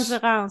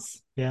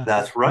Endurance? Yeah,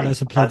 that's right.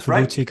 There's a plug for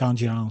Boutique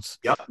Endurance.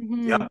 Yep.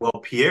 Yeah.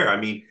 Well, Pierre, I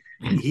mean,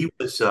 he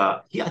was.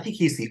 I think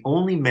he's the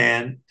only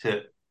man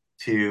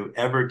to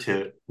ever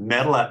to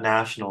medal at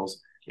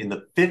nationals in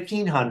the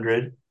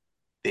 1500,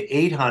 the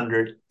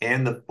 800,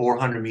 and the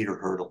 400-meter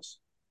hurdles.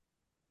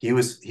 He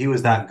was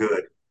that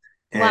good.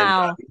 And,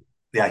 wow.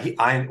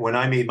 When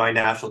I made my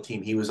national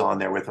team, he was on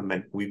there with him,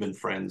 and we've been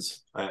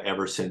friends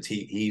ever since.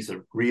 He's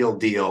a real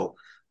deal,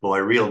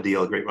 real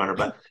deal, great runner.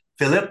 But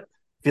Philippe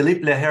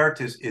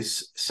Lehert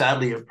is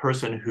sadly a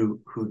person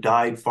who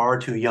died far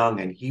too young,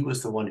 and he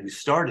was the one who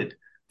started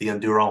the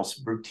Endurance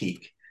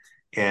Boutique.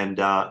 And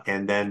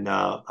then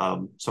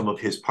some of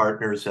his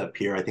partners,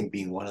 Pierre, I think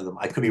being one of them.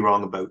 I could be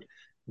wrong about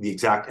the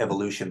exact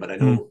evolution, but I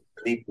know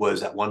Philippe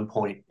was at one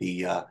point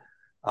the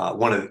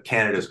one of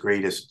Canada's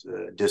greatest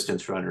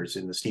distance runners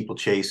in the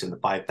steeplechase and the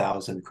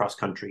 5,000 cross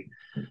country.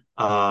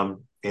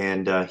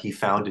 And he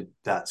founded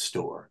that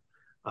store.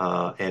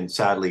 And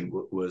sadly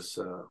was,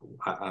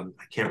 I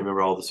can't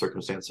remember all the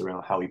circumstances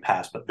around how he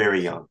passed, but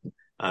very young.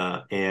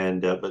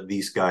 But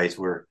these guys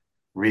were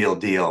real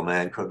deal,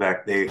 man.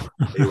 Quebec, they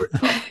were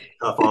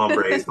tough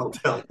hombres, I'll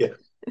tell you.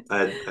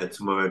 I had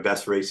some of my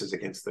best races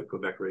against the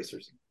Quebec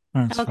racers.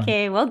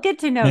 Okay, well, good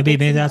to know.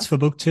 Maybe that's for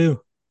book 2.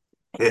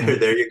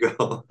 There you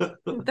go.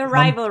 The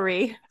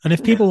rivalry. And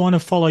if people want to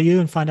follow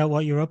you and find out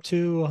what you're up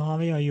to,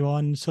 Harvey, are you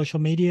on social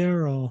media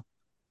or?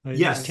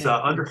 Yes,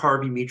 under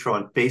Harvey Mitra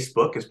on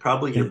Facebook is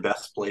probably your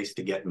best place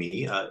to get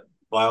me.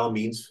 By all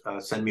means,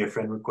 send me a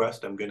friend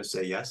request. I'm going to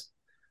say yes.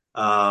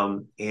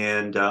 And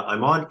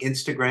I'm on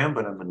Instagram,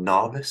 but I'm a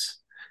novice.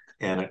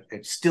 And I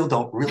still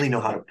don't really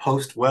know how to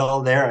post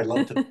well there. I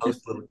love to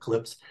post little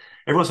clips.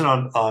 Every once in a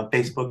while on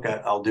Facebook,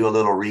 I'll do a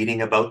little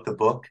reading about the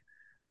book.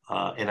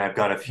 And I've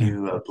got a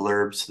few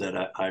blurbs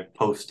that I've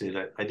posted.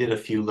 I did a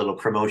few little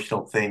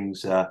promotional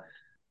things. Can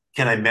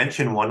I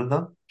mention one of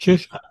them? Sure.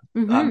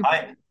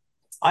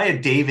 I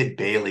had David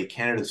Bailey,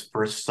 Canada's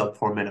first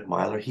sub-4 minute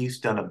miler. He's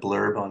done a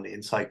blurb on the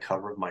inside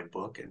cover of my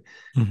book. And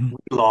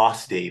we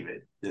lost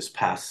David this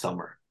past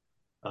summer.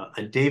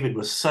 And David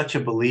was such a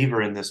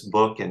believer in this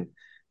book.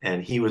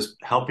 And he was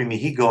helping me.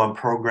 He'd go on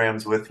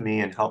programs with me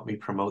and help me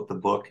promote the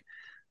book.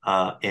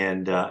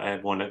 And I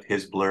had one of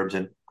his blurbs.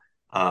 And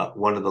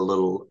one of the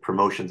little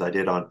promotions I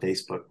did on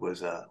Facebook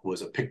was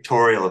a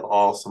pictorial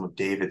of some of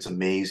David's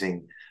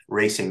amazing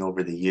racing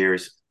over the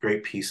years.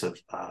 Great piece of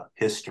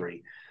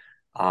history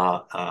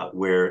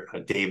where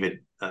David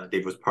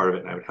was part of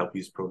it, and I would help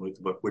you promote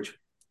the book,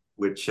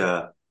 which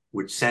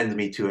sends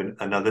me to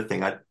another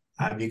thing.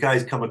 Have you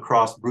guys come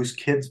across Bruce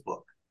Kidd's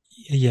book?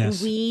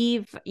 Yes,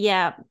 we've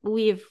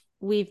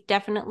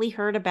definitely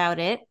heard about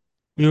it.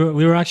 We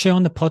were actually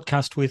on the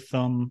podcast with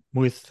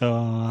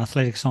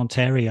Athletics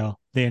Ontario.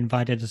 They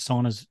invited us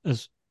on as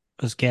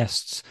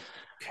guests,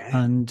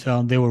 and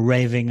they were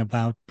raving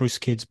about Bruce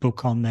Kidd's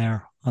book on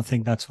there. I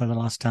think that's where the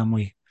last time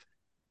we.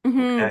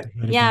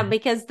 Yeah,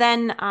 because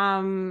then,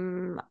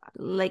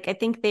 I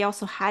think they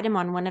also had him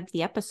on one of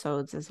the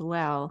episodes as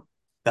well.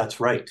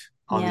 That's right.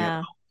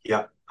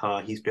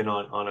 He's been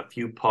on a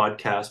few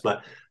podcasts,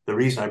 but the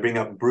reason I bring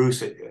up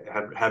Bruce,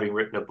 having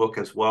written a book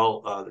as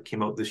well that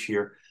came out this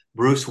year,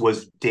 Bruce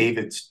was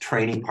David's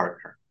training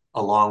partner,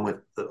 along with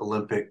the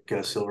Olympic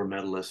silver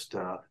medalist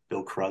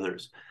Bill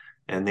Carruthers,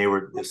 and they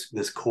were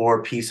this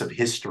core piece of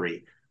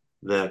history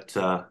that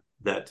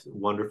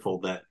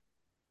wonderful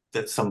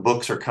that some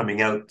books are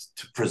coming out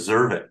to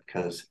preserve it,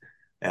 because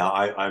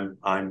I'm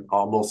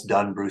almost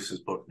done Bruce's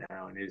book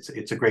now, and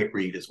it's a great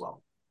read as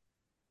well.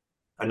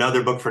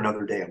 Another book for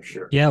another day, I'm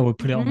sure. Yeah, we'll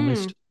put it on the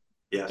list.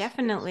 Yes,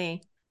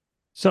 Definitely.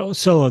 So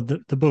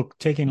the book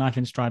Taking Life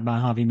in Stride by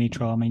Harvey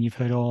Mitro. I mean, you've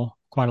heard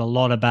quite a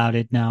lot about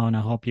it now, and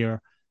I hope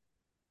you're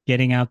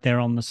getting out there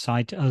on the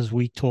site as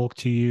we talk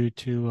to you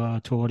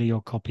to order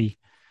your copy.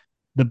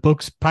 The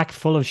book's packed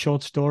full of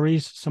short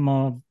stories. Some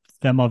of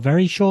them are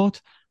very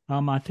short.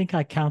 I think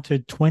I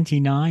counted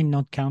 29,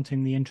 not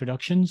counting the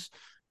introductions,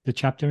 the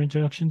chapter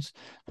introductions.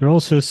 There are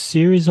also a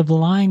series of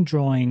line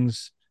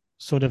drawings,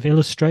 sort of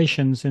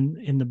illustrations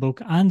in the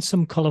book, and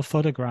some color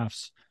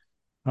photographs.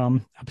 I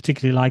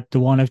particularly like the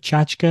one of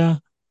Chachka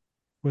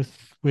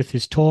with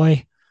his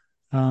toy,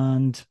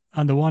 and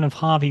the one of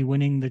Harvey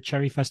winning the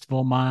Cherry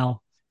Festival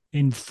Mile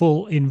in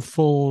full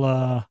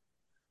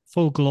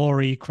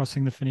glory,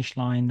 crossing the finish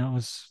line. That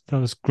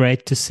was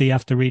great to see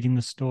after reading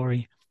the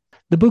story.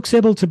 The book's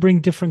able to bring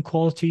different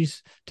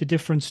qualities to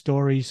different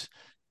stories,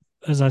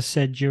 as I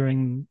said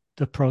during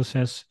the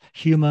process: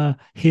 humor,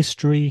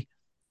 history,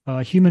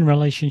 human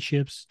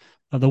relationships,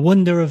 the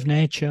wonder of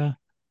nature,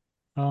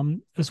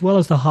 as well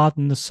as the heart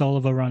and the soul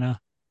of a runner.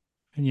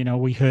 And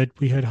we heard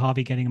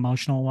Harvey getting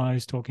emotional while I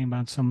was talking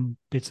about some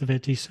bits of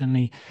it. He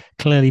certainly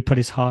clearly put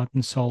his heart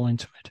and soul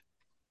into it.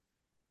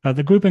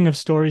 The grouping of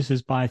stories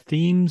is by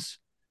themes.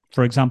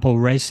 For example,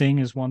 racing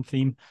is one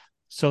theme.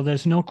 So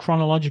there's no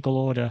chronological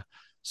order.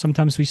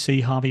 Sometimes we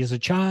see Harvey as a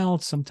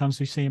child, sometimes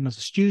we see him as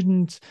a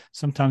student,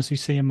 sometimes we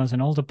see him as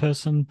an older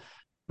person,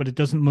 but it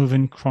doesn't move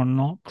in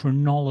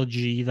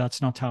chronology.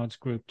 That's not how it's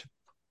grouped.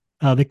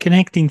 The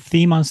connecting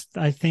theme,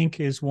 I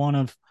think, is one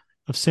of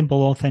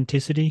simple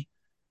authenticity.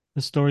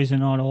 The stories are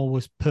not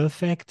always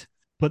perfect,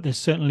 but they're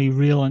certainly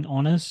real and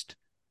honest.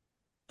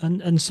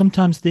 And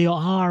sometimes they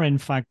are, in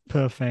fact,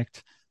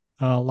 perfect,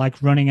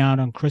 like running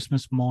out on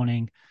Christmas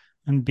morning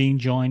and being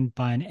joined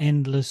by an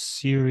endless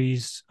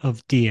series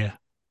of deer.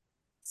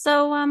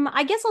 So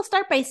I guess I'll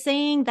start by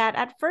saying that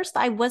at first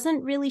I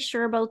wasn't really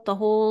sure about the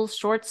whole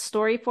short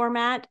story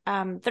format.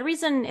 The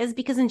reason is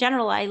because in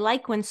general, I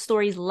like when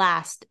stories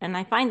last, and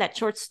I find that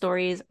short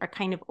stories are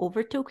kind of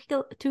over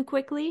too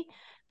quickly.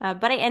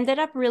 But I ended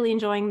up really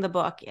enjoying the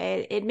book.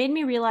 It made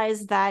me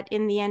realize that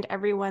in the end,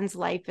 everyone's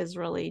life is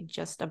really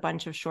just a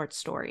bunch of short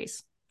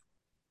stories.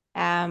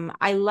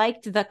 I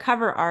liked the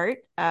cover art.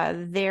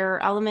 There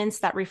are elements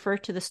that refer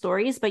to the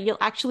stories, but you'll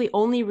actually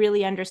only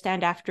really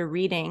understand after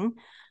reading.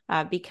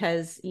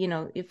 Because,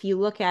 if you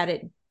look at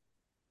it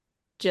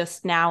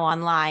just now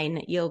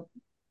online, it's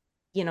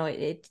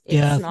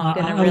not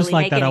going to really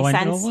make any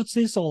sense. Oh, what's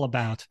this all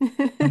about?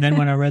 And then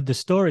when I read the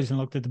stories and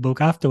looked at the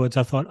book afterwards,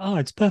 I thought, oh,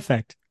 it's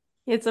perfect.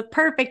 It's a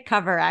perfect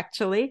cover,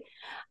 actually.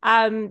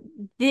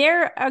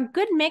 They're a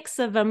good mix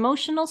of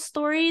emotional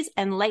stories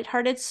and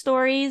lighthearted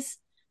stories.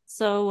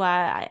 So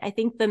I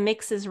think the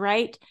mix is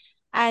right.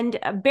 And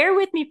bear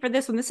with me for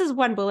this one. This is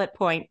one bullet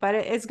point, but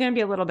it's going to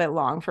be a little bit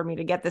long for me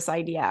to get this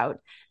idea out.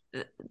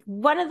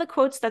 One of the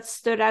quotes that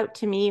stood out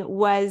to me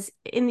was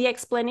in the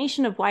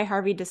explanation of why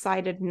Harvey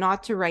decided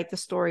not to write the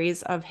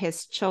stories of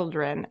his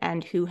children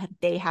and who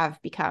they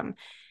have become.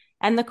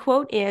 And the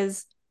quote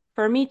is,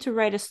 "For me to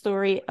write a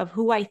story of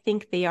who I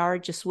think they are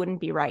just wouldn't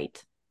be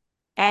right."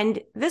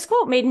 And this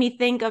quote made me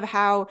think of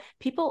how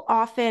people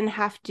often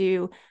have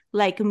to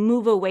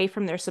move away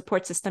from their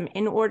support system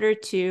in order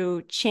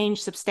to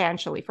change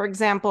substantially. For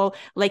example,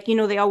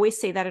 they always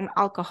say that an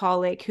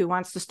alcoholic who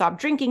wants to stop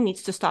drinking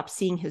needs to stop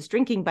seeing his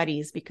drinking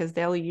buddies because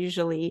they'll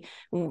usually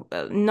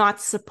not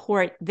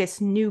support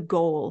this new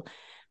goal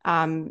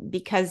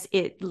because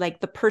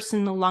the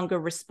person no longer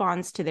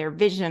responds to their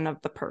vision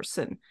of the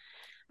person.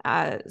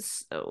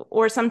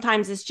 Or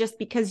sometimes it's just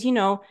because,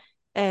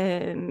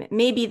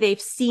 maybe they've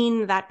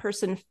seen that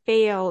person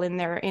fail in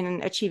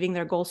achieving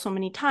their goal so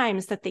many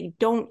times that they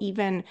don't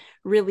even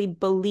really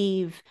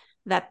believe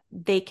that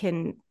they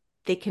can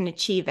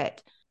achieve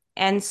it.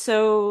 And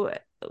so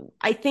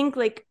I think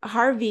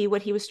Harvey,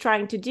 what he was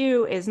trying to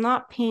do is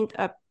not paint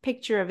a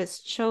picture of his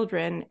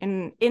children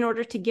in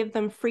order to give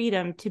them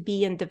freedom to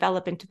be and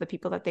develop into the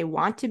people that they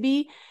want to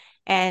be.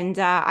 And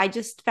I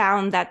just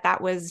found that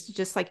was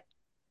just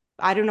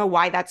I don't know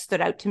why that stood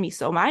out to me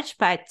so much,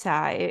 but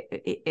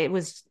it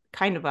was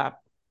kind of a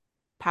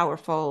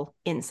powerful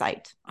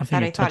insight. I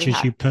think it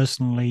touches you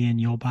personally in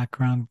your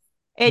background.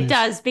 It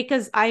does,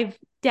 because I've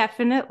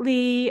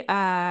definitely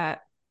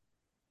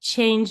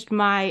changed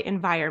my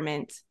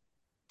environment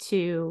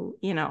to,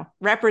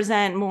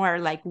 represent more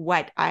like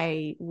what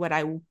I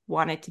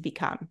wanted to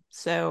become.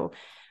 So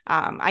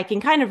I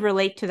can kind of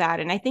relate to that.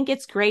 And I think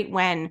it's great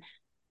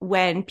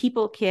when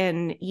people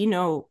can,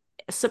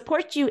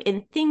 support you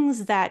in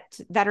things that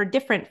are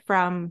different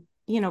from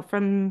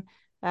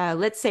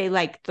let's say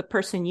like the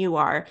person you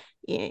are.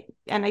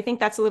 And I think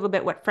that's a little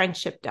bit what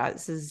friendship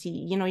does is,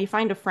 you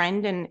find a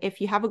friend, and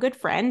if you have a good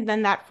friend,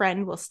 then that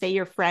friend will stay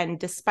your friend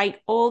despite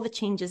all the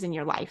changes in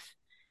your life.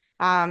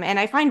 And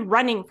I find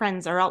running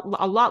friends are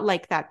a lot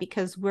like that,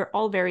 because we're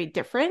all very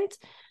different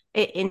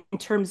in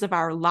terms of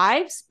our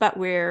lives, but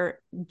we're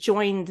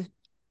joined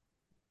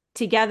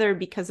together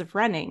because of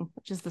running,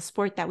 which is the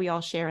sport that we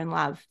all share and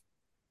love.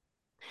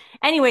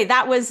 Anyway,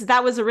 that was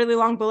a really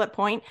long bullet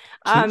point.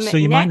 So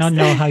you might not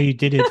know how you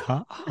did it,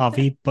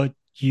 Harvey, but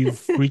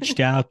you've reached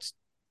out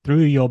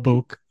through your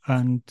book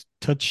and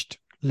touched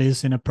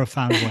Liz in a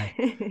profound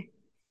way.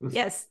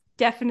 Yes,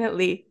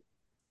 definitely.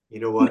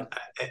 You know what?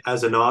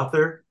 As an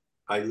author,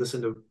 I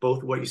listened to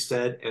both what you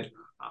said, and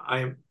I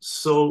am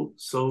so,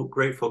 so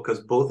grateful because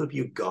both of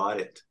you got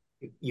it.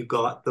 You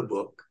got the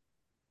book.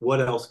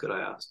 What else could I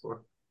ask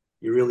for?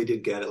 You really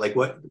did get it. Like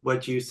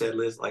what you said,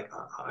 Liz, like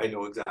I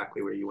know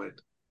exactly where you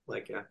went.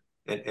 Like, yeah.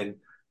 And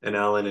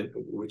Alan, and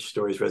which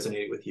stories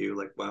resonated with you?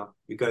 Like, wow,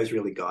 you guys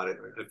really got it.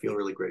 I feel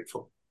really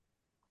grateful.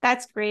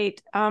 That's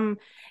great.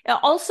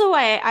 Also,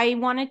 I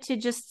wanted to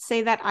just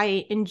say that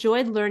I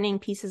enjoyed learning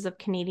pieces of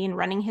Canadian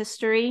running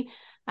history,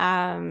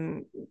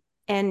 and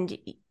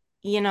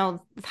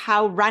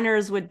how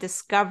runners would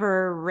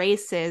discover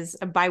races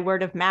by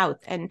word of mouth,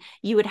 and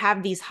you would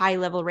have these high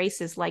level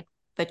races like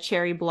the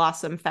Cherry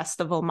Blossom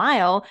Festival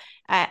Mile,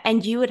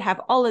 and you would have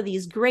all of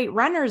these great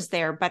runners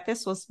there. But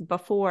this was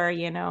before,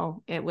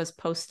 it was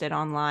posted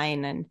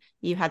online and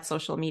you had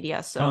social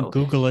media. So don't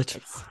Google it.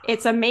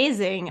 It's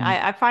amazing.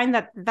 I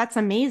find that's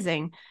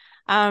amazing.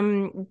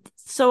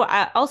 So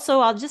also,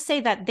 I'll just say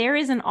that there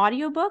is an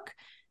audiobook.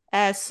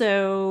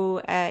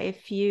 So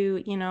if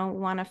you,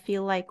 want to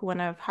feel like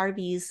one of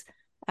Harvey's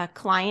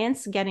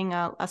clients getting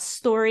a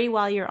story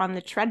while you're on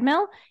the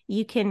treadmill,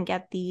 you can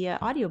get the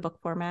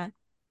audiobook format.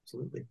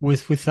 Absolutely.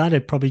 With that,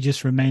 it probably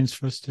just remains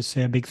for us to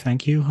say a big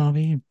thank you,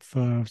 Harvey,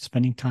 for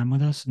spending time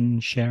with us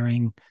and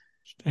sharing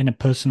in a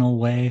personal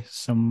way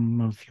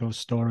some of your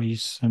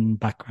stories and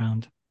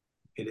background.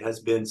 It has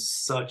been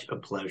such a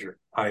pleasure.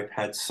 I've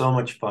had so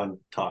much fun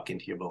talking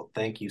to you both.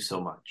 Thank you so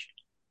much.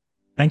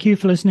 Thank you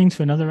for listening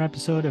to another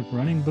episode of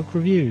Running Book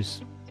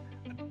Reviews.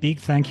 A big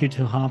thank you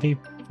to Harvey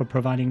for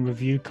providing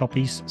review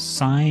copies,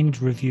 signed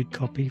review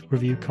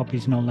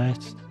copies no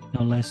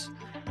less,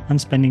 and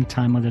spending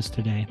time with us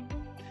today.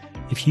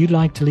 If you'd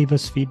like to leave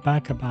us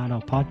feedback about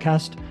our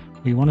podcast,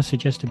 or you want to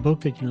suggest a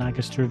book that you'd like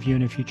us to review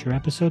in a future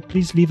episode,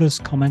 please leave us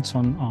comments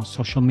on our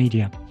social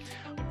media.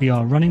 We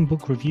are Running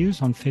Book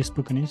Reviews on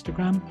Facebook and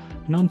Instagram,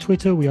 and on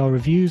Twitter we are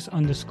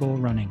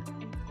reviews_running.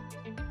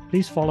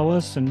 Please follow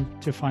us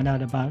and to find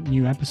out about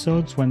new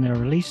episodes when they're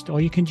released,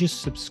 or you can just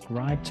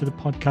subscribe to the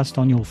podcast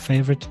on your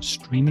favorite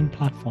streaming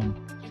platform.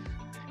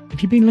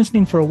 If you've been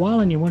listening for a while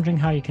and you're wondering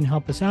how you can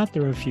help us out,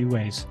 there are a few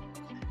ways.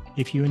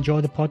 If you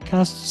enjoy the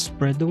podcast,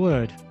 spread the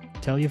word.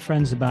 Tell your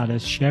friends about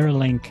us, share a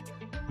link,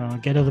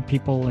 get other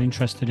people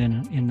interested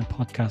in the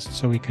podcast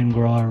so we can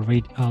grow our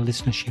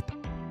listenership.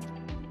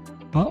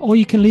 Or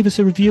you can leave us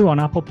a review on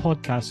Apple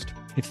Podcast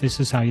if this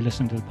is how you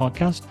listen to the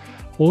podcast,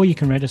 or you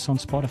can rate us on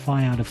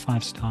Spotify out of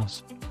 5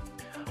 stars.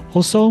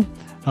 Also,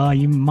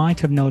 you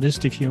might have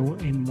noticed if you're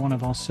in one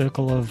of our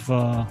circle of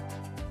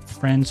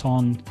friends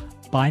on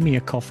Buy Me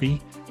a Coffee,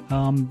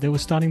 they were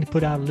starting to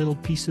put out little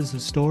pieces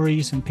of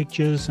stories and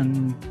pictures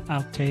and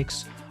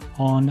outtakes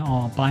on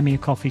our Buy Me a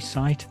Coffee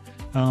site.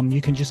 You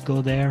can just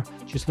go there,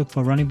 just look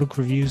for Running Book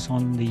Reviews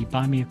on the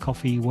Buy Me a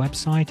Coffee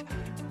website.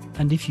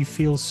 And if you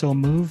feel so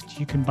moved,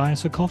 you can buy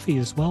us a coffee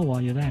as well while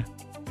you're there.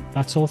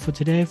 That's all for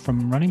today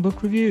from Running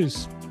Book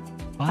Reviews.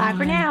 Bye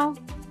for now.